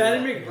face. Dude,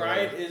 Danny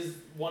McBride is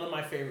one of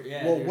my favorite.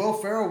 Yeah. Well, dude. Will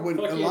Ferrell, when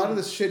Fuck a you. lot of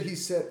the shit he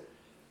said.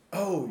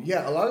 Oh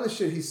yeah, a lot of the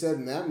shit he said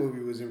in that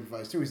movie was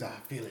improvised too. He's like, I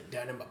feel it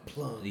down in my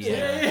plums.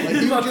 Yeah. Like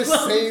he My was just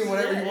plums. saying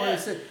whatever he Yeah, wanted yeah.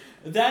 to say.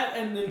 That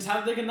and in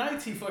Talladega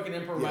Nights, he fucking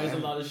improvised Yeah.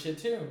 a lot of shit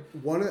too.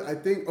 One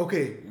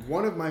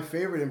of my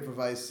favorite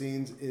improvised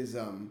scenes is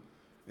and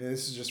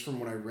this is just from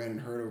what I read and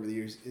heard over the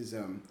years, is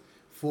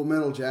Full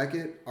Metal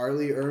Jacket,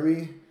 Arlie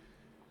Ermy,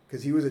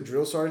 because he was a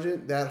drill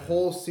sergeant. That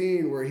whole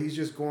scene where he's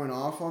just going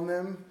off on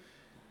them,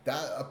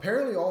 that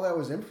apparently all that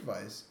was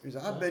improvised. He was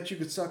like, I bet you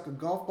could suck a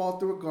golf ball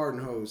through a garden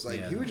hose.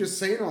 Like he was just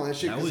saying all that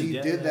shit because he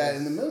did that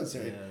in the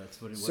military. Yeah,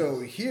 that's what it was. So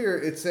here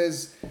it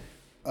says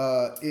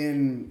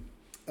in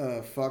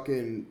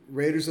fucking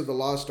Raiders of the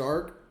Lost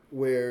Ark,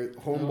 where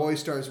Homeboy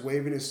starts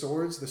waving his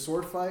swords, the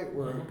sword fight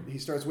where he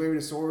starts waving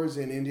his swords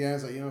and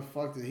Indiana's like,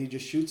 fuck it, he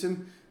just shoots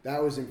him.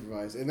 That was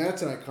improvised, and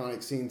that's an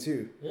iconic scene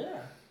too.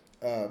 Yeah.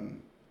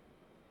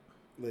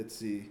 Let's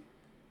see.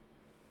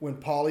 When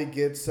Polly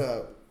gets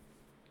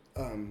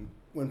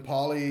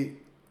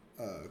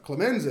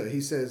Clemenza,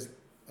 he says,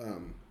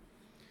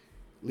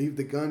 leave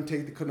the gun,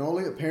 take the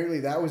cannoli. Apparently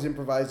that was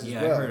improvised as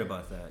well. Yeah, I heard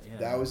about that. Yeah.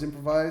 That was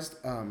improvised.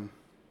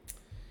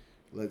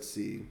 Let's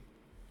see.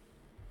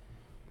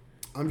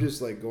 I'm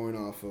just like going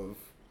off of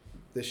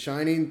The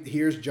Shining.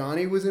 Here's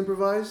Johnny was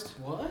improvised.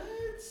 What?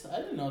 I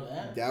didn't know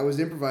that. That was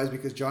improvised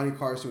because Johnny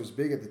Carson was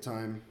big at the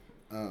time.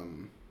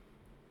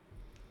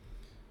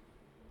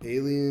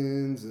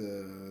 Aliens.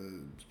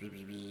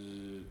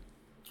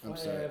 I'm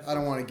sorry. I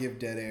don't want to give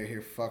dead air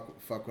here.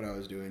 Fuck what I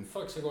was doing.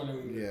 Fuck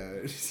Sigourney.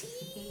 Yeah.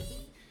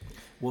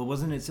 Well,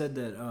 wasn't it said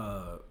that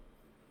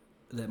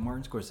that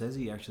Martin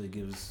Scorsese actually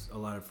gives a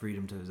lot of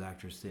freedom to his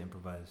actors to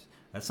improvise?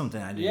 That's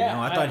something I didn't know.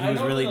 I thought he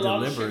was really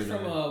deliberate.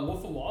 From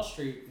Wolf of Wall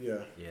Street. Yeah.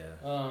 Yeah.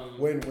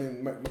 When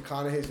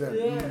McConaughey's that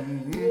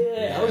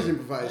was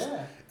improvised.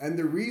 Yeah. And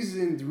the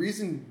reason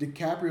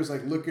DiCaprio's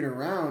like looking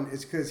around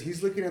is because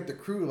he's looking at the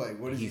crew like,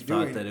 what is he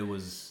doing? He thought that it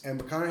was.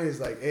 And McConaughey's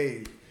like,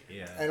 hey.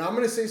 Yeah. And I'm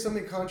gonna say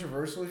something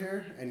controversial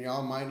here, and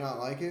y'all might not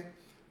like it.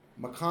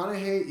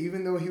 McConaughey,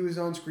 even though he was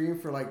on screen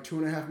for like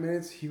 2.5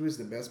 minutes, he was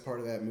the best part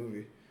of that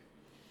movie.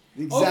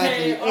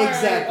 Exactly.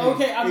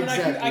 Okay, I mean,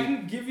 I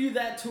can give you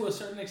that to a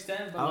certain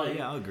extent, but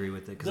I'll agree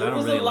with it because I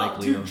don't really like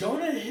Leo. Dude,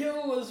 Jonah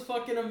Hill was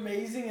fucking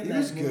amazing in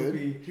that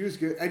movie. He was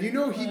good. And he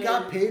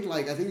got paid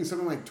like, I think it was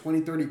something like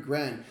 20-30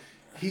 grand.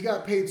 He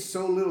got paid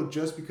so little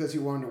just because he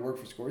wanted to work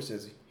for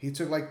Scorsese. He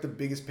took like the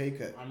biggest pay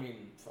cut. I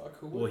mean, fuck,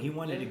 who would? Well, he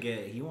wanted to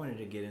get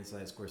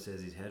inside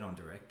Scorsese's head on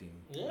directing.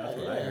 Yeah, that's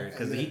what I heard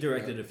because he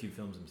directed a few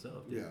films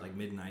himself. Like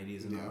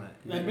mid-90s and all that.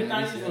 Like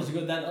mid-90s was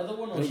good. That other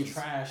one was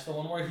trash. The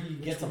one where he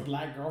gets a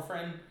black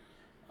girlfriend.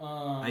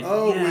 With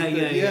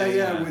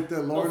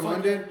the Lauren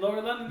London.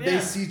 Lauren London, They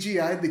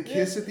CGI'd the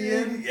kiss at the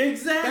end.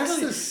 Exactly. That's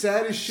the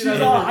saddest shit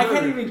I've ever heard. I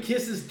can't even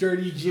kiss this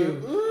dirty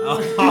Jew.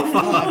 Oh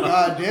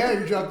god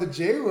damn, you dropped the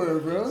J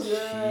word, bro.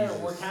 Yeah,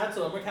 we're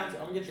canceled. I'm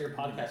gonna get your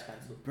podcast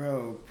canceled.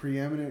 Bro,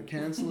 preeminent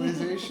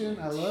cancelization.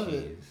 I love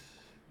it.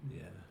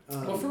 Yeah.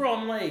 Well, for real,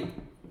 I'm like,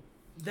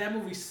 that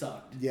movie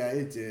sucked. Yeah,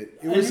 it did.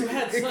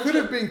 It could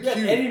have been cute.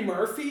 Eddie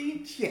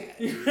Murphy. Yeah.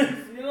 You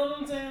know what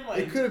I'm saying? Like,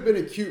 it could have been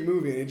a cute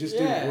movie, and it just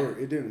didn't work.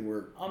 It didn't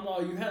work.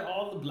 You had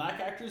all the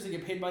black actors that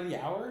get paid by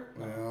the hour.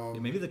 Well,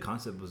 maybe the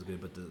concept was good,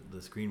 but the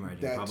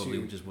screenwriting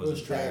probably just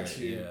wasn't there.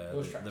 Yeah,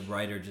 the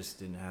writer just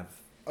didn't have.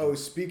 Oh,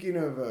 speaking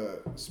of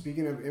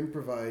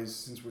improvised,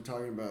 since we're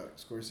talking about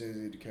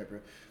Scorsese, DiCaprio.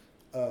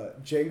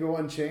 Django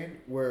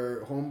Unchained,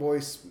 where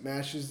Homeboy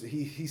smashes,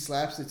 he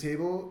slaps the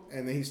table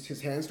and then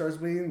his hand starts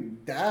bleeding.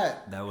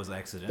 That was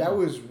accidental. That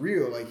was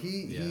real. Like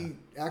he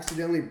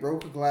accidentally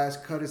broke a glass,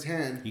 cut his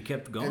hand. He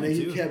kept going, and then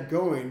he kept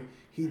going.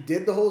 He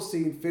did the whole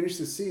scene, finished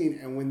the scene,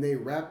 and when they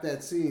wrapped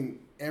that scene,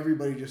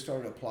 everybody just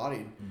started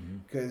applauding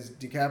because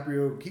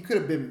DiCaprio. He could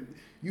have been.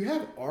 You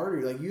have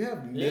artery, like you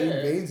have main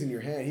veins in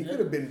your hand. He could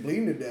have been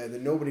bleeding to death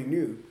and nobody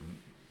knew.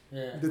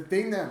 Yeah. The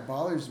thing that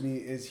bothers me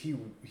is he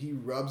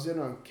rubs it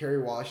on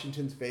Kerry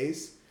Washington's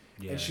face,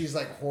 and she's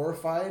like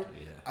horrified.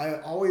 Yeah.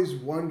 I always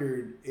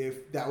wondered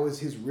if that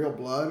was his real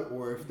blood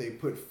or if they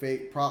put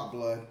fake prop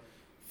blood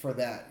for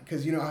that,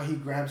 because you know how he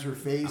grabs her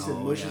face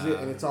and mushes it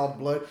and it's all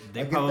blood.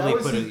 They probably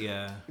put it.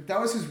 If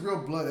that was his real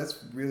blood, that's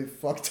really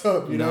fucked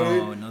up. You know what I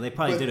mean? No, they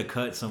probably did a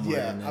cut somewhere.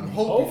 Yeah, and then I'm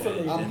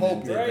hoping.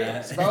 Right?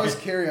 If I was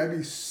Kerry, I'd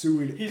be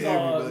suing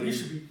everybody. You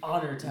should be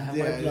honored to have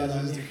my blood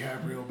on you.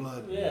 DiCaprio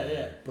blood.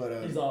 Yeah.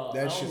 But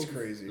that shit's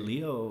crazy.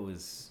 Leo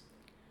is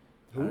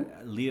who?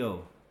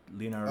 Leonardo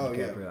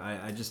DiCaprio.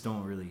 Yeah. I just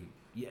don't really.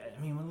 Yeah,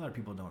 I mean, a lot of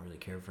people don't really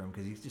care for him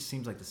because he just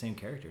seems like the same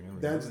character.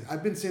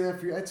 I've been saying that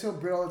for you. I tell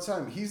Britt all the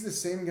time. He's the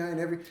same guy in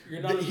every.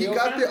 You're not a Leo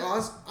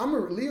fan? I'm a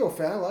Leo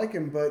fan. I like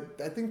him,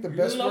 but I think the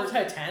best work.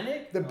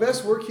 Titanic? The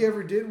best work he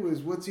ever did was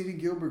What's Eating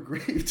Gilbert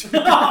Grape. His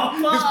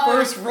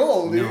first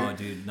role, dude. No,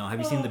 dude. No, have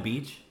you seen The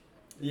Beach?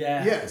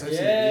 Yeah. Yes, I've seen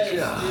The Beach.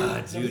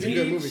 Yeah, dude, it's a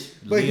good movie.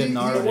 But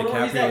Leonardo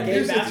DiCaprio.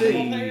 Here's the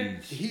thing.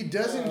 He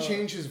doesn't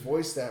change his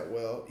voice that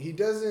well. He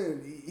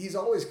doesn't. He's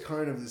always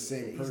kind of the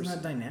same person. He's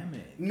not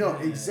dynamic. No,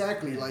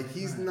 exactly. Like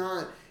he's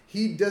not.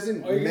 He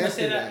doesn't. Are you gonna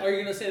say that? Are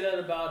you gonna say that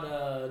about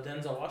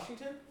Denzel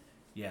Washington?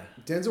 Yeah.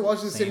 Denzel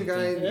Washington's the same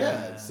guy.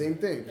 Yeah, same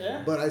thing.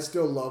 Yeah. But I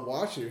still love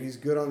watching him. He's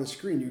good on the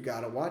screen. You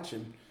gotta watch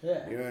him.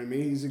 Yeah. You know what I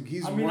mean? He's.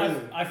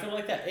 I feel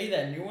like that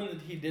new one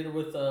that he did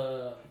with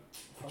the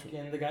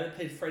guy that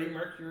played Freddie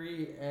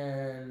Mercury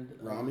and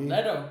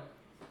Leto.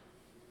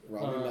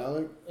 Rami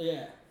Malek.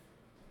 Yeah.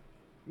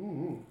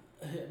 Ooh.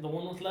 The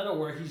one with Leto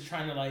where he's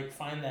trying to like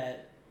find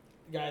that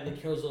guy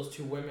that kills those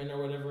two women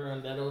or whatever,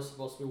 and Leto's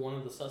supposed to be one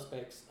of the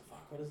suspects.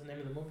 Fuck, what is the name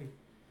of the movie?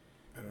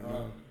 I don't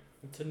know.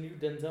 It's a new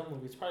Denzel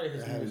movie. It's probably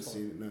his. I haven't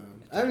seen it. No,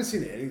 I haven't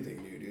seen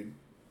anything new, dude.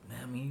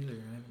 Nah, me either.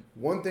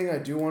 One thing I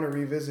do want to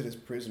revisit is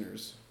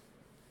Prisoners.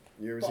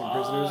 You ever seen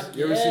Prisoners?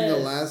 You ever seen the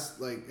last,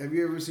 like, have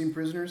you ever seen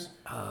Prisoners?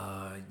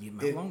 A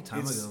long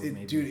time ago,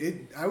 maybe.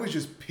 Dude, I was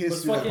just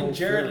pissed. With fucking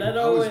Jared Leto.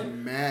 I was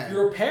mad.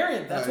 You're a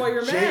parent. That's why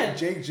you're mad.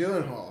 Jake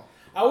Gyllenhaal.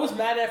 I was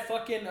mad at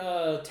fucking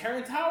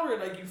Terrence Howard,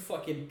 like, you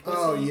fucking pussy.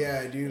 Oh,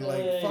 yeah, dude.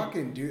 Like,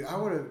 fucking dude. I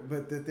would have,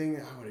 but the thing,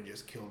 I would have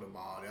just killed them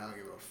all. I don't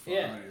give a fuck.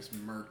 Yeah. I just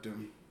murked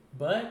them.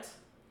 But,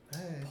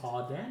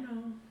 Paul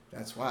Dano.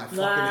 That's why I fucking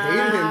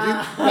hated him, dude.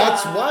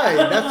 That's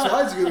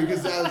why it's good,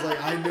 because I was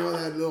like, I know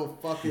that little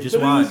fucking Just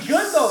watch. He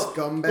was good, though.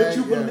 Scumbag. But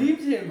you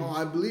believed him. Oh,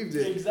 I believed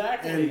it.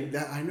 Exactly. And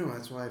I know,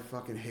 that's why I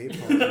fucking hate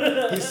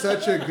Paul. He's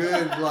such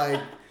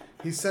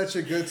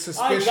a good,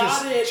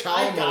 suspicious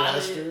child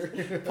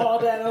molester. Paul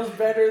Dano's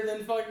better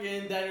than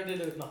fucking Daniel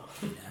Day-Lewis. No.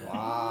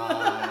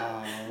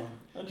 Wow.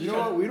 You know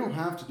what? We don't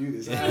have to do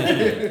this.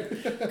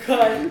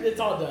 Cut.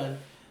 It's all done.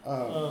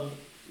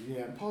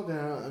 Yeah, Paul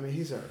Dano, I mean,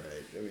 he's all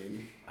right. I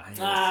mean...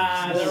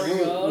 there we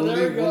go.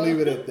 We'll leave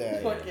it at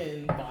that.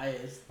 Fucking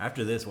biased.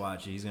 After this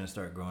watch, he's going to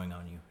start growing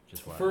on you.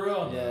 Just watch. For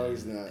real? No,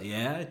 he's not.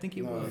 Yeah, I think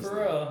he will. For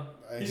real.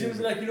 He's going to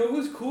be like, you know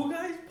who's cool,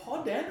 guys?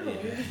 Paul Dano.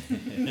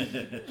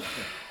 Yeah.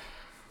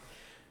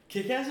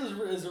 Kick-Ass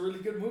is a really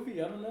good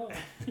movie. I don't know.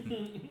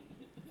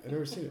 I've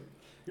never seen it.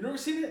 You never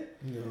seen it?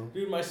 No.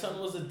 Dude, my son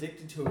was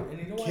addicted to it. And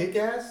you know what?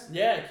 Kick-Ass?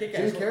 Yeah,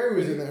 Kick-Ass. Jim Carrey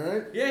was in there,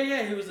 right?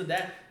 Yeah, he was a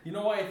dad. You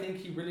know why I think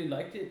he really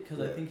liked it? Because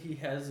I think he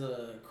has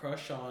a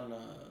crush on,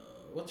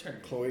 what's her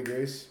name? Chloe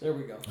Grace. There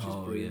we go.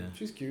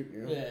 She's cute,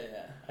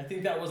 Yeah. I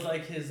think that was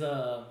like his,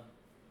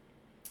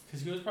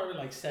 because he was probably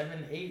like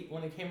 7, 8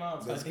 when it came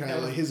out. So That's I think kind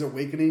of that like his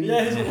awakening.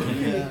 Yeah, his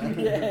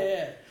awakening.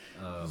 yeah.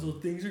 So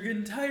things are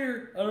getting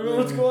tighter. I don't know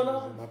what's going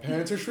on. My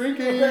pants are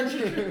shrinking.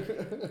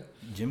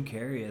 Jim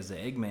Carrey as the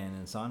Eggman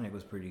in Sonic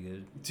was pretty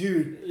good.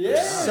 Dude,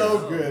 yeah,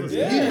 so good.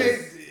 Yeah. He made,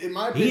 in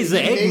my opinion, he's the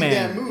Eggman.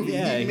 That movie.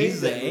 Yeah, he's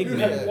the Eggman.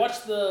 Have you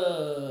watched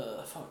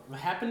The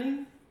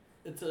Happening?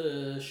 It's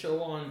a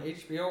show on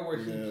HBO where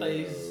he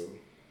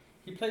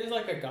plays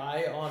like a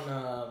guy on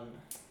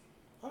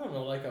I don't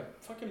know, like a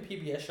fucking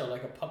PBS show,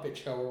 like a puppet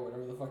show or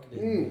whatever the fuck it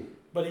is.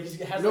 But he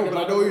has but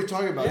I know what you're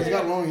talking about. He's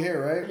got long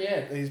hair, right? Yeah,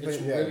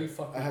 it's really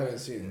fucking. I haven't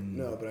seen it.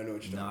 No, but I know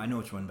what you're talking about. I know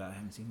which one, but I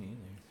haven't seen it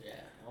either.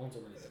 Yeah, that one's a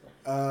really good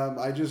one.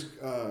 I just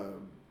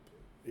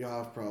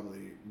y'all have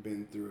probably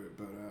been through it,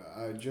 but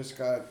I just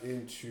got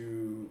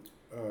into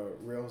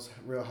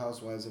Real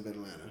Housewives of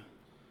Atlanta.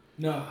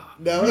 No.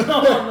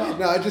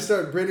 No, I just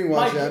started Brittany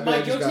watching that.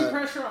 My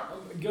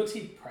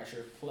guilty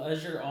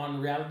pleasure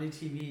on reality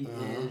TV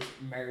is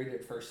Married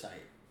at First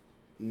Sight.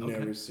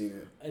 Never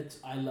seen it.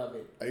 I love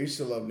it. I used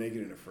to love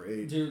Naked and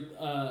Afraid. Dude,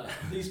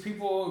 these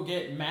people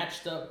get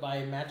matched up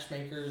by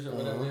matchmakers or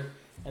whatever,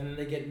 and then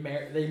they get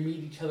married. They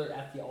meet each other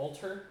at the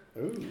altar.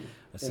 Ooh,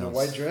 in a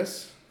white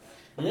dress.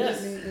 Yes,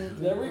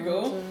 there we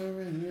go.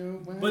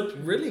 But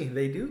really,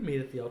 they do meet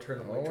at the altar in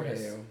a white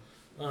dress.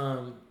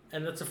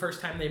 And that's the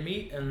first time they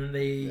meet, and then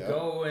they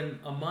go in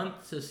a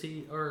month to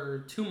see,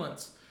 or 2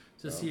 months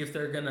to see if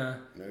they're gonna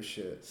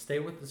stay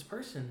with this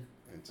person.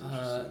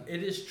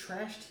 It is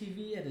trash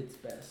TV at its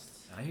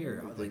best. I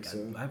hear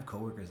I have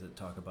coworkers that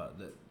talk about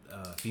that,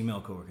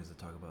 female coworkers that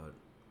talk about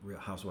Real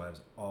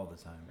Housewives all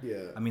the time.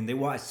 Yeah. I mean,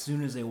 as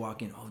soon as they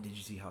walk in, did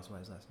you see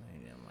Housewives last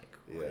night? And I'm like,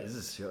 what is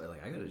this show?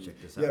 Like, I gotta check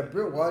this out. Yeah,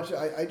 Britt watch it.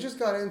 I just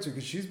got into it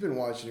because she's been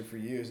watching it for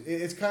years.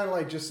 It's kind of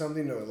like just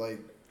something to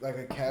like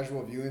a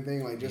casual viewing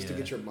thing, like just to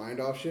get your mind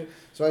off shit.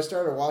 So I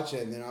started watching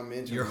it, and then I'm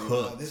into it. You're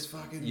hooked. This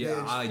fucking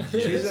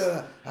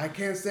bitch. I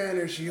can't stand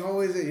her. She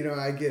always, I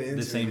get into it.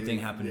 The same thing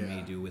happened to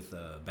me, dude, with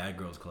Bad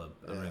Girls Club.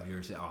 I don't know if you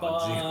ever seen.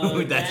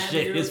 Dude, that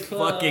shit is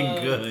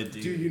fucking good,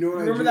 dude. Dude, you know what?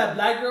 Remember that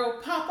black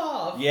girl? Pop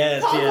off.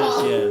 Yes,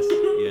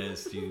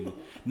 dude.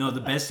 No,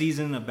 the best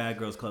season of Bad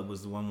Girls Club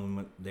was the one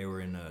when they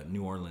were in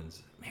New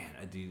Orleans. Man,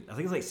 I think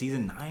it's like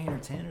season 9 or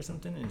 10 or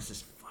something, and it's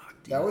just fuck,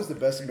 dude. That was the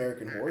best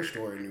American Horror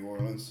Story in New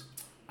Orleans.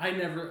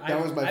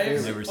 That was my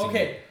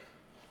favorite.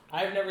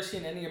 I've never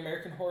seen any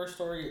American Horror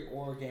Story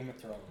or Game of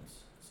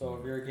Thrones. So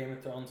if you're a Game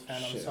of Thrones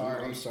fan, I'm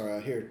sorry. I'm sorry. I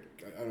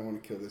don't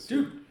want to kill this.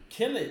 Dude,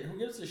 kill it. Who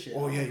gives a shit?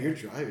 Oh yeah, you're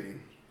driving.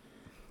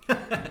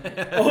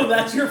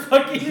 That's your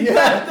fucking No,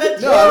 I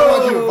don't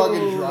want you to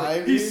fucking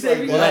drive. He's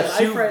saving my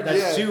life right now.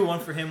 That's two, one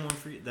for him, one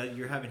for you. That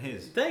you're having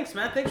his. Thanks,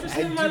 man. Thanks for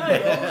saving my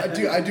life.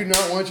 I do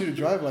not want you to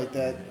drive like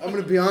that. I'm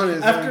gonna be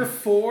honest. After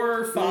 4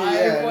 or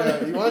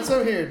 5, you want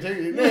some here? Take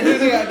it.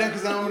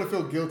 Because I'm gonna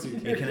feel guilty.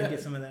 Hey, can I get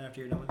some of that after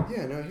you're done?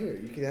 Yeah, no, here.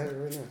 You can have it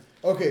right now.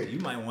 Okay. You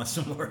might want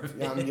some more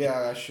of it.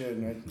 Yeah, I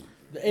should.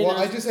 Hey,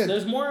 I just had.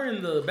 There's more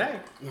in the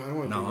bag. No, I don't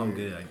want. No, I'm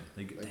good.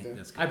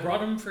 That's good. I brought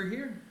them for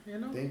here.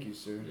 Thank you,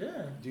 sir.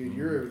 Yeah. Dude,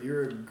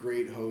 you're a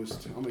great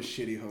host. I'm a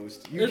shitty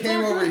host. You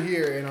came over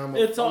here, and I'm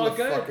the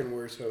fucking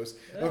worst host.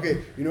 Yeah.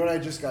 Okay, you know what I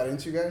just got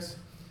into, guys?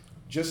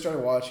 Just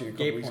started watching a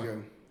couple weeks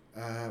ago.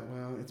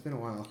 Well, it's been a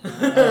while.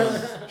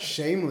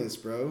 Shameless,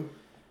 bro.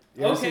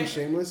 You ever seen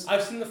Shameless?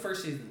 I've seen the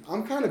first season.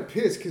 I'm kind of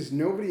pissed because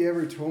nobody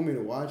ever told me to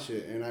watch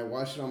it, and I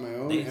watched it on my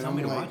own. They told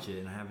me to watch it,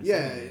 and I haven't seen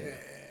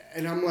it.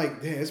 And I'm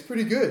like, damn, it's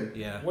pretty good.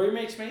 Yeah. William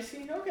H.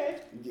 Macy? Okay.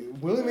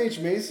 William H.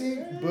 Macy,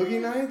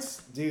 Boogie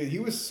Nights, dude, he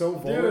was so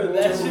vulnerable.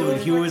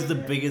 Dude, He was the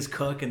biggest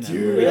cuck in that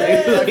Dude, movie.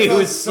 yeah, He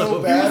was so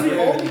bad. He was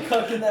the only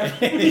cuck in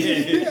that movie.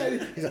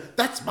 Yeah, he's like,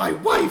 that's my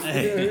wife.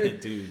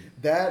 Dude.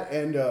 That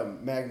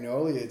and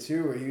Magnolia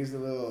too, where he was the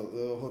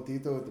little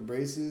Jotito with the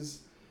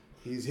braces.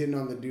 He's hitting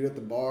on the dude at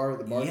the bar.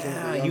 The bartender.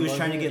 Yeah, he was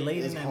trying to get laid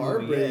in It's that movie.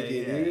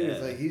 heartbreaking, Yeah, dude. yeah.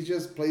 It's like he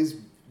just plays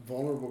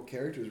vulnerable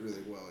characters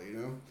really well, you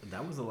know.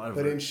 That was a lot of.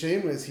 But in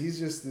Shameless, he's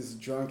just this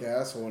drunk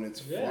asshole, and it's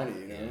funny,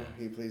 you know. Yeah.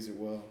 He plays it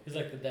well. He's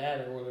like the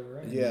dad or whatever,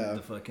 right? Yeah.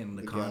 The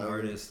The con guy.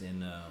 artist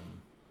in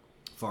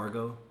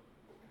Fargo.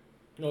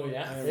 Oh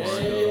yeah.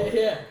 Fargo.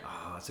 Yeah.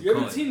 Oh, it's a You Coen.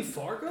 haven't seen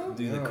Fargo?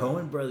 Dude, No. the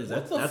Coen brothers.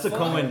 What That's the a fuck?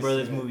 Coen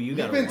brothers movie. You You've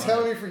gotta been watch.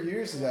 telling me for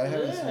years that I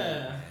haven't seen it.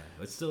 Yeah.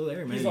 It's still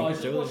there, man. He's You all, I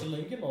can should throw watch it.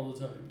 Lincoln all the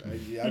time.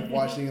 I've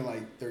watched it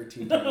like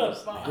 13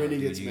 times. Fuck. Brittany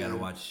Dude, gets you mad.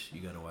 gotta watch.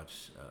 You gotta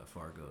watch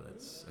Fargo.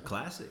 That's a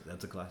classic.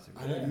 That's a classic.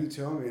 I know, you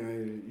tell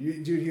me.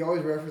 Dude, he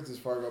always references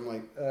Fargo. I'm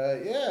like,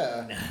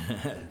 yeah.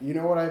 You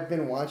know what I've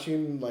been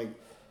watching like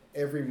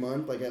every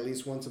month, like at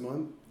least once a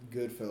month?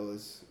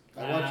 Goodfellas.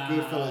 I watch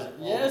Goodfellas.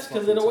 All Yes, the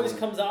because it fucking always time.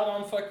 comes out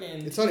on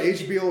fucking. It's on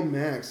HBO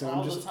Max, and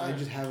all I the just time.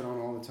 have it on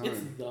all the time. It's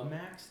the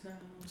Max now.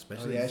 Oh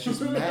Especially. yeah, it's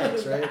just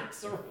Max, right?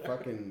 Max or whatever.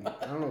 Fucking,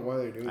 I don't know why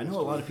they're doing. I this know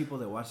a to lot me. of people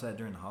that watch that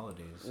during the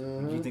holidays. Do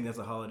Mhm. you think that's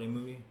a holiday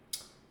movie?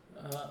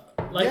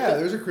 Like yeah, the,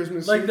 there's a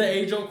Christmas. like scene. the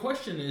age-old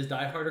question is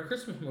Die Hard a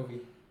Christmas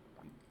movie?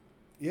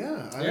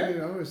 Yeah,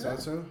 Yeah. I always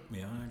thought so.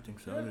 Yeah, I think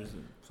so. Yeah. There's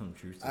some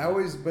truth to I that.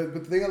 always, but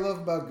the thing I love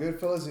about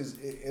Goodfellas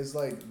is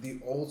like the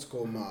old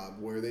school mob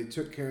where they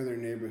took care of their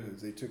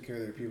neighborhoods, they took care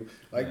of their people.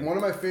 Like Yeah. one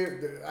of my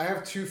favorite, I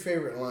have two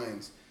favorite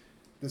lines.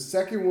 The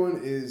second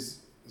one is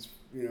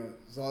you know,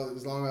 as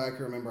long as I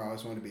can remember, I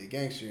always wanted to be a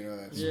gangster. You know,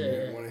 that's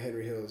one of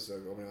Henry Hill's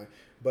opening line.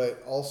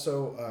 But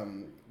also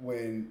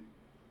when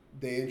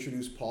they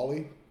introduced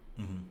Paulie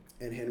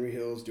and Henry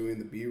Hill's doing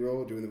the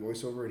B-roll, doing the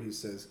voiceover, and he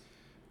says,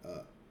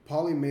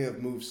 Paulie may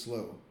have moved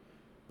slow,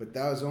 but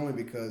that was only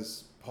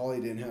because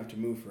Paulie didn't have to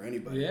move for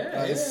anybody.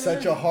 Yeah, It's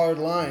such a hard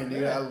line,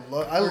 dude. Yeah.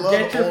 I love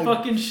Get your old,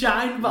 fucking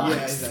shine box.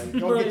 Yeah, he's like,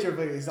 don't get your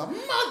fucking. He's like,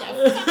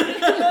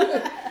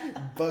 motherfucker.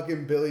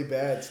 Fucking Billy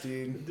Bats,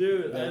 dude.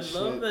 Dude, That I shit.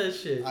 love that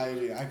shit.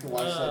 I can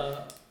watch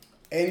that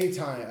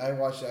anytime. I can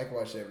watch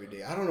it every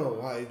day. I don't know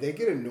why they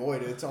get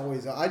annoyed. It's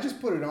always I just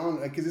put it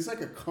on because it's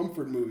like a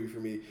comfort movie for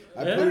me.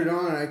 I put it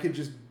on and I could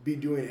just be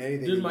doing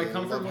anything. Dude, my I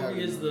comfort love having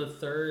movie is it the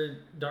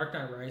third Dark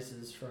Knight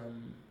Rises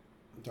from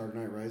Dark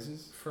Knight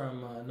Rises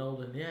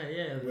Nolan.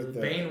 Yeah, the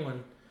With, Bane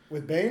one.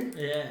 with Bane.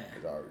 Yeah.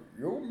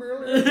 You're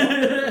merely.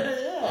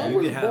 I You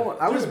was could have- born.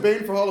 I was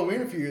Bane for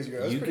Halloween a few years ago.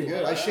 That was You pretty could-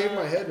 good. I shaved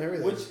my head and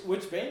everything.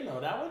 Which Bane though?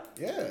 That one?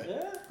 Yeah.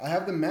 Yeah. I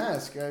have the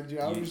mask. I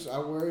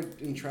wear it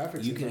in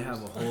traffic. You could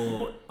sometimes.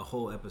 have a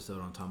whole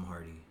episode on Tom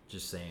Hardy.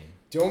 Just saying.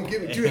 Don't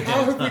give it, dude.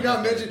 How have we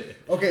not mentioned?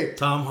 Okay,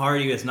 Tom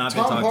Hardy has not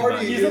been Tom talked Hardy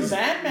about. He's a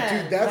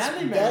Batman. Dude, that's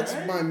Manly man, that's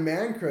right? my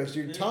man crush,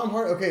 dude. Tom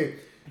Hardy. Okay,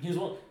 He's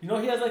one. You know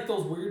he has like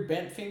those weird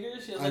bent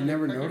fingers. He has, I like,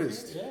 never crooked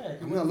noticed. fingers. Yeah.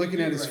 I'm not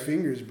looking at his right.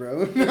 fingers, bro.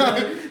 Look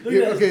at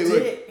okay, his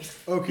look. dick.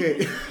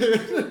 Okay,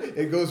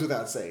 it goes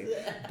without saying.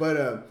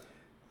 But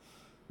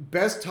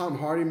best Tom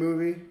Hardy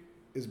movie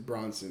is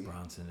Bronson.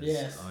 Bronson is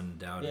Yes.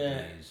 undoubtedly.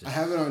 Yeah. Just, I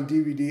have it on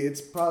DVD.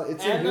 It's probably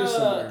in And here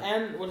somewhere.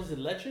 and what is it?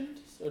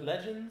 Legends or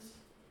Legends?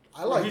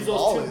 I like He's those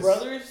Lawless. two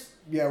brothers.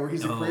 Yeah, where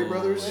he's the Cray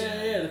brothers.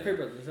 Yeah, the Cray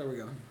brothers. There we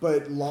go.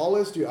 But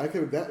Lawless, dude,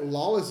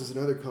 Lawless is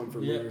another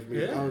comfort Yeah, movie for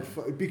me. yeah. I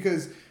would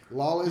because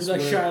Lawless, He's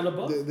like were Shia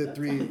LaBeouf. the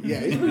three,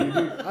 yeah, he's pretty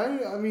good.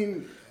 I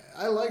mean,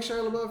 I like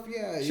Shia LaBeouf.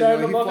 Yeah, Shia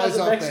he LaBeouf flies as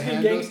a off the Mexican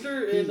handle.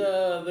 gangster in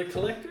The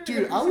Collector.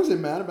 Dude, I wasn't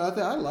mad about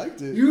that. I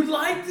liked it. You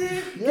liked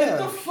it? Yeah. Get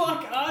the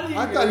fuck out of here.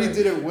 I thought he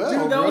did it well.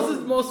 Dude, that bro. was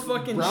his most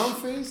fucking. brown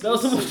face. That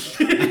was the most.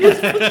 You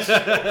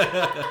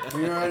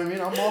know what I mean?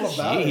 I'm all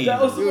about it. Jeez.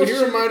 That was the Dude, most he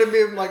shit- reminded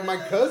me of like my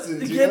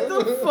cousins. You Get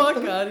know? the fuck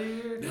out of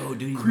here. No,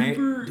 dude,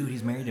 Creeper.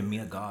 he's married to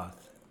Mia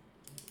Goth.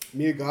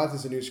 Mia Goth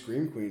is a new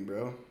Scream Queen,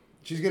 bro.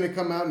 She's gonna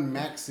come out in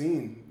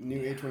Maxine, new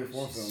A24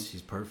 film.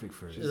 She's perfect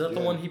for it. Is that the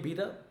Yeah. one he beat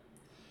up?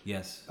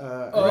 Yes.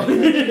 Oh.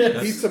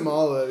 Beats them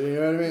all up. You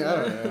know what I mean? I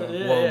don't know.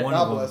 Yeah, Well, yeah. one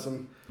God of them. bless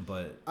him.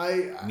 But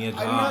I'm Mia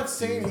not Goth,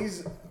 saying dude.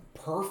 he's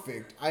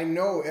perfect. I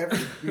know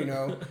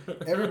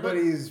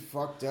everybody's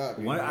fucked up.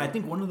 you know? I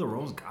think one of the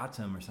roles got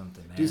to him or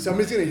something, man. Dude,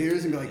 somebody's Like, gonna hear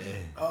this and be like, Yeah.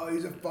 "Oh,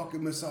 he's a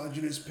fucking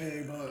misogynist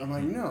pig." But I'm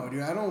like, no,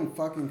 dude, I don't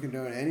fucking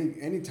condone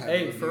any type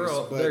Hey, of for abuse.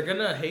 real, But they're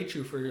gonna hate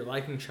you for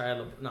liking Shia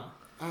LaBeouf. No,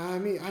 I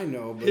mean, I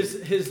know, but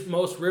his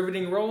most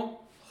riveting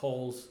role,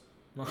 Holes.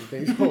 No.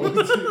 you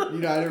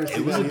know, I never seen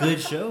It was that a either.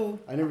 good show.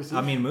 I never seen.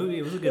 I mean, movie.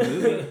 It was a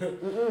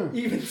good movie.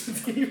 Even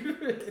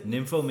Steve.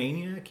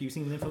 Nymphomaniac. You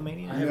seen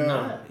Nymphomaniac? I have no,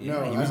 not. Yeah,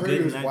 no, he I was heard good he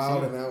in was that wild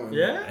too. in that one.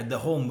 Yeah. And the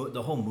whole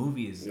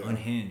movie is Yeah.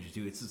 unhinged,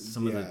 dude. It's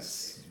some of the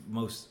Yes.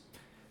 most.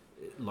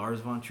 Lars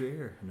von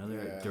Trier,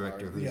 another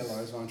director who's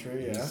Lars von Trier,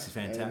 yeah, he's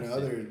fantastic. And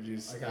another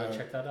just I gotta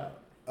check that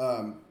out.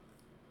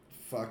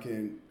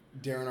 fucking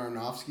Darren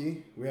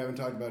Aronofsky. We haven't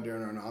talked about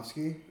Darren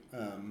Aronofsky.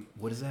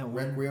 What is that one?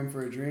 Requiem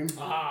for a Dream.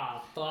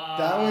 Ah, fuck.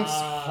 That one's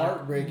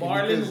heartbreaking.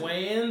 Marlon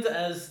Wayans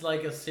as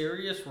like a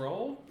serious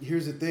role.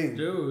 Here's the thing,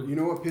 dude. You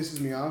know what pisses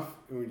me off?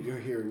 You're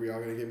here. We all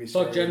gonna get me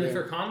started. Fuck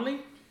Jennifer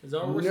Connelly. Is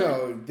that what we're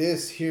saying?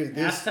 This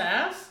ass to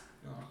ass.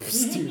 Oh.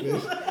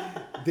 Stupid.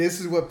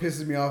 This is what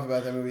pisses me off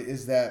about that movie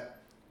is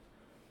that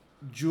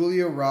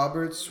Julia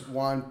Roberts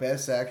won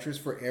Best Actress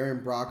for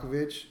Erin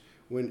Brockovich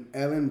when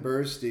Ellen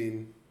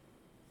Burstyn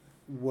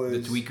was the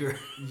tweaker.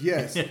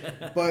 Yes,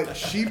 but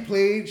she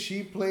played.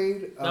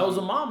 That was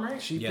a mom,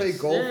 right? She played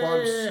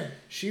Goldfarb.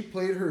 She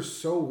played her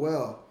so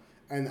well,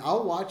 and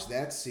I'll watch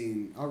that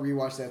scene. I'll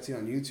rewatch that scene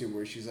on YouTube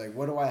where she's like,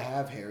 "What do I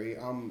have, Harry?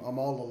 I'm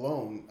all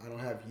alone. I don't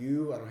have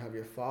you. I don't have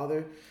your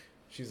father."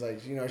 She's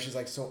like, she's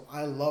like, so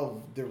I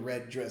love the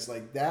red dress.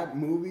 Like that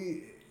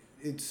movie,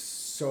 it's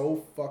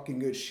so fucking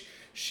good.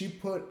 She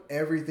put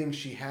everything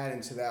she had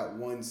into that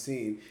one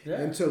scene.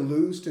 Yeah. And to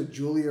lose to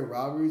Julia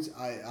Roberts,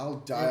 I'll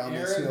die on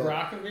this hill.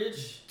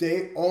 Brockovich?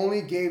 They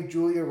only gave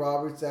Julia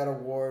Roberts that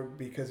award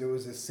because it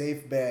was a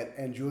safe bet,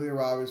 and Julia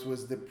Roberts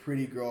was the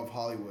pretty girl of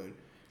Hollywood.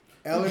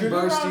 Ellen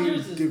Burstyn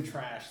is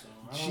trash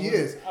though. She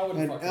is.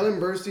 And Ellen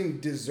Burstyn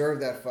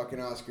deserved that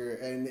fucking Oscar,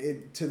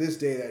 and to this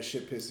day that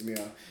shit pisses me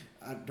off.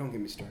 Don't get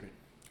me started.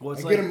 Well,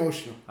 I get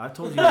emotional. I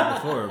told you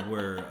that before,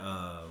 where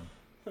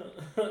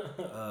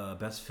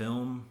best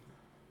film,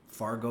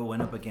 Fargo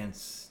went up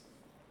against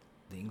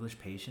The English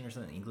Patient or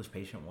something. English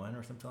Patient 1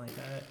 or something like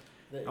that.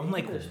 I'm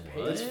like, what?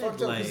 It's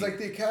fucked up because like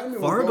the Academy.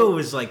 Fargo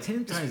was like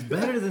 10 times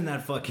better than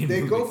that fucking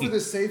movie. They go for the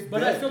safe bet.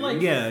 But I feel like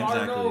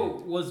Fargo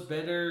exactly. was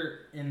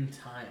better in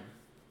time.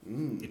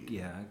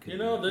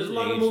 There's a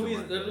lot of movies.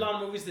 There's a lot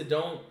of movies that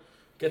don't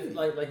get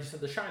like you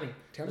said, The Shining.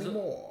 Tell me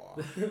more.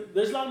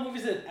 There's a lot of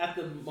movies that at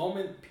the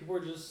moment people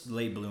are just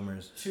late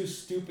bloomers, too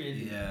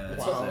stupid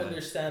to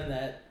understand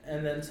that,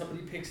 and then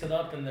somebody picks it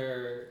up and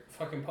they're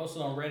fucking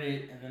posted on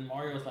Reddit, and then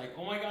Mario's like,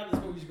 "Oh my god,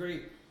 this movie's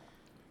great,"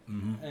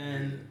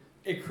 and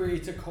it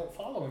creates a cult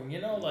following.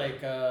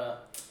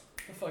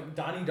 Fuck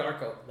Donnie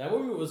Darko. That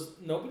movie was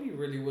nobody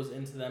really was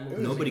into that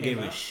movie. Nobody gave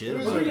a shit.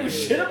 Nobody gave a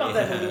shit about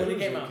that movie when it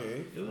came out.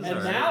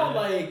 And now,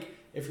 like,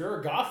 if you're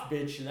a goth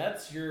bitch,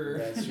 that's your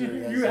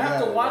you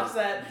have to watch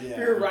that for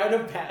your rite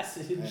of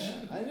passage.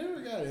 Yeah. I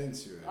never got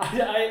into it.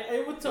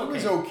 It was okay. It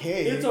was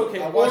okay. It's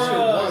okay. I watched it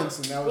once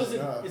and that was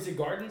enough. Is it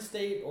Garden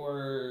State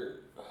or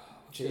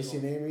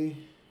Chasing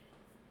Amy?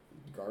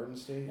 Garden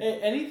State. Hey,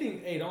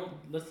 anything? Hey,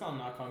 let's not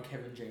knock on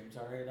Kevin James.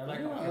 All right, I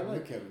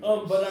like Kevin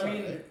James. But I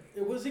mean,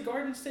 was it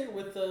Garden State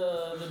with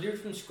the dude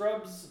from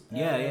Scrubs?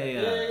 Yeah.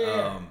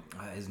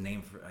 His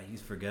name he's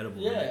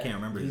forgettable. Yeah. I can't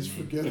remember his name.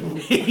 He's forgettable.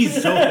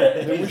 He's so.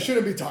 Then we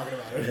shouldn't be talking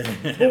about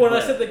it. But when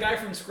I said the guy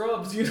from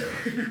Scrubs,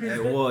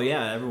 everyone.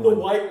 The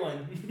white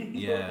one.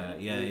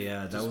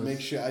 Yeah. Just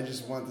make sure. I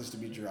just want this to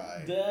be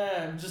dry.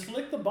 Damn, just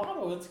lick the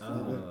bottle. It's cool.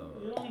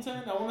 You know what I'm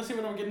saying? I want to see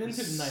what I'm getting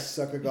into tonight.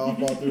 Suck a golf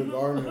ball through a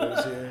garden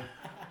hose here.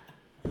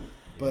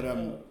 But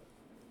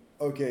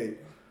okay.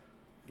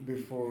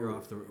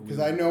 Before, because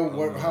I know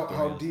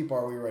how deep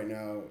are we right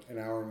now? An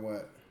hour and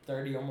what?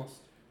 30 almost.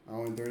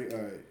 Hour and 30.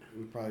 All right,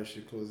 we probably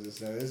should close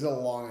this out. This is a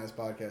long ass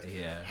podcast.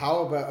 Yeah.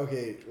 How about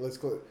let's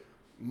go.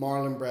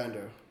 Marlon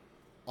Brando,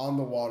 On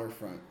the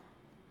Waterfront.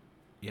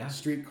 Yeah.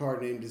 Streetcar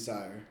Named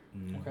Desire.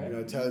 Okay.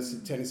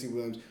 Tennessee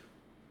Williams.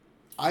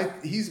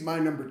 He's my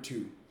number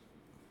 2.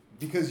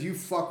 Because you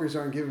fuckers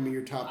aren't giving me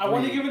your top 3. I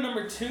want to give it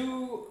number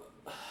 2.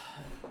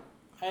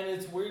 And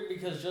it's weird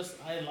because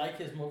I like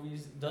his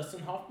movies.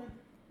 Dustin Hoffman.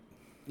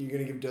 You're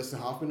gonna give Dustin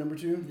Hoffman number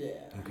 2? Yeah.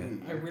 Okay.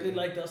 I really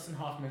like Dustin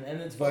Hoffman, and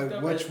it's fucked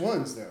up. But which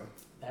ones though?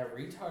 That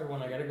retard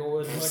one. I gotta go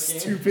with fucking.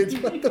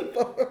 Stupid. What the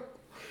fuck?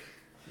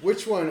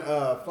 Which one?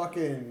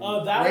 Fucking.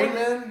 That Rain one,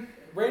 Man.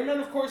 Rain Man,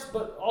 of course,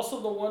 but also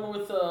the one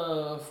with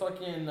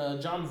fucking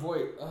John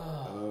Voight.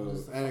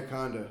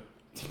 Anaconda.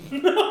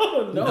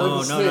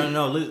 No.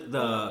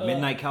 The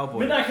Midnight Cowboy.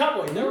 Midnight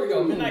Cowboy. There we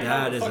go. Midnight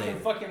Cowboy.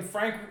 Fucking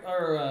Frank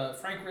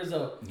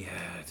Rizzo. Yeah.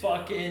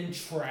 Fucking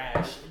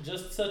trash.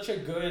 Just such a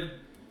good.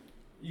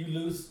 You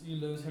lose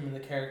him in the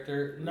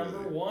character. Really?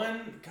 Number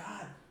 1.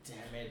 God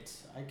damn it!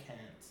 I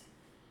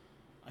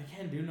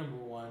can't do number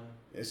 1.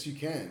 Yes, you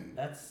can.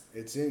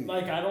 It's in.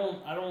 Like I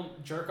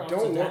don't jerk off to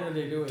time when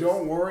they do it.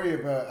 Don't worry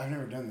about. I've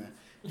never done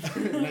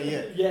that. Not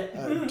yet.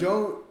 Yeah.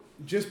 Don't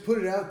just put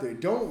it out there.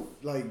 Don't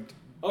like.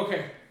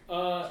 Okay.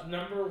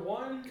 Number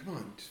 1. Come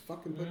on, just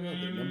fucking put it out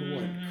there. Number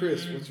 1.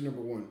 Chris, what's your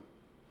number 1?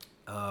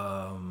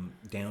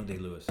 Daniel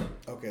Day-Lewis.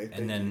 Okay.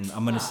 And then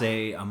I'm gonna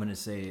say number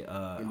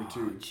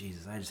 2.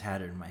 Jesus, I just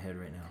had it in my head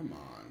right now. Come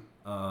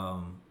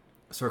on.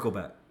 Circle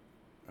Back.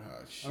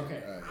 Oh shit.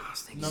 Okay. All right.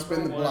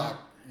 Spin the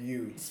block.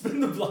 You. Spin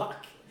the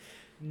block.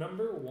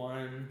 Number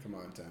 1. Come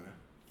on, Tana.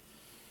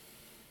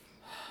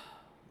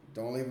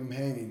 Don't leave him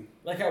hanging.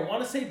 Like I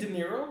want to say De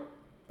Niro.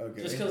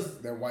 Okay. Just because.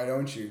 Then why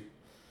don't you?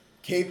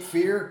 Cape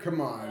Fear.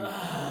 Come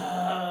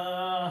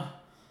on.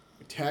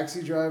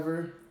 Taxi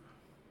Driver.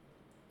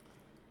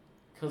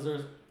 Because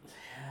there's.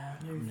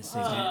 I'm gonna say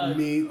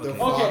Meet the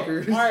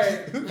Fockers. Okay, all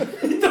right.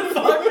 The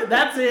Fockers.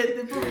 That's it.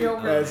 They put me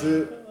over. That's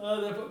it.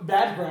 The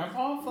Bad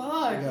Grandpa?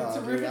 Fuck.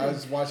 No, dude, I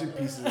was watching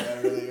pieces of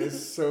that earlier. It's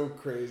so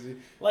crazy.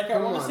 Like, I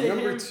want to say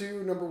number him.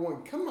 2, number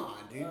 1. Come on,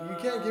 dude. You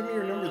can't give me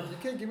your number. You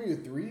can't give me your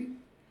 3.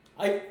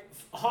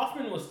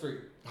 Hoffman was 3.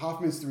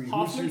 Hoffman's 3.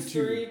 Hoffman's Who's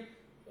your 3.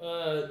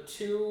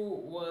 2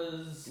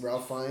 was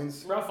Ralph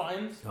Fiennes. Ralph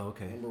Fiennes. Oh,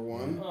 okay. Number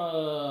 1.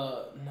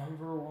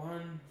 Number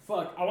 1.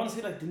 Fuck. I want to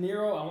say like De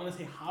Niro. I want to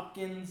say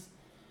Hopkins.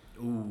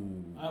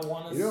 Ooh. I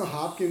want to. You know,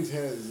 Hopkins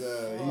has.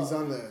 He's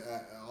on the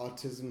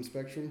autism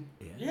spectrum.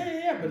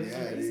 Yeah. But he's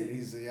amazing.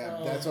 He's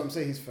that's what I'm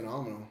saying. He's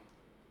phenomenal.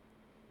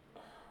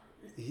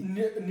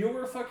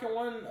 Newer fucking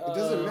one. It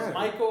doesn't matter.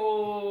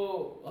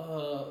 Michael.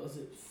 Was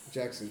it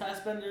Jackson?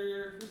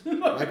 Fassbender.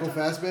 Michael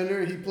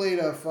Fassbender. He played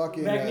a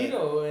fucking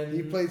Magneto, and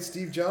he played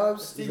Steve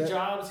Jobs. Steve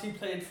Jobs. He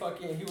played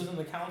fucking. He was in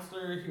The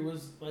Counselor. He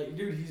was like,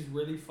 dude, he's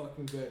really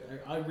fucking good.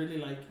 I really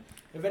like.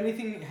 If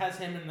anything has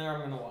him in there,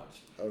 I'm gonna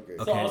watch. Okay.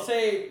 So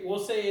we'll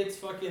say it's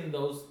fucking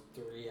those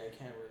 3. I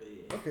can't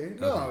really. Okay.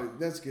 No,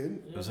 that's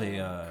good. I'll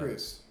say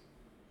Chris.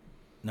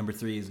 Number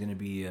 3 is gonna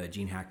be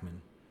Gene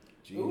Hackman.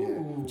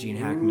 Gene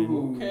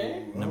Hackman.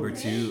 Okay. Number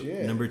 2.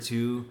 Shit. Number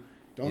 2.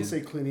 Don't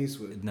say Clint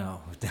Eastwood.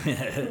 No.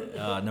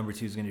 Number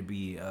 2 is gonna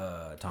be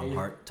Tom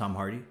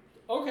Hardy.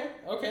 Okay.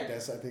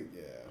 That's I think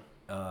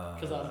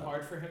Because that's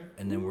hard for him.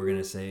 And then we're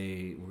gonna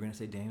say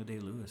Daniel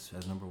Day-Lewis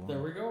as number 1.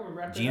 There we go. We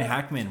wrapped Gene it up.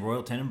 Hackman,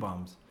 Royal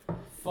Tenenbaums.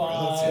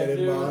 Fuck, dude.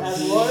 Tenenbaums.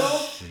 As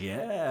Royal.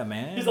 Yeah,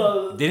 man. He's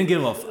a- didn't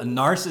give a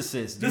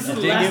narcissist. This is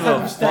the didn't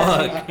last give a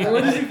time fuck.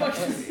 What does he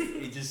fucking?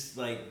 He just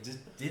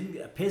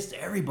didn't pissed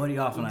everybody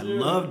off, and Dude,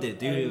 I loved it,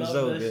 dude. I It was love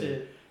so that good.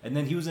 shit. And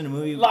then he was in a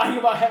movie. Lying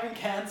about having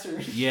cancer.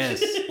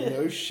 Yes.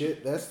 No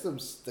shit. That's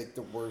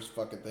the worst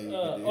fucking thing you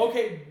can do.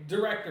 Okay,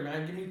 director,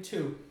 man. Give me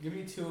 2. Give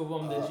me 2 of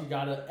them that you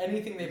gotta.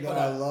 Anything they put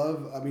I out.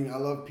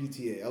 love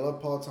PTA. I love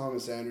Paul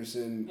Thomas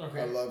Anderson.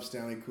 Okay. I love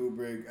Stanley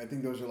Kubrick. I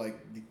think those are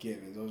like the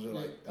givens. Those are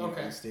like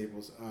the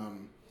staples.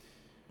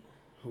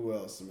 Who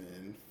else,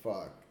 man?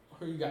 Fuck.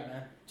 Who you got,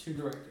 man? 2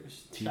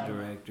 directors. 2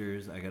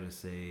 directors. I gotta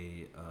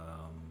say.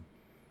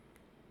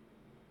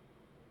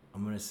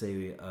 I'm gonna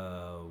say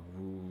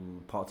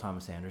Paul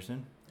Thomas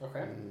Anderson.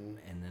 Okay.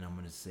 And then I'm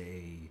gonna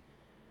say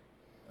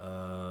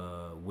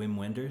Wim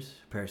Wenders,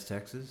 Paris,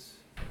 Texas.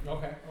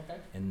 Okay.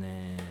 And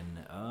then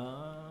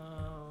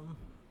I'm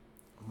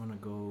gonna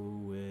go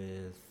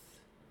with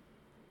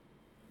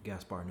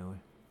Gaspar Noé.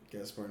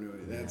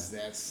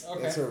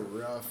 That's a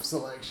rough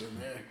selection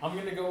there. I'm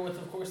gonna go with,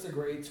 of course, the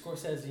great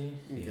Scorsese.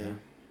 Okay.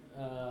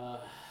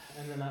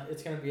 And then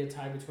it's gonna be a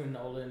tie between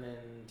Nolan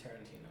and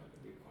Tarantino, to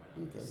be quite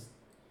honest. Okay.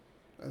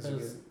 That's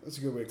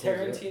a good way to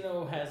close it.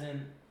 Tarantino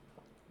hasn't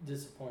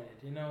disappointed.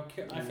 You know,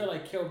 I feel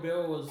like Kill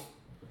Bill was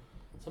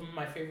some of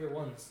my favorite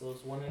ones.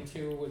 Those 1 and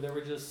 2, where they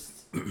were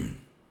just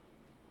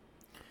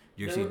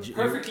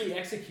perfectly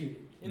executed.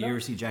 You ever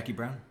see Jackie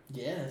Brown?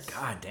 Yes.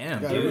 God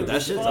damn, Yeah, dude,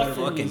 that shit's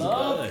fucking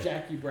love good.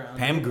 Jackie Brown.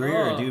 Pam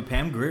Grier, dude.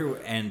 Pam Grier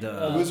and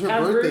it was her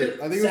birthday.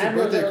 I think it was her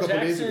birthday a couple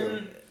days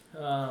ago.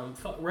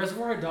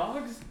 Reservoir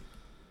Dogs.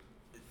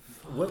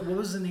 What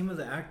was the name of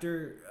the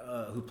actor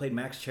who played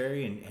Max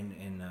Cherry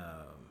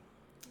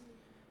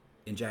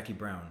in Jackie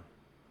Brown?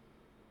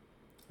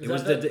 It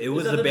was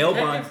the bail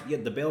bonds. Yeah,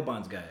 the bail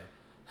bonds guy.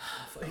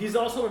 He's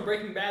also in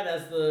Breaking Bad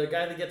as the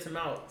guy that gets him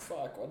out.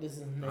 Fuck, what is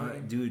his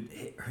name? Dude,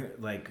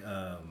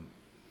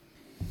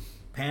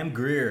 Pam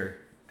Grier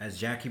as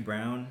Jackie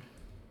Brown,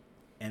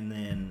 and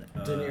then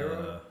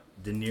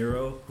De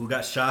Niro, who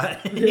got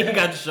shot. He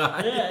got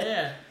shot.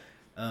 Yeah.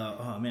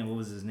 Oh man, what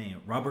was his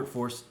name? Robert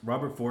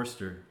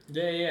Forster.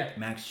 Yeah.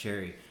 Max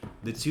Cherry.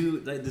 The two.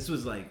 This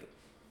was like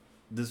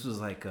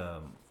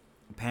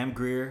Pam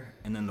Grier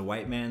and then the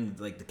white man.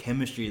 Like the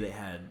chemistry they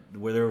had,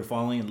 where they were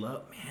falling in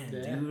love. Man,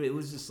 dude, it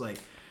was just like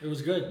it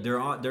was good.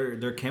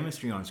 Their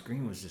chemistry on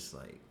screen was just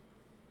like.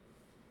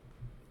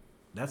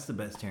 That's the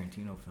best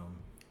Tarantino film.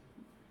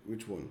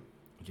 Which one?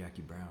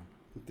 Jackie Brown.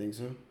 You think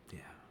so? Yeah.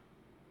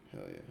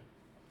 Hell yeah.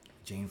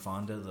 Jane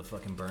Fonda, the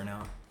fucking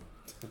burnout.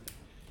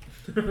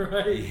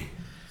 Right.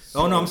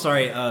 Oh no, I'm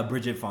sorry.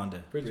 Bridget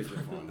Fonda. Bridget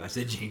Fonda. I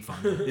said Jane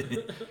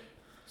Fonda.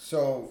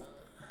 So,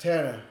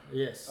 Tana.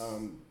 Yes.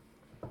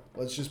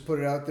 Let's just put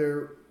it out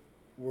there.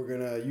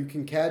 You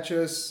can catch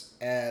us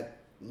at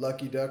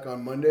Lucky Duck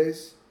on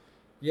Mondays.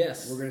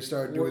 Yes. We're gonna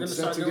start doing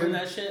sets again.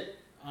 That shit.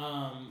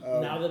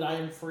 Now that I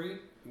am free.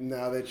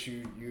 Now that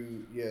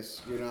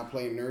you're not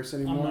playing nurse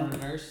anymore. I'm not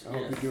a nurse. I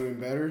hope you're doing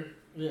better.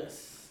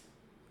 Yes.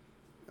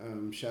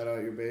 Shout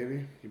out your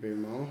baby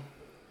mama.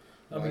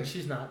 I mean,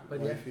 she's not, but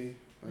wifey,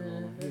 yeah.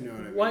 You know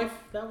what I mean. Wife,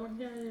 that one,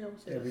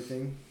 yeah.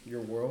 Everything, your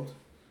world.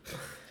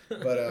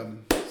 But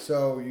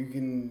so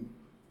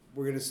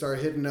we're gonna start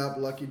hitting up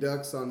Lucky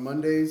Ducks on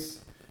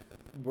Mondays.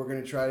 We're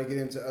gonna try to get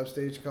into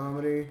Upstage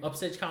Comedy.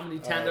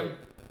 Tandem.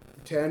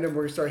 Tandem.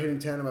 We're gonna start hitting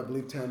Tandem. I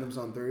believe Tandem's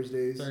on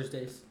Thursdays.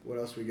 What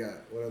else we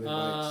got? What other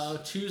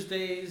nights?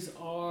 Tuesdays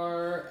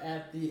are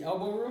at the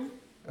Elbow Room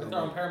with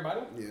our Parent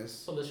Vital. Yes.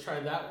 So let's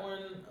try that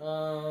one.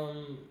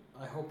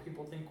 I hope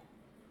people think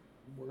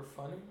we're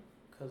funny,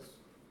 because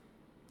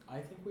I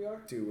think we are.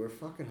 Dude, we're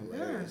fucking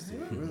hilarious,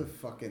 dude. We're the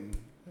fucking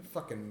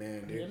Fucking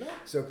man, dude. You know?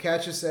 So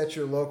catch us at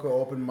your local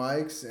open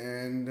mics,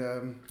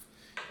 and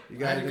you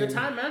got I had a good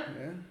time,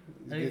 man.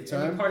 Yeah, good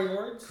time. Any parting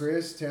words?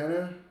 Chris,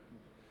 Tanner.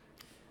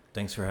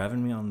 Thanks for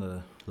having me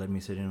let me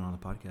sit in on the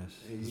podcast.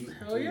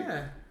 Hell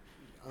yeah.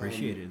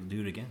 Appreciate it.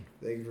 Do it again.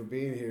 Thank you for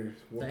being here.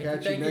 We'll Thank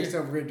catch you, you next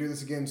time. We're going to do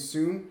this again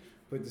soon.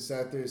 Put this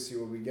out there to see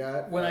what we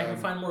got. When I can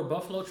find more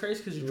Buffalo Trace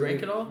because you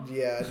drank it all?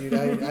 Yeah, dude.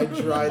 I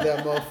dried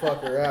that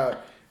motherfucker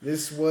out.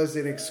 This was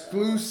an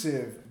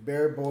exclusive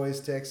Bear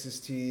Boys Texas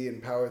Tea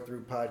and Power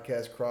Through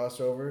podcast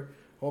crossover.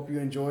 Hope you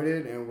enjoyed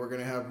it, and we're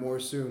going to have more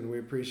soon. We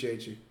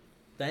appreciate you.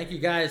 Thank you,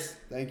 guys.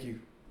 Thank you.